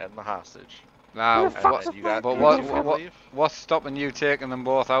and the hostage. Now, Who the And fuck's then you the guys, but you what- two can what- leave. what's stopping you taking them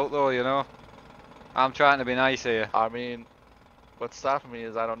both out though? You know, I'm trying to be nice here. I mean, what's stopping me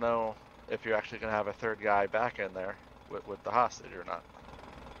is I don't know if you're actually gonna have a third guy back in there with the hostage or not.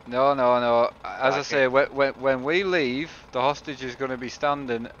 No, no, no. As I I say, when we leave, the hostage is going to be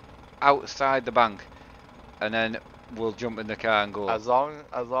standing outside the bank, and then we'll jump in the car and go. As long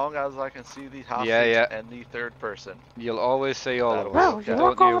as I can see the hostage yeah. and the third person. You'll always see all of us. Well, if you Don't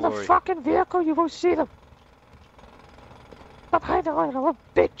look you over the worry. fucking vehicle, you won't see them. Stop hiding like a little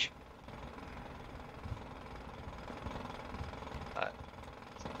bitch.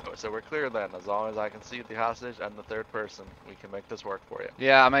 So we're clear then. As long as I can see the hostage and the third person, we can make this work for you.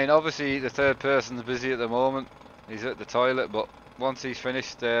 Yeah, I mean, obviously the third person's busy at the moment. He's at the toilet, but once he's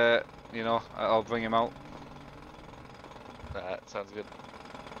finished, you know, I'll bring him out. Sounds good.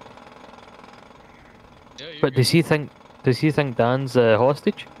 But does he think Dan's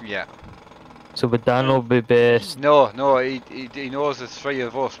hostage? Yeah. So would Daniel be best? No, he knows there's 3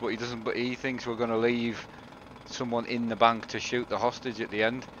 of us, but he doesn't. But he thinks we're going to leave someone in the bank to shoot the hostage at the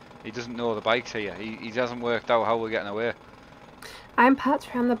end. He doesn't know the bike's here. He hasn't worked out how we're getting away. I'm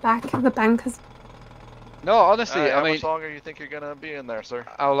parked around the back of the bank. No, honestly, I how mean, much longer do you think you're gonna be in there, sir?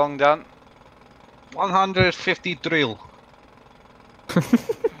 how long, Dan? 150 drill.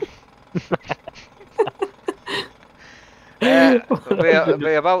 It'll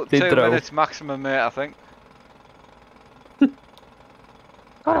be about 2 drill. minutes maximum, mate, I think.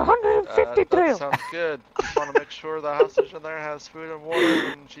 Got 150 That drill. sounds good. Just want to make sure the hostage in there has food and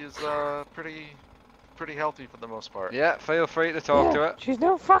water, and she's pretty healthy for the most part. Yeah, feel free to talk to her. She's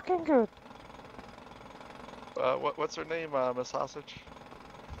doing fucking good. What's her name, Miss Hostage?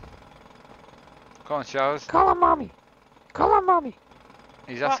 Come on, Showers. Call her mommy. Call her mommy.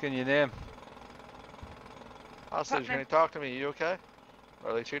 He's asking your name. Hostage, can you talk to me? You okay?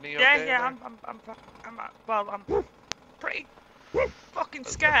 Are they treating you Yeah, okay? yeah, I'm pretty fucking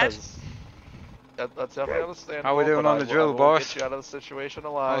scared. That's definitely understandable. How we doing but on the drill, I will boss? get you out of the situation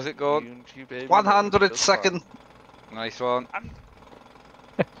alive. How's it going? You baby, 100 second. Nice one.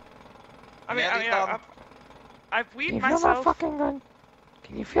 I've Can weed you feel my myself. fucking gun?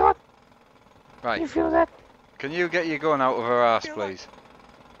 Can you feel it? Can Right. you feel that? Can you get your gun out of her ass, please?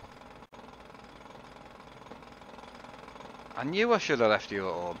 I knew I should have left you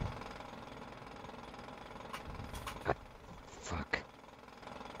at home. Fuck.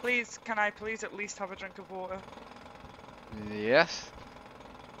 Please, can I please at least have a drink of water? Yes.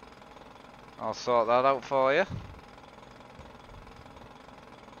 I'll sort that out for you.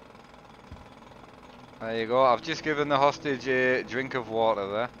 There you go. I've just given the hostage a drink of water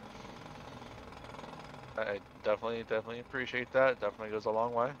there. I definitely appreciate that. It definitely goes a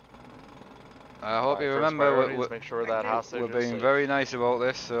long way. I hope My you first remember priority is make sure that hostage we're is being safe. very nice about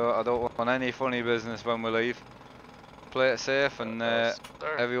this, so I don't want any funny business when we leave. Play it safe and Yes,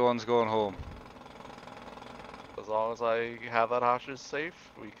 sir. everyone's going home. As long as I have that hostage safe,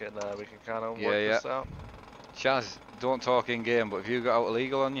 we can kind of work this out. Chaz, don't talk in game, but have you got out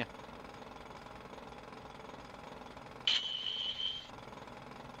illegal on you?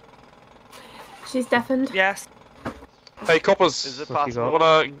 She's deafened. Yes. Hey, coppers. Is it What you possible?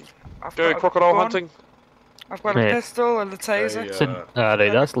 Wanna I've go got a crocodile gun, hunting? I've got a Mate. pistol and a taser.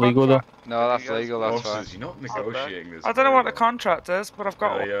 Alright, that's legal though. No, that's You guys- legal, that's fine. Officers, you're not negotiating this. I don't know what the contract is, but I've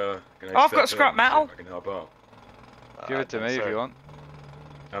got. Can I I've step got scrap in and see metal. if I can help out. Give it to me if you want.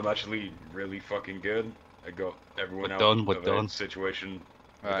 I'm actually really fucking good. I got everyone We're out done, of we're done. a situation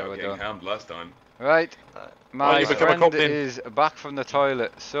Right, without we're getting done. hammed last time. Right, my you become a friend cop then. is back from the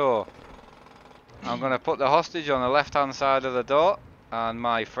toilet, so I'm going to put the hostage on the left hand side of the door, and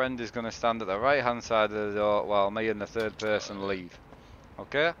my friend is going to stand at the right hand side of the door while me and the third person leave.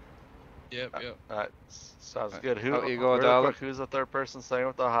 Okay? Yep. Alright, sounds good. Who? Out you go, really darling. quick, who's the third person staying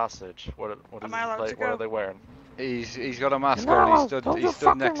with the hostage? What is Am I allowed to what go? are they wearing? He's got a mask No, on, don't he you stood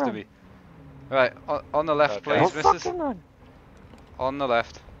fucking next to run. me. Right, on the left Okay. please, Don't missus. fucking run. On the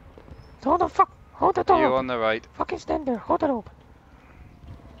left. Hold the fuck. Hold the door You open. on the right. Fucking stand there. Hold it open.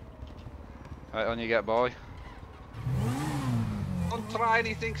 Right, on you get, boy. Don't try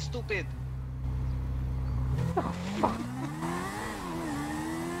anything stupid. Oh fuck.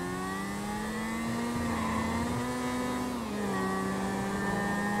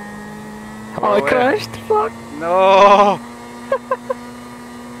 Oh, I crashed. Fuck. No!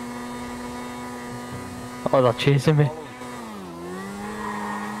 Oh, they're chasing me.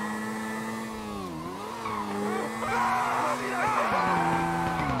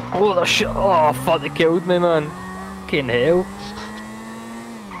 Oh, the shit. Oh, fuck, they killed me, man. Fucking hell.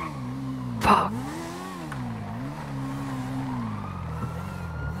 Fuck.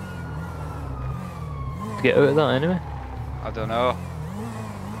 Get out of that anyway. I don't know.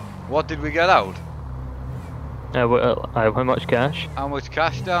 What did we get out? How much cash? How much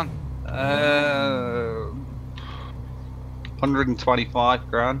cash, Dan?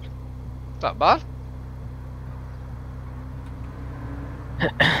 125 grand. That bad?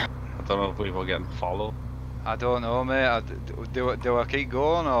 I don't know if we were getting followed. I don't know, mate. Do I keep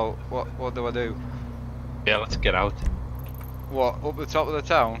going or what do I do? Yeah, let's get out. What, up the top of the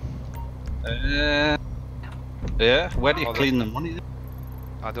town? Yeah, where do you clean the money?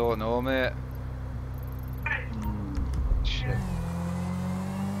 I don't know, mate. Shit.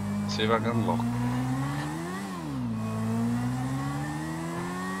 See if I can look.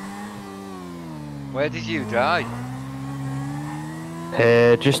 Where did you die?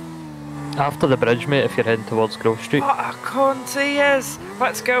 Just after the bridge, mate, if you're heading towards Grove Street. What a cunt he is!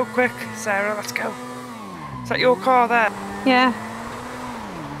 Let's go quick, Sarah, let's go. Is that your car there? Yeah.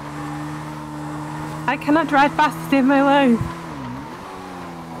 I cannot drive fast to save my life.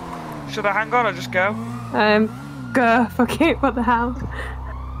 Should I hang on or just go? Go. Fuck it. What the hell?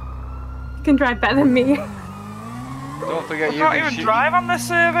 You can drive better than me. Don't forget I you can't can even shoot. drive on this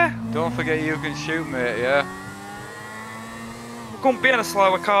server. Don't forget you can shoot, mate. Yeah. We couldn't be in a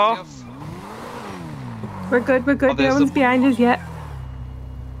slower car. We're good. We're good. Oh, No one's behind us yet.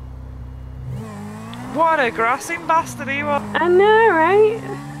 What a grassing bastard he was. I know, right?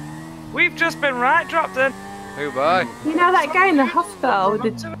 We've just been right dropped in. Who by? You know that guy in the hospital with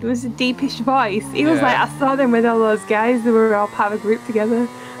the was a deepish voice? He was Yeah. like, I saw them with all those guys. They were all part of a group together.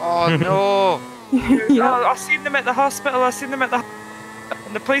 Oh no! Yeah. Oh, I seen them at the hospital.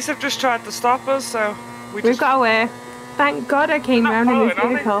 And the police have just tried to stop us, so We've got away. Thank God I came Not round in this following, are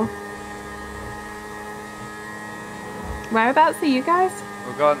we? vehicle. Whereabouts are you guys?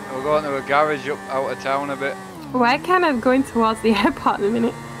 We're going to a garage up out of town a bit. We're kind of going towards the airport in a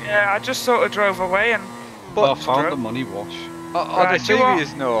minute. Yeah, I just sort of drove away and. I found the money wash. On a Right, do you want-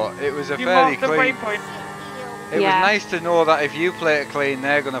 serious note, it was a You fairly marked the clean. waypoint. It Yeah. was nice to know that if you play it clean,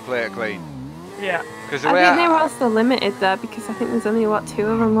 they're gonna play it clean. Yeah. Because I think they were also limited though, because I think there's only, what, 2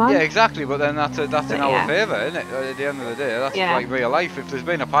 of them on? yeah, exactly. But then that's in But our yeah. favour, isn't it? At the end of the day, that's Yeah. like real life. If there's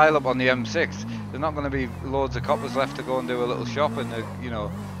been a pile up on the M6, there's not going to be loads of coppers left to go and do a little shopping, you know.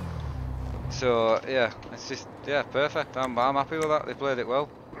 So yeah, it's just perfect. I'm happy with that. They played it well.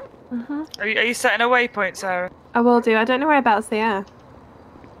 Are you setting a waypoint, Sarah? I will do. I don't know whereabouts they are.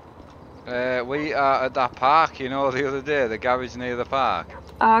 We are at that park, you know, the other day, the garage near the park.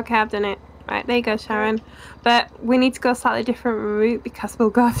 Oh, okay, I've done it. Right, there you go, Sharon. But we need to go a slightly different route because we'll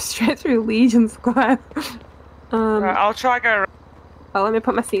go straight through Legion Square. Right, I'll try go. Oh, let me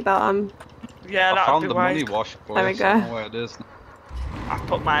put my seatbelt on. Yeah, I that found would the be wise. money wash place. There we go. I don't know where it is. I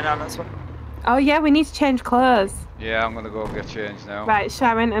put mine on as well. Oh yeah, we need to change clothes. Yeah, I'm going to go and get changed now. Right,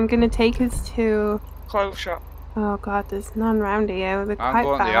 Sharon, I'm going to take us to... Clothes shop. Oh god, there's none round here. They're I'm quite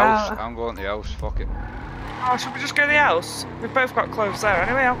going to far the house. out. I'm going to the house. Fuck it. Oh, should we just go to the house? We've both got clothes there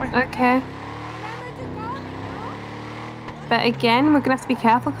anyway, haven't we? Okay. But again, we're going to have to be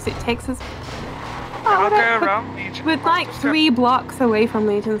careful because it takes us... I'll go we're- around Legion. We're like 3 blocks away from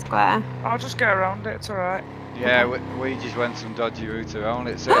Legion Square. I'll just go around it, it's alright. Yeah, we just went some dodgy routes around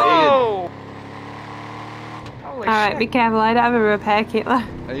it. So Oh! Holy Alright, shit. be careful. I don't have a repair kit left.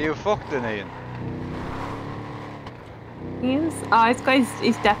 Ian, are you fucked then, Ian? Yes. Oh, it's got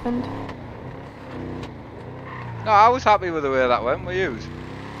he's deafened. No, I was happy with the way that went. Were you?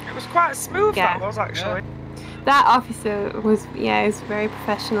 It was quite smooth, Yeah. that was actually. That officer was, yeah, he was very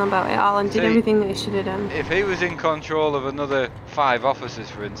professional about it all and did See, everything that he should have done. If he was in control of another 5 officers,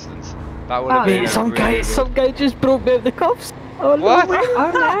 for instance, that would Oh, have been yeah. really Some guy just broke me out the cuffs. Oh, no What? way.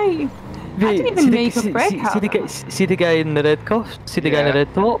 Oh, nice. I didn't even make a break out of that. see the guy in the red cuffs? See the guy in the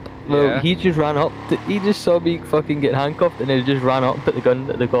red top? Well, Yeah. he just ran up. He just saw me fucking get handcuffed and he just ran up, put the gun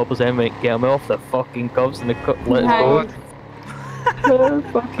at the copper's head and went, get him off the fucking cuffs and the let us go.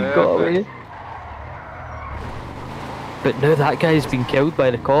 Fucking got away. But now that guy's been killed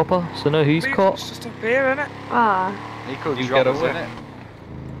by the copper, so now he's caught. Legion's just up here, innit? Ah. He could You drop get us away. in it.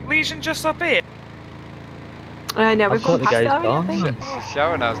 Legion just up here. I know, I we've thought gone the past guy's that, I think. gone.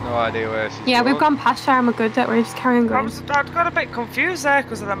 Sharon has no idea where she's Yeah, we've going. gone past Sharon, we're good, don't worry, just carry on going. I got a bit confused there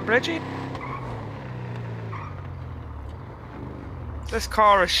because of them bridges. This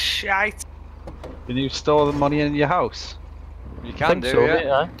car is shite. Can you store the money in your house? You I can think do, so, yeah. mate,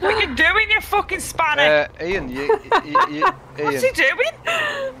 aye. What are you doing, you fucking Spanish? Ian, What's he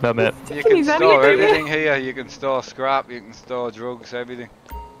doing? No, mate. you can He's store only- everything here. You can store scrap, you can store drugs, everything.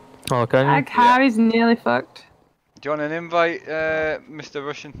 Oh, can Our you? car is nearly fucked. Do you want an invite, Mr.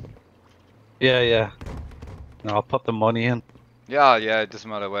 Russian? Yeah. No, I'll put the money in. Yeah, it doesn't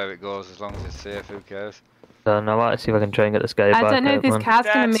matter where it goes as long as it's safe, who cares? I want to see if I can try and get this guy I back don't know if out, this man. car's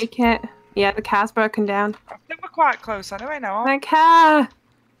gonna Dead. make it. Yeah, the car's broken down. I think we're quite close anyway now, aren't we? My car!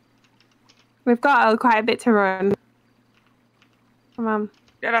 We've got quite a bit to run. Come on,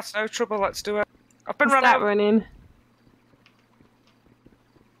 Yeah, that's no trouble, let's do it. I've been let's running start out. running.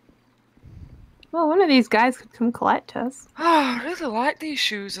 Well, one of these guys could come collect us. Oh, I really like these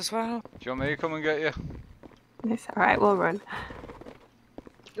shoes as well. Do you want me to come and get you? It's alright, we'll run.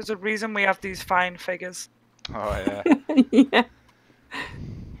 There's a reason we have these fine figures. Oh, yeah. Yeah.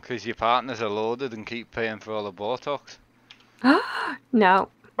 Because your partners are loaded and keep paying for all the Botox. No,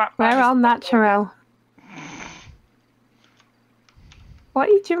 Mine we're is- all natural. What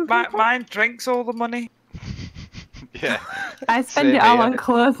are you jumping for? Mine drinks all the money. Yeah. I spend Same it all here. on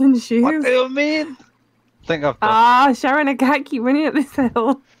clothes and What shoes. do you mean? I think I've done. Ah, Sharon, I can't keep running up this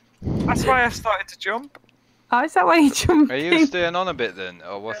hill. That's why I started to jump. Oh, is that why you jumped Are you in? staying on a bit then,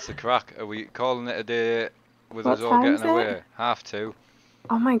 or what's the crack? Are we calling it a day with What us all time getting is it? away? 2:30.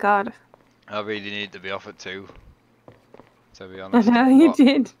 Oh my god. I really need to be off at 2, to be I honest. know you But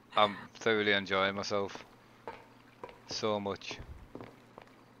did. I'm thoroughly enjoying myself. So much.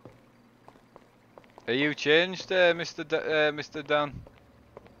 Are you changed, Mr. Dan?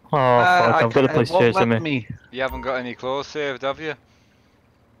 Oh fuck, I've got the police chasing me. You haven't got any clothes saved, have you?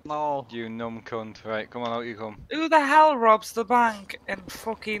 No. You numb cunt. Right, come on, out you come. Who the hell robs the bank in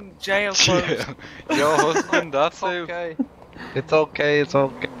fucking jail clothes? Your husband, that's who. Okay. It's okay, it's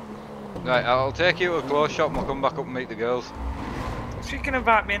okay. Right, I'll take you to a clothes shop and we'll come back up and meet the girls. She can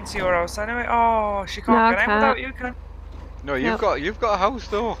invite me into your house anyway. Oh, she can't No, I get in can't. without you, can? No, you've got a house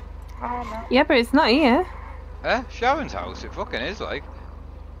though. Oh no. Yeah, but it's not here. Eh? Sharon's house, it fucking is like.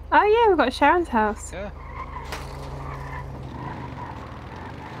 Oh yeah, we've got Sharon's house. Yeah.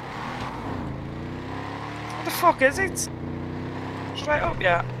 What the fuck is it? Straight up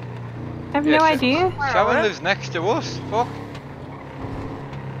yet? I have no idea. Sharon lives next to us. Fuck.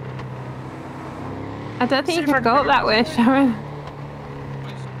 I don't think See you if I can can go up go that way, Sharon.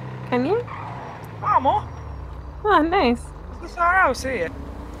 Can you? Mama, Oh, nice. is this our house here?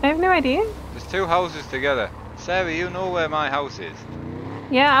 I have no idea. There's 2 houses together. Sarah, you know where my house is.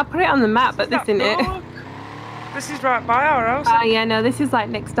 Yeah, I'll put it on the map, but this isn't it. Look. This is right by our house. Oh yeah, no, this is like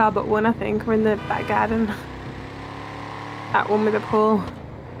next door but one, I think. We're in the back garden. That one with the pool.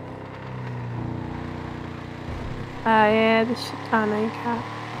 Oh yeah, the shit. Oh no, you can't.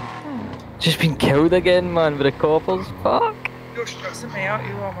 Oh. Just been killed again, man, with the coppers. Fuck. You're stressing me out,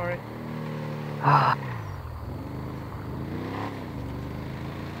 you are, Murray. Ah.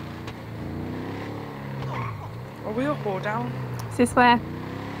 Are we up or down? Is this where?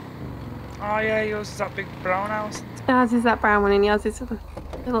 Oh yeah, yours is that big brown house. Ours is that brown one and yours is the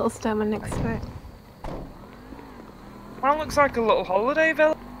little stone one next to it. Mine looks like a little holiday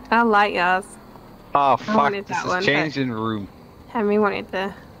village. I like yours. Oh I fuck, wanted this that is one, changing room. Henry wanted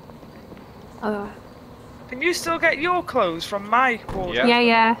the other one. Can you still get your clothes from my wardrobe? Yeah,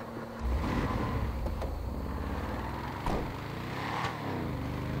 yeah.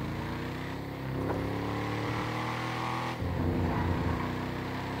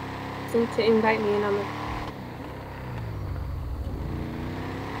 Seem to invite me in on the.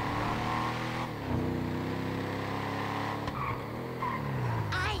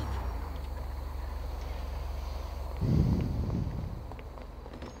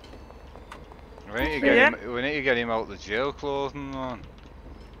 We need to get him out the jail clothing on.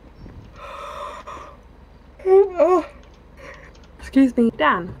 Oh. Excuse me,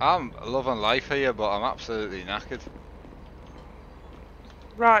 Dan. I'm loving life here, but I'm absolutely knackered.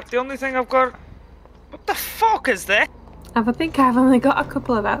 Right, the only thing I've got. What the fuck is this? I think I've only got a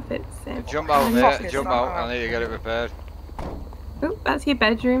couple of outfits. So. Jump out, Fuck mate. is Jump that? out. I need to get it repaired. Oh, that's your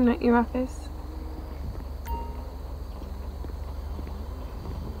bedroom, not your office.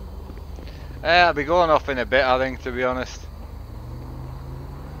 I'll be going off in a bit, I think, to be honest.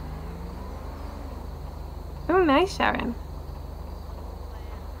 Oh, nice, Sharon.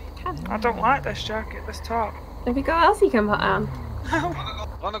 I don't like this jacket, this top. Have you got what else you can put on?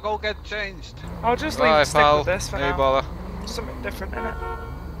 Wanna go get changed? I'll just leave Bye, it stick pal. with this for No now. bother. Something different in it.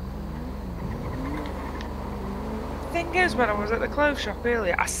 Thing is, when I was at the clothes shop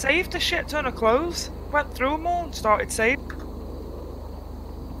earlier, I saved a shit ton of clothes. Went through them all and started saving.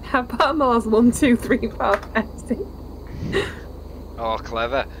 I put them all as 1, 2, 3, 4, 5, 6. Oh,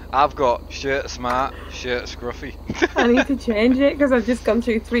 clever. I've got shirt smart, shirt scruffy. I need to change it because I've just gone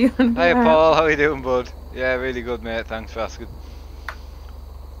through 300. Hey Paul, how you doing, bud? Yeah, really good, mate. Thanks for asking.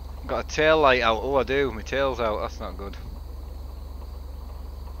 Got a tail light out. Oh, I do. My tail's out. That's not good.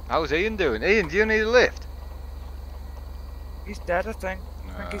 How's Ian doing? Ian, do you need a lift? He's dead, I think.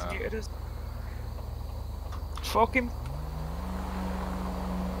 I think he's muted us. Fuck him.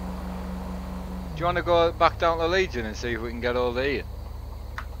 Do you want to go back down to Legion and see if we can get hold of Ian?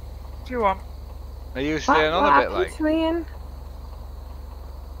 If you want. Are you staying on a bit, like? To Ian?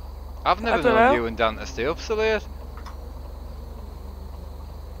 I've never don't known know. you and Dan to stay up so late.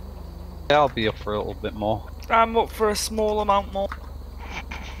 I'll be up for a little bit more. I'm up for a small amount more.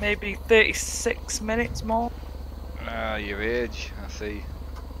 Maybe 36 minutes more. Ah, your age, I see.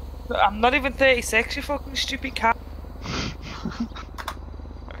 But I'm not even 36, you fucking stupid cat.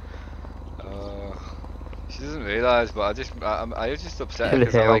 She doesn't realise, but I was just upset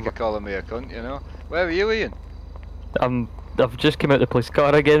because I like her calling me a cunt, you know? Where are you, Ian? I've just come out the police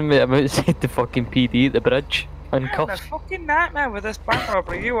car again, mate. I'm outside the fucking PD at the bridge. You're in a Handcuffed. fucking nightmare with this bank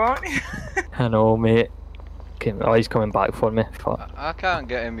robbery, you aren't you? I know, mate. Okay, oh, he's coming back for me. Fuck. I can't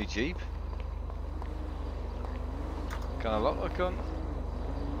get in my Jeep. Can I lock the cunt?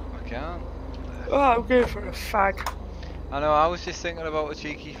 I can't. Oh, I'm going for a fag. I know, I was just thinking about a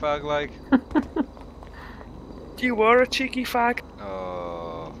cheeky fag like. You were a cheeky fag.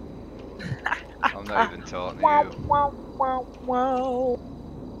 Oh. I'm not even talking to Wow, you. wow, wow, wow.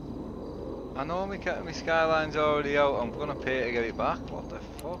 I know my Skyline's already out, I'm gonna pay to get it back. What the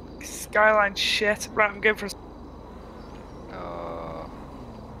fuck? Skyline shit. Right, I'm going for a... Oh.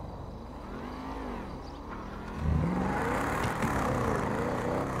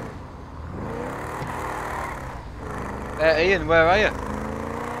 Ian, where are you?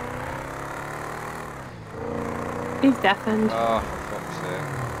 He's deafened. Oh, for fuck's sake.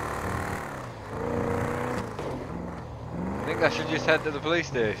 I think I should just head to the police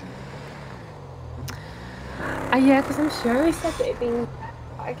station. Yeah, because I'm sure he said that it'd been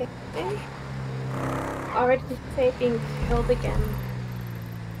again. Or did he say it'd been killed again?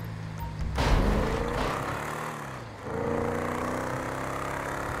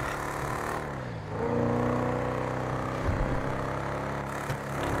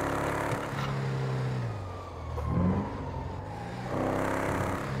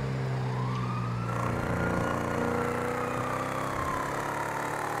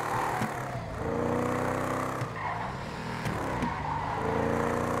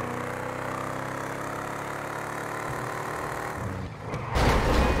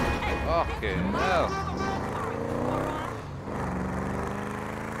 Fucking hell.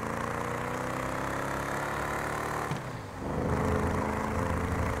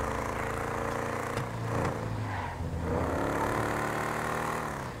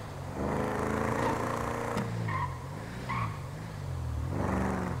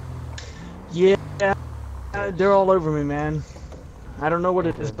 Yeah, they're all over me, man. I don't know what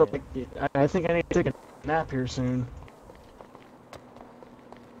it is, but like, I think I need to take a nap here soon.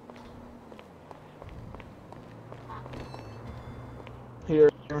 Here.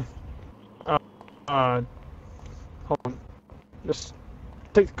 Hold on. Just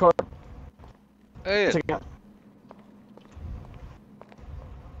take the car. Hey. Take it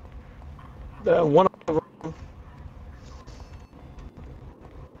out. One of them.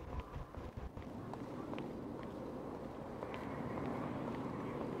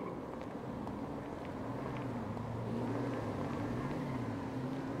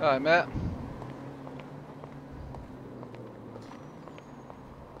 Alright, mate.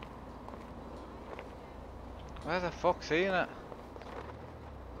 Where the fuck's Ian at?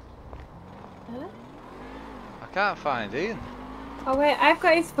 Huh? I can't find Ian. Oh wait, I've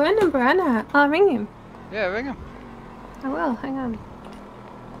got his phone number, Anna. I'll ring him. Yeah, ring him. I will, hang on.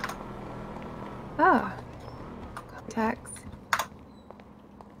 Oh. Contacts.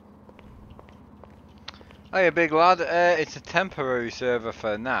 Hiya, big lad. It's a temporary server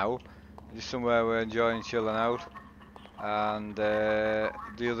for now. Just somewhere we're enjoying chilling out. And the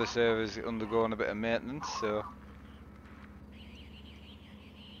other server's undergoing a bit of maintenance, so...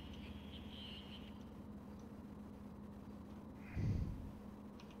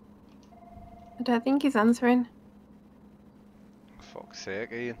 I don't think he's answering. Fuck's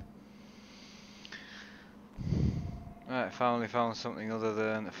sake, Ian. Right, finally found something other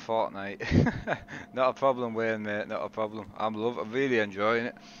than Fortnite. Not a problem, Wayne, mate, not a problem. I'm really enjoying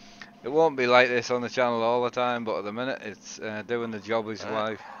it. It won't be like this on the channel all the time, but at the minute it's doing the job is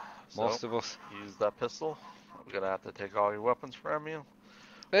why most of us. Use that pistol. I'm gonna have to take all your weapons from you.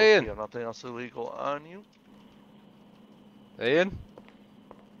 Ian! You have nothing else illegal on you. Ian?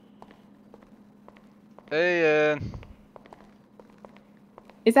 Ian!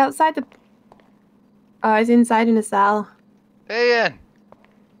 He's outside the... Oh, he's inside in a cell. Ian!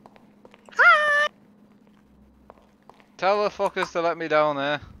 Hi! Tell the fuckers to let me down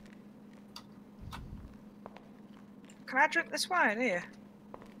there. Can I drink this wine here?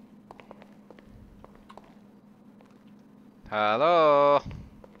 Hello?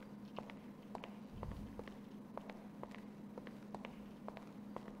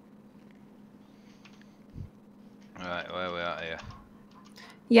 Right, where are we at here?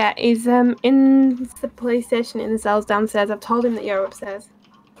 Yeah, he's in the police station in the cells downstairs. I've told him that you're upstairs.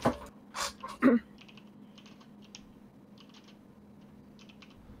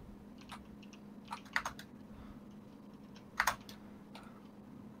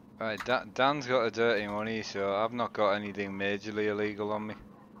 Right, Dan's got a dirty money, so I've not got anything majorly illegal on me.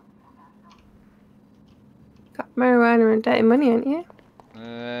 Got marijuana and dirty money, haven't you?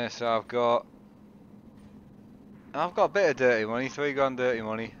 So I've got a bit of dirty money, 3 grand dirty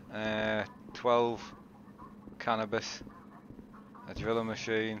money, 12 cannabis, a drilling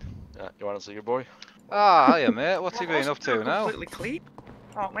machine. Yeah, you want to see your boy? Ah, hiya mate, what's he been up to now? Completely clean,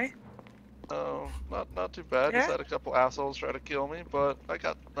 aren't we? Oh, not too bad. Just Yeah? had a couple assholes try to kill me, but I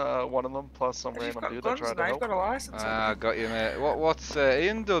got one of them plus some If you've random got dude that guns tried to now, you've help. got a license. Ah, got you, mate. What's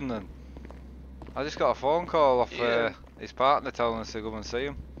Ian done then? I just got a phone call off his partner telling us to come and see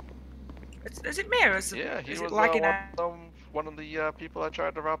him. Is it me or is Yeah, he it was lagging out? one of the people that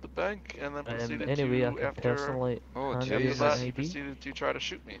tried to rob the bank, and then proceeded Anyway, I to, can after personally Oh, hand you after Jesus. that, an he ID. proceeded to try to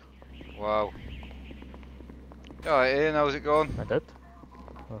shoot me. Wow. Alright, Ian, how's it going? I did.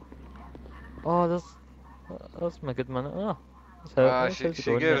 Oh, that's my good man. Oh,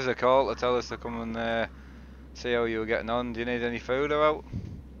 She gave us a call to tell us to come and see how you were getting on. Do you need any food or out?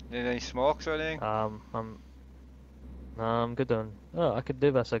 Need any smokes or anything? I'm good on. Oh, I could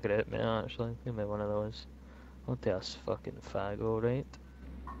do with a cigarette, mate. Actually, give me one of those. I'll take a fucking fag, alright.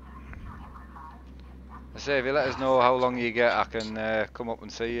 I say, if you let us know how long you get, I can come up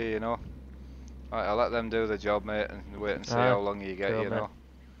and see you, you know. Right, I'll let them do the job, mate, and wait and see how long you get, cool, you know.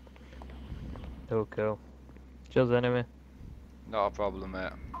 Oh, cool. Cheers anyway. Not a problem,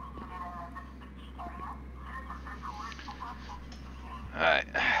 mate. Right,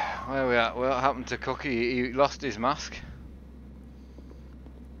 where we at? What happened to Cookie? He lost his mask.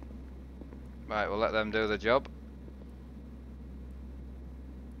 Right, we'll let them do the job.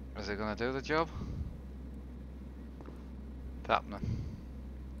 Is he gonna do the job? It's happening.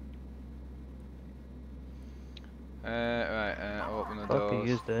 Right, open the doors. What are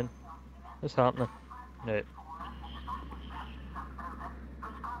you doing? What's happening? Right.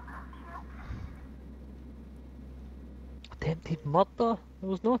 Attempted murder? There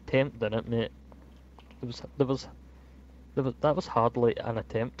was no attempt in it, mate. That was hardly an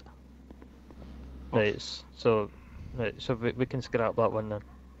attempt. Right, so we can scrap that one then.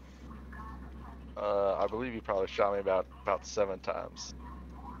 I believe you probably shot me about 7 times.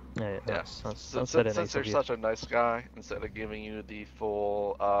 Yeah, that's since very nice you're of you. such a nice guy, instead of giving you the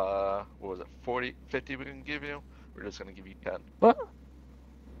full, what was it, 50 we can give you, we're just gonna give you 10. What?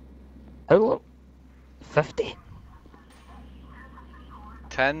 How long? 50?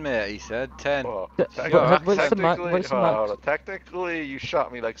 10, mate, he said. 10. Well, what's the max? technically, you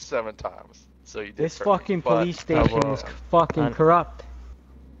shot me like 7 times, so you did. This hurt me, fucking but- police station is fucking corrupt.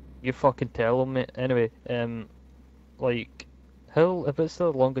 You fucking tell him, mate. Anyway, like, if it's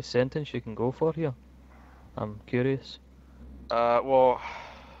the longest sentence you can go for here? I'm curious. Well,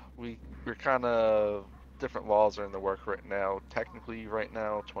 we're kind of different laws are in the work right now. Technically, right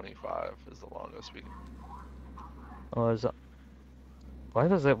now, 25 is the longest we. Oh, is that? Why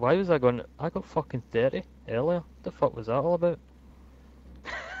was that going? I got fucking 30 earlier. What the fuck was that all about?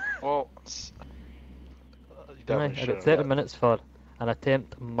 Well, I got 30 minutes for an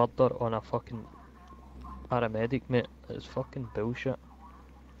attempt murder on a fucking paramedic, mate. It's fucking bullshit.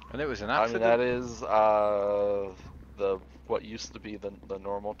 And it was an I accident. mean, that is what used to be the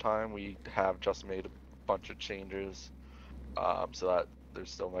normal time. We have just made a bunch of changes, so that there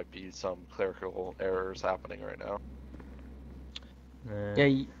still might be some clerical errors happening right now.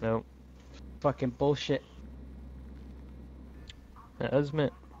 Yeah, no. Fucking bullshit. It is,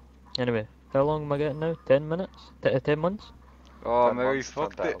 mate. Anyway, how long am I getting now? 10 minutes? 10 months? Oh, Mary's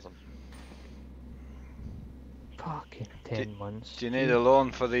fucked it. Fucking 10 months. Do you need a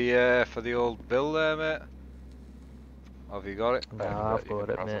loan for the old bill there, mate? Have you got it? Nah, I've got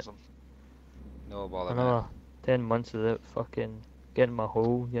it, mate. No bother, Another 10 months without fucking getting my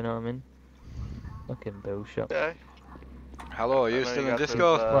hole, you know what I mean? Fucking bullshit. Yeah. Hello, are you still in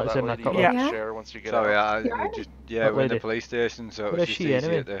Discord? Sorry, we're in the police station, so it's just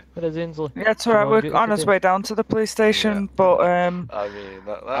easier to... Where is Ainsley? Yeah, it's alright, we're on his way down to the police station, but I mean,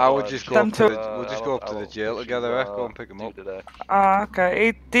 I would just go up to we'll just go up to the jail together, go and pick him up. Ah,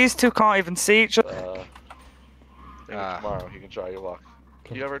 okay. These two can't even see each other. Maybe tomorrow you can try your luck.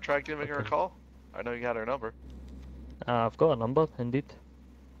 You ever tried giving her a call? I know you had her number. I've got a number, indeed.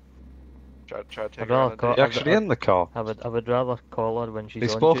 Try to take I'd her on rather a call, date. Actually in the car. I would rather call her when she's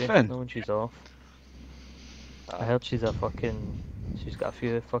It's on both duty, in. not when she's off. I heard she's got a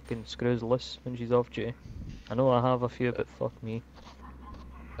few fucking screws loose when she's off duty. I know I have a few, but fuck me.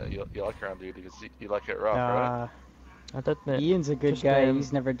 You like her on duty because you like it rough, right? I did, mate. Ian's a good Just, guy.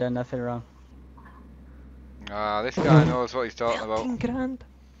 He's never done nothing wrong. This guy knows what he's talking about. 15 grand.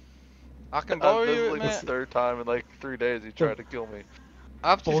 I can borrow This you, is like his mate. 3rd time in like 3 days he tried to kill me.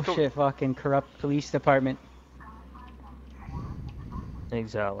 I've just Bullshit, fucking corrupt police department.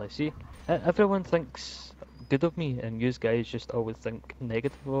 Exactly. See, everyone thinks good of me, and you guys just always think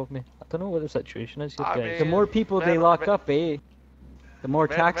negative of me. I don't know what the situation is, you guys. The more people they lock up, the more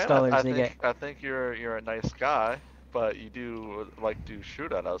tax dollars they get. I think you're a nice guy, but you do like to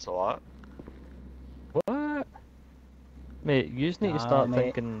shoot at us a lot. What? Mate, you just need to start mate.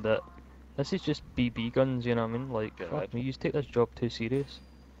 thinking that This is just BB guns, you know what I mean? Like, fuck me, you take this job too serious.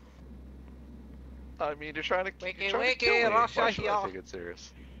 I mean, you're trying to Wiki, kill me. Russia Why should I here. take it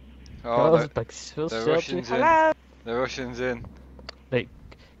serious? Oh, That the, was big so the Sergey. Russians in. Hello? The Russians in. Right,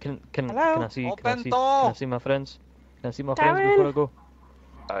 can Hello? I see Open can I door. see my friends? Can I see my friends before I go?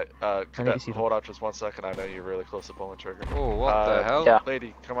 Alright, I need to see them. hold on just 1 second. I know you're really close to pulling the trigger. Oh, what the hell? Yeah.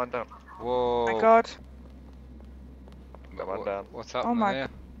 Lady, come on down. Whoa. Oh my god. Come on down. What's happening my here?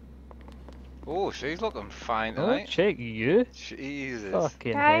 Oh, she's looking fine Oh, tonight. check you. Jesus.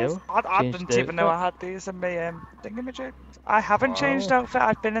 Fucking Guys, hell. I Changed didn't even know I outfit. had these in my thingamajig. I haven't changed Wow. outfit,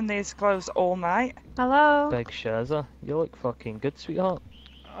 I've been in these clothes all night. Hello? Big Shazza, you look fucking good, sweetheart.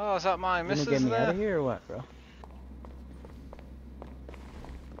 Oh, is that my You gonna missus get me there? out of here or what, bro?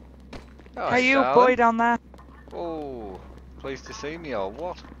 Oh, Are you darling. boy down there? Oh, pleased to see me or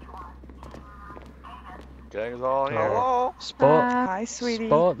what? Gang's all here. Hello? Spot. Hi, sweetie.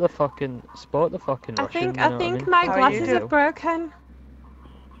 Spot the fucking I Russian. think you know what I mean? my How are glasses you? are broken.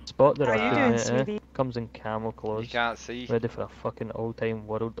 Spot the How Russian. you doing, mate, sweetie? Comes in camo You clothes. can't see. Ready for a fucking all-time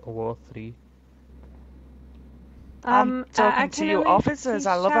World War III. I'm I talking to can you only officers, see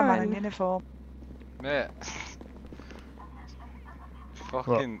I love a man in Sharon. uniform. Mate.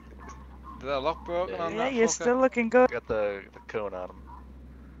 Fucking. Did that lock broken on Yeah, that you're fucker? still looking good. Got the cone on him.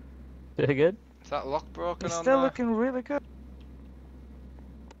 Very good. Is that lock broken You're on still there? looking really good.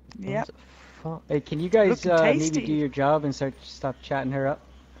 Yep. Fuck. Hey, can you guys Looking maybe tasty. do your job and stop chatting her up?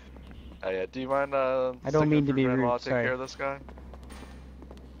 Oh yeah, do you mind I don't sticking mean up to for be Grand rude, Law, take sorry. care of this guy?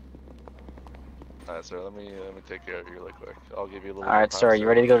 Alright, sir, let me take care of you really quick. I'll give you a little Alright, sir, you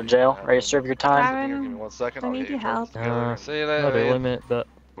ready to go to jail? Ready to serve your time? Sharon, Give me 1 second, I I'll need get your your help. terms together. See you later. Not really, Ian. mate, but.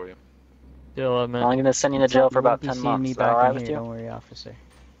 For you. Yeah, like, mate. I'm gonna send you to jail for You about won't be 10 seeing months. me Is that back alright in with here, you? don't worry, officer.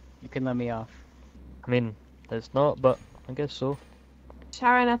 You can let me off. I mean, it's not, but I guess so.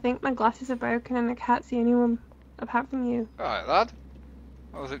 Sharon, I think my glasses are broken and I can't see anyone apart from you. Alright, lad.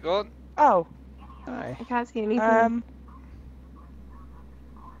 How's it going? Oh, Hi. I can't see anything.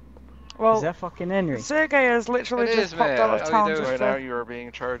 Well, Is that fucking Henry? Sergey has literally It just is, popped mate. out How of you town doing? just Right now, for you are being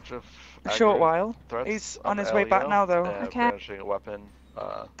in charge of a short aggravated while. threats He's on on his the way back LEO now, though. and Okay. brandishing a weapon.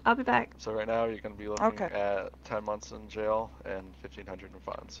 I'll be back. So right now, you're going to be looking Okay. at 10 months in jail and 1,500 in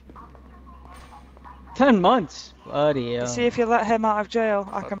fines. 10 months? Bloody hell. See if you let him out of jail,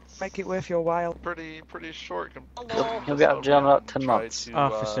 I can make it worth your while. Pretty short. He'll be out of jail in about 10 months.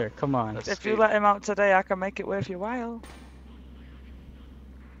 Officer, come on. If you let him out today, I can make it worth your while.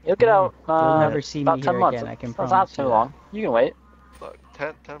 You'll get out You'll never see about me 10 here months. again, I can That's not promise too you that. long. You can wait. Look,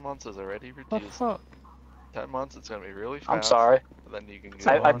 10 months is already What reduced. the fuck? 10 months, it's going to be really fast. I'm sorry. Then you can get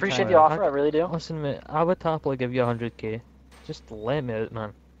I out. appreciate the offer, I really do. Listen, mate, I would happily give you 100k. Just let me out,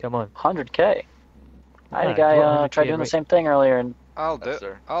 man. Come on. 100k. I had a Right, guy what 100K, try doing the right? same thing earlier and I'll do Yes, it.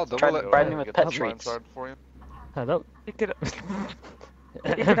 sir. I'll tried double it. bribing me with Get pet that fine treats. started for you. Hey, that, You could,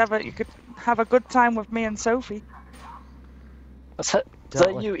 you could have a good time with me and Sophie. Is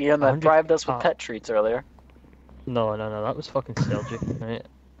that you, Ian, that 100 bribed us with pet treats earlier? no, that was fucking Sergey, right?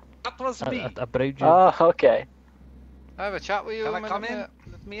 That was me. I bribed you. Oh, okay. I have a chat with you Can a I minute, come in? mate?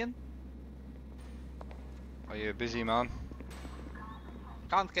 Let me in. Are you a busy man?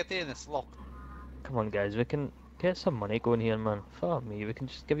 Can't get in, it's locked. Come on, guys, we can get some money going here, man. Fuck me, we can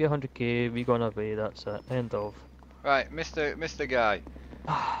just give you 100k, we go on our way, that's it. End of. Right, Mr. Guy.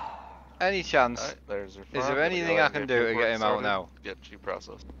 Any chance? Alright, there's your Is fine. there Gonna anything go I ahead can and do to paperwork get him out started, now? Get you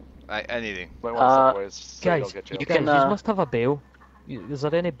processed. Like anything? Might want to ways so you Guys, don't get jailed. you guys, can, you must have a bail. Is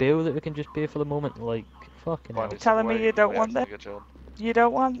there any bail that we can just pay for the moment? Like, fucking hell. Find a Telling me way you don't we want actually that? get jailed. You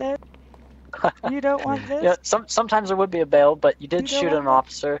don't want this? You don't want this? Yeah, sometimes there would be a bail, but you did You don't shoot want an that?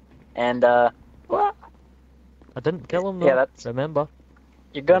 officer, and What? I didn't kill him though, yeah, that's remember?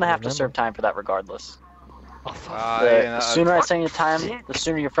 you're gonna have to Remember. serve time for that regardless. Ah, The yeah, sooner I send you time, the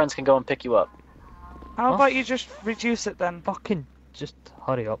sooner your friends can go and pick you up. How Huh? about you just reduce it then? Fucking just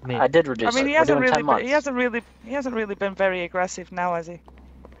hurry up, mate. I did reduce I mean, it. he We're hasn't doing 10 really, months. he hasn't really been very aggressive now, has he?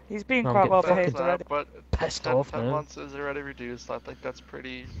 He's been I'm quite getting well fucking behaved already. But pissed 10 off now. months is already reduced. I think that's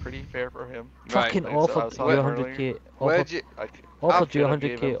pretty fair for him. Fucking Like I said, I offered was you talking 100k. Where'd Offered, you? offered you I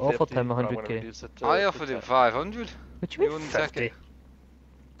gave 100k, offered 50, him but I'm gonna 100k. reduce it to I offered him 10. 500. What He you mean wouldn't take 50? it.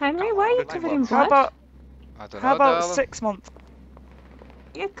 Henry, why are you 50 covered in months. How blood? about I don't how know, about darling. 6 months?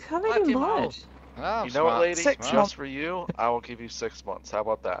 You're covered Let in him blood. out. Ah, You know what, smart, lady? 6 smart. Just for you, I will give you 6 months. How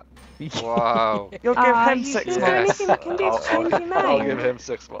about that? Wow. You'll give him you 6 is there months. anything I can do to change your I'll mind? give him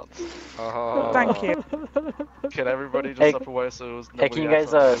 6 months. Oh. Thank you. Can everybody just Hey, step away so Hey, can you guys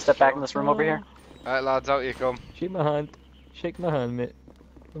step back in this room over here? Alright, lads, out you come. Shake my hand. Shake my hand, mate.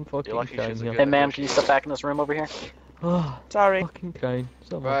 I'm fucking lucky crying she's a here. good Hey, ma'am, can you step back in this room over here? Oh, Sorry. fucking crying.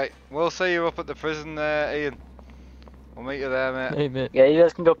 So much. Right, we'll see you up at the prison there, Ian. We'll meet you there, mate. Hey, mate. Yeah, you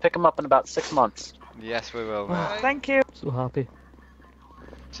guys can go pick him up in about 6 months. Yes, we will, mate. Thank you. So happy.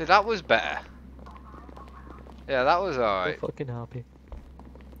 See, that was better. Yeah, that was alright. So fucking happy.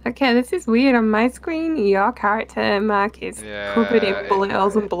 Okay, this is weird. On my screen, your character mark is covered in bullet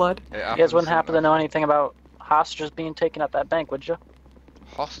holes and blood. You guys wouldn't happen to know anything about hostages being taken at that bank, would you?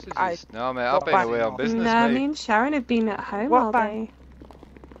 Hostages? No, mate, I've been away on business, Nah, mate. me and Sharon have been at home What all bank? day.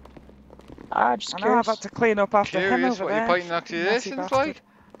 Just I know I've had to clean up after him Curious over what there. your point of Messy accusations bastard. like?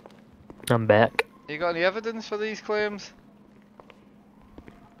 I'm back. You got any evidence for these claims?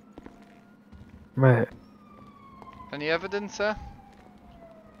 Right. Any evidence, sir?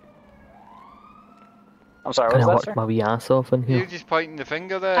 I'm sorry, Can I what was work that, sir? my wee ass off in You here? just pointing the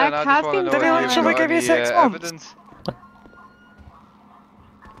finger there, I and I can't just want to know Did he if literally you've got give you any 6 months? evidence.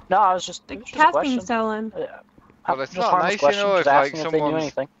 No, I was just, The it was just a cat's question. been stolen. Well, it's Just not harmless nice, you question, know, just if like asking if they knew someone's...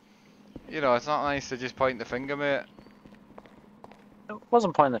 anything. You know, it's not nice to just point the finger, mate. It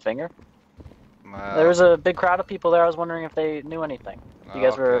wasn't pointing the finger. Well, There was a big crowd of people there. I was wondering if they knew anything. You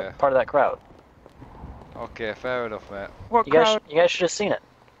guys were Okay. part of that crowd. Okay, fair enough, mate. What You guys, crowd? you guys should have seen it.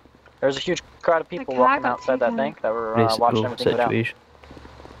 There was a huge crowd of people car walking got outside that taken. bank that were Race watching rule everything go down. situation.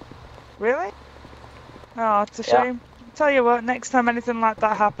 Really? Oh, it's a Yeah. shame. Tell you what, next time anything like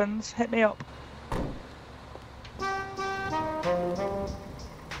that happens, hit me up.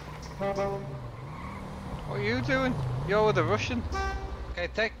 What are you doing? You're with a Russian. Okay,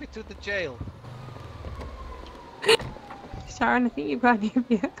 take me to the jail. Sharon, I think you've got a new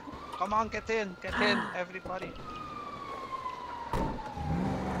vehicle. Come on, get in, everybody.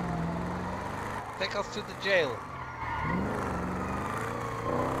 Take us to the jail.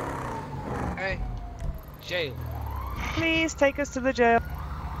 Hey, jail. Please take us to the jail.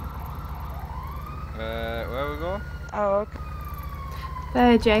 Where are we going? Oh, okay.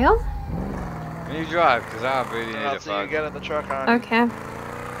 The jail? Can you drive? Because I really need a I'll see you fag. get in the truck, on. Okay.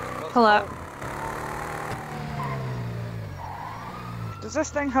 Pull up. Does this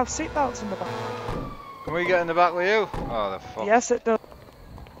thing have seatbelts in the back? Can we get in the back with you? Oh, the fuck. Yes, it does.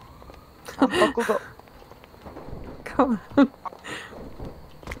 I'm buckled up. Come on.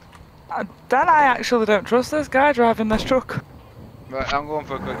 Then I actually don't trust this guy driving this truck. Right, I'm going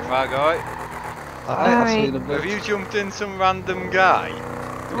for a quick fag, alright? I'll see you in a Have you jumped in some random guy?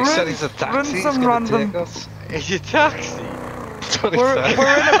 He said he's a taxi, he's some gonna random- take us. Is your taxi? That's what he We're said.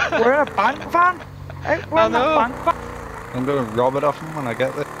 in a bank van. We're in a bank van. I'm gonna rob it off him when I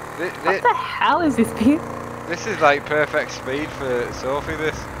get there. What the hell is this piece? This is like perfect speed for Sophie,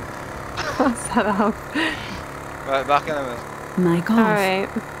 this. What's that up? Right, back in a minute. My God. Alright.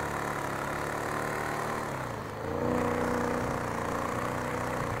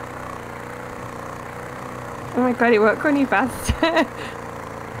 Oh my god, it won't go any faster.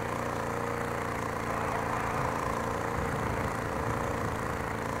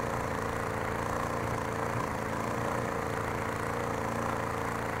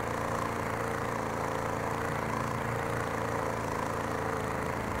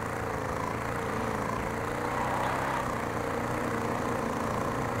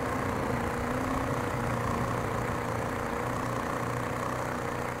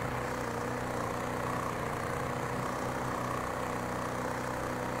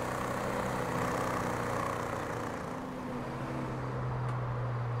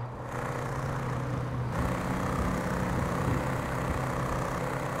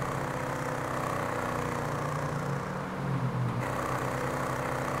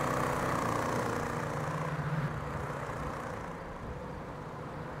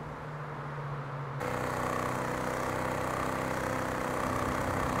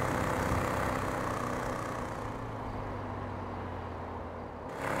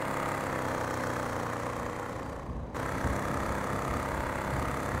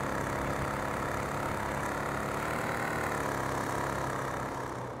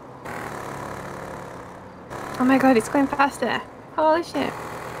 Oh my god, it's going faster. Holy shit.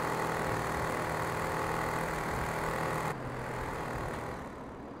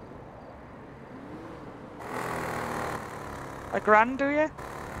 $1,000, do you?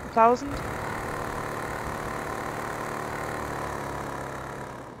 1,000?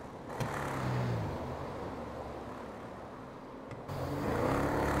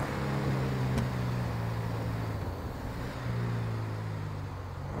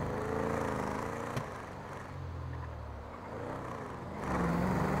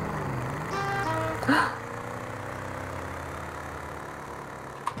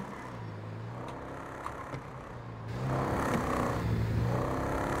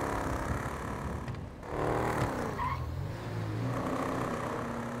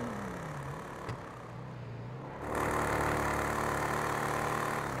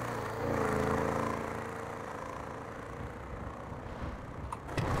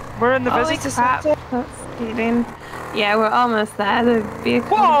 We're in the Holy visitor crap, centre. that's getting... Yeah, we're almost there. The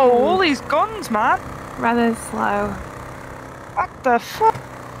vehicle... Whoa, all these guns, man. Rather slow. What the fuck?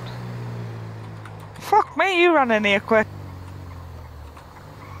 Fuck me, you ran in here quick.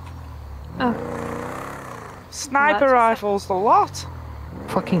 Oh. Sniper rifles, the lot.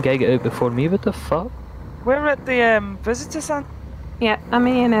 Fucking guy get out before me, what the fuck? We're at the visitor centre. Yeah, I'm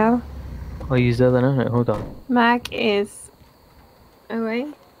here now. Oh, he's there then, isn't it? Hold on. Mag is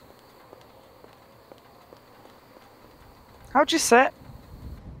away. How'd you sit?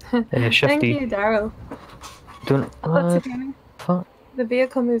 Shifty. Thank you, Daryl. Don't. What's it doing? Fuck. The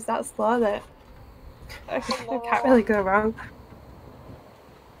vehicle moves that slow that I can't really go wrong.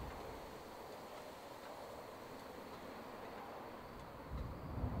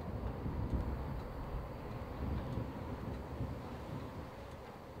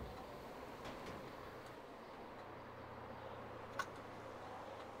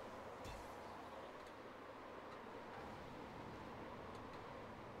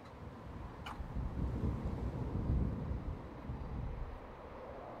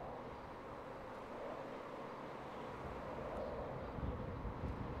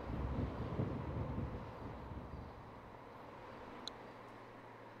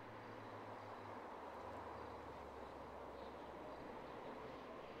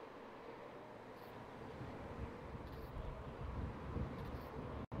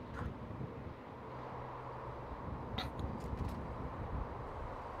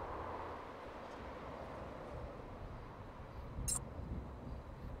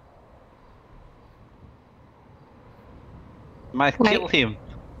 Might kill him.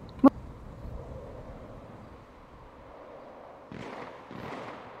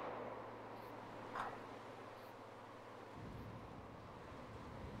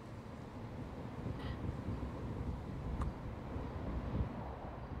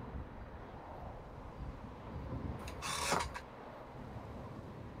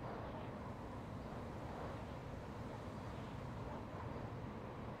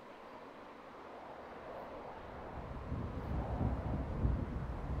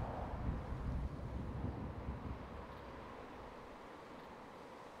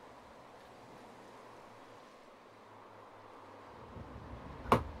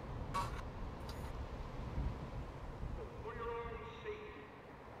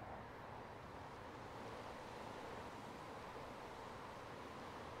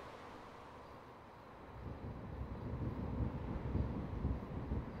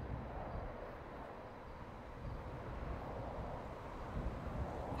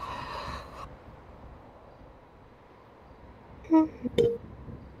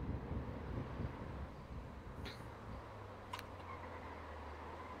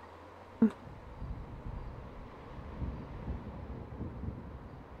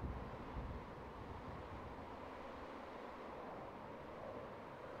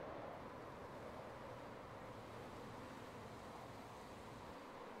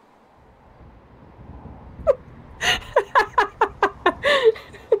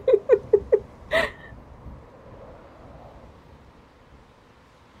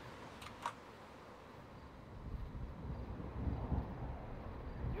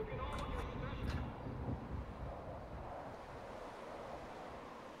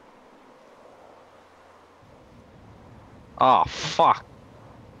 Oh, fuck.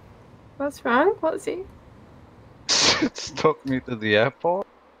 What's wrong? What's he? It took me to the airport.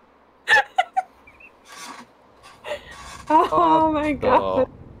 Oh my god.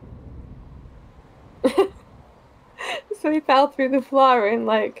 So he fell through the floor and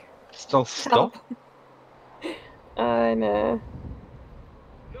like... Still stuck? I know.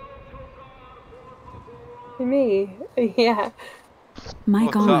 Me? Yeah. My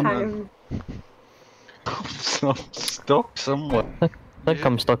What's god. happening? I'm stuck somewhere. I think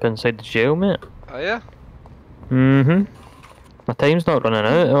I'm stuck inside the jail, mate. Oh yeah? Mm-hmm. My time's not running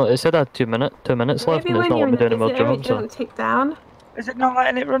out. Oh, it said I had 2 minutes left Maybe and it's when not you're letting me in do any the more visitor, it jumps. So. doesn't tick down. Is it not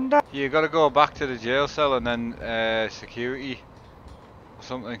letting it run down? You gotta go back to the jail cell and then security or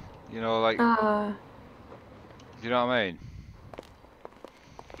something. You know, like. You know what I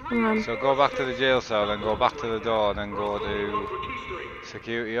mean? So go back to the jail cell, then go back to the door, then go to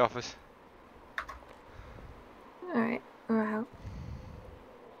security office. Alright, we're out.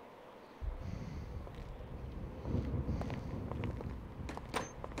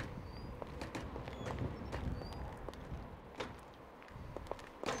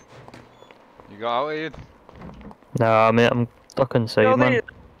 You got out, Ian? Nah, mate, I'm stuck inside, man.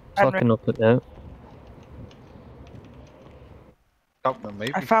 Fucking up it out.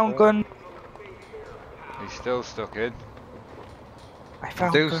 I found gun. He's still stuck in. I You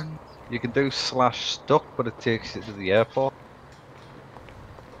found can do, gun. you can do /stuck, but it takes you to the airport.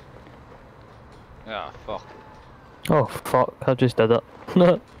 Ah, fuck. Oh fuck! I just did it.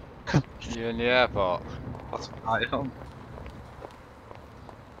 You in the airport? That's what I am.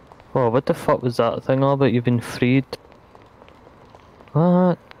 Oh, what the fuck was that thing all about? You've been freed.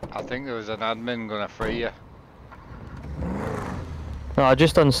 What? I think there was an admin gonna free you. No, I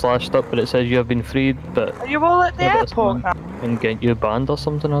just unslashed up, but it says you have been freed, but... Are you all at the airport now? And get you banned or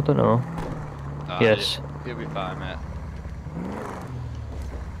something, I don't know. Nah, Yes. You'll be fine, mate.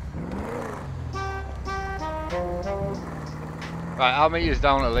 Right, I'll meet you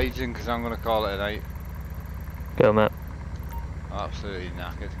down at Legion because I'm gonna call it a night. Go, mate. Absolutely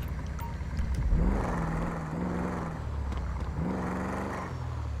knackered.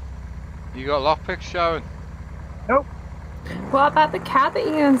 You got lockpicks, Sharon? Nope. What about the car that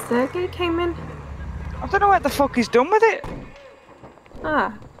you and Sergey came in? I don't know what the fuck he's done with it.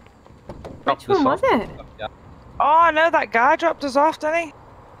 Ah. Which one was it? Oh, I know that guy dropped us off, didn't he?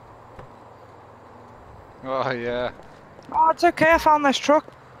 Oh yeah. Oh, it's okay. I found this truck.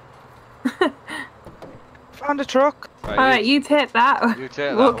 Found a truck. Alright, you take that. You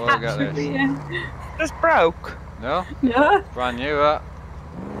take We'll that, we'll catch get you at this. the end. It's broke. No? No. Brand new, that.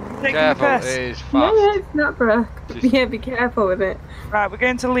 Taking Careful, the it piss. is fast. No, it's not broke. Just- Yeah, be careful with it. Right, we're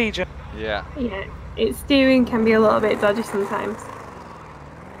going to Legion. Yeah. Yeah, its steering can be a little bit dodgy sometimes.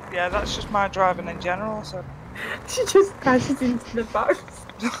 Yeah, that's just my driving in general, so... She just crashes into the box.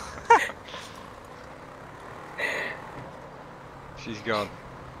 She's gone.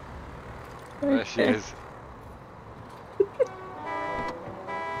 There she is.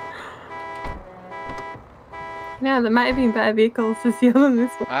 No, there might have been better vehicles to steal than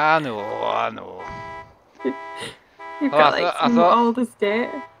this one. I know. You've Oh, got I like thought- some old estate.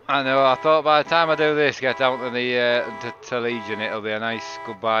 I know, I thought by the time I do this, get down to the to Legion, it'll be a nice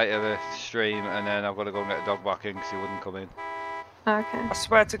goodbye to the stream, and then I've got to go and get the dog back in because he wouldn't come in. Okay. I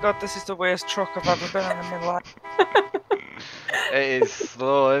swear to God, this is the worst truck I've ever been in my life. It is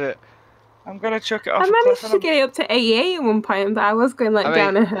slow, isn't it? I'm gonna chuck it off I a managed cliff to get it up to 88 at one point, but I was going like I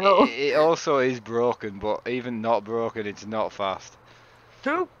down mean, a hill. It also is broken, but even not broken, it's not fast.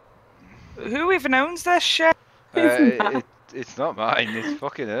 Who even owns this shit? It's not mine, it's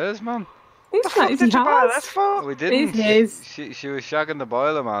fucking hers, man. It's The fuck not did you buy yours. this for? We didn't. It's his. She was shagging the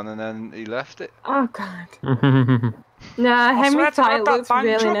boiler man, and then he left it. Oh god. No, I Henry swear to thought God, it that looked bank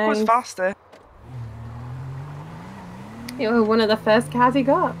really truck nice. was faster. It was one of the first cars he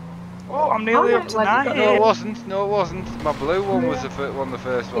got. Oh, I'm nearly up to like 90. No, it wasn't. No, it wasn't. My blue one was one of the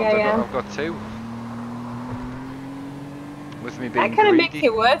first ones. Yeah, I've got two. With me being That kind of makes greedy.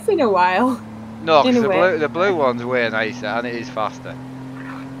 it worse in a while. No, in because a way. the blue one's way nicer and it is faster.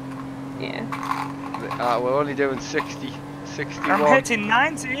 Yeah. We're only doing 61. I'm hitting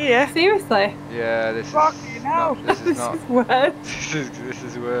 90 here. Seriously. Yeah, this Fuck is. you now. No, this is not. worse. This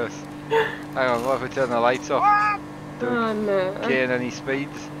is worse. Hang on, what if we turn the lights off? Do we Oh no. gain any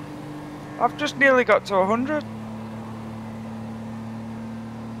speeds? I've just nearly got to 100.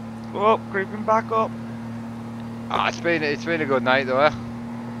 Oh, creeping back up. Ah, it's been a good night though. Eh?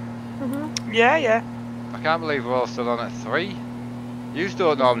 Yeah, yeah. I can't believe we're all still on at 3. You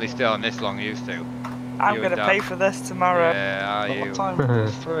don't normally stay on this long, used to. I'm You gonna and pay Dan. for this tomorrow. Yeah, are you? What time?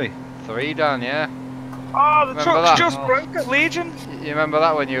 3. 3, Dan, yeah. Oh, the Remember truck's that? just broke at Legion. You remember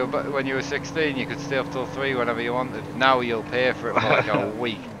that when you were 16, you could stay up till 3 whenever you wanted. Now you'll pay for it for like a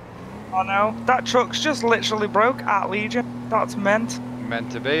week. I know. That truck's just literally broke at Legion. That's meant.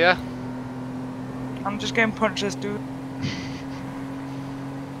 Meant to be, yeah. I'm just getting punched this dude.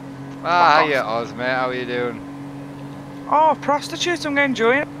 Ah, hiya Oz, mate. How are you doing? Oh, prostitute, I'm going to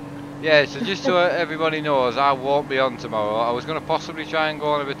join it. Yeah, so just so everybody knows, I won't be on tomorrow. I was going to possibly try and go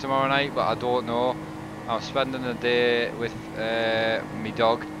on a bit tomorrow night, but I don't know. I'm spending the day with me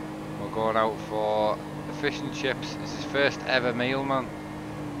dog. We're going out for the fish and chips. It's his first ever meal, man.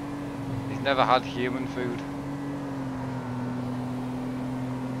 He's never had human food.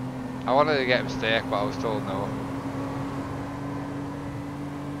 I wanted to get him steak, but I was told no.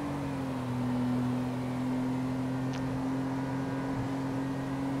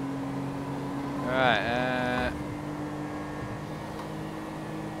 Right,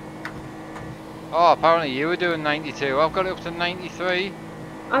 oh, apparently you were doing 92. I've got it up to 93.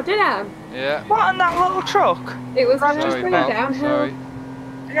 Oh, did I? Yeah. What, in that little truck? It was Sorry, just going pal, downhill. sorry.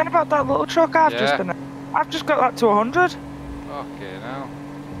 Again about that little truck I've just Yeah. been in. I've just got that to 100. Okay, now.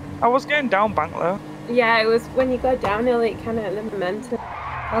 I was going down bank though. Yeah, it was when you go downhill, it kind of the momentum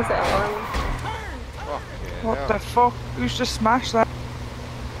has it along. Okay, What now. the fuck? Who's just smashed that?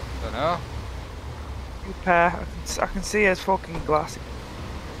 Don't know. You pair. I can see his fucking glasses.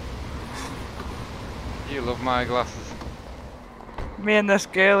 You love my glasses. Me and this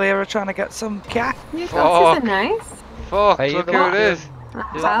girl here are trying to get some cat. Your glasses are nice. Fuck, Are you look the who one it is.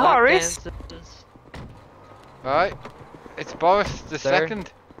 Is that Boris? Right. It's Boris the Sir?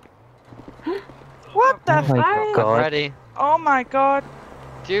 second. What the Oh my fuck? god. Ready? Oh my god.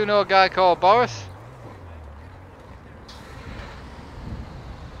 Do you know a guy called Boris?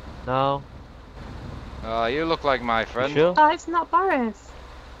 No. Oh, you look like my friend. Sure? Oh, it's not Boris.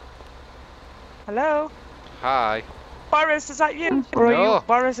 Hello? Hi. Boris, is that you? Or are No. you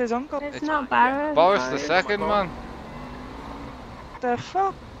Boris's uncle? It's not Boris. Boris the second, man. What the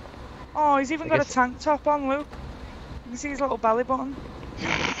fuck? Oh, he's even got a tank top on, look. You can see his little belly button.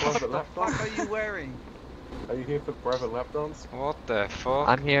 What the fuck are you wearing? Are you here for private lap dance? What the fuck?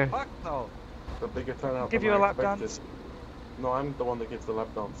 I'm here. Fuck no. The bigger turnout Give than you I a lap expected. dance. No, I'm the one that gives the lap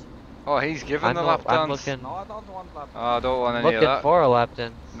dance. Oh, he's giving I'm the not- lap I'm dance. looking- No, I don't want that. Oh, I don't want any of Looking that. for a lap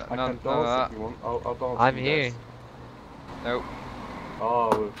dance. N- I none, can none of dance that. if you want. I'll dance. I'm with you here. guys. Nope.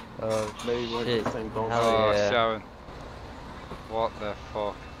 Oh, Oh maybe we're shit. the same dance. Hell Oh, yeah. Sharon. What the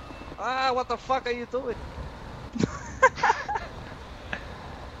fuck? Ah, what the fuck are you doing?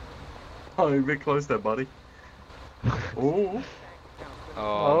 Oh, you're a bit close there, buddy. Ooh.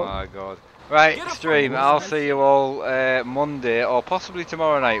 Oh my god. Right, stream. I'll see you all Monday or possibly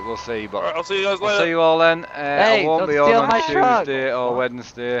tomorrow night. We'll see. But Alright, I'll see you guys I'll later. see you all then. Hey, I won't don't be steal on my truck. Tuesday or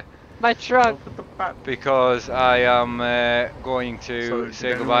Wednesday My truck. because I am going to So, say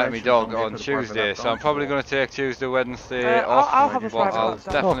did goodbye to anyone my actually dog come here on for the private Tuesday. lap So I'm dance, probably or- going to take Tuesday, Wednesday off. I'll have a But private I'll lap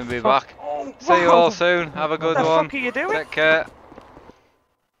dance. definitely be fuck. back. Oh, See you wow. all soon. Have a good What the one. fuck are you doing? Take care.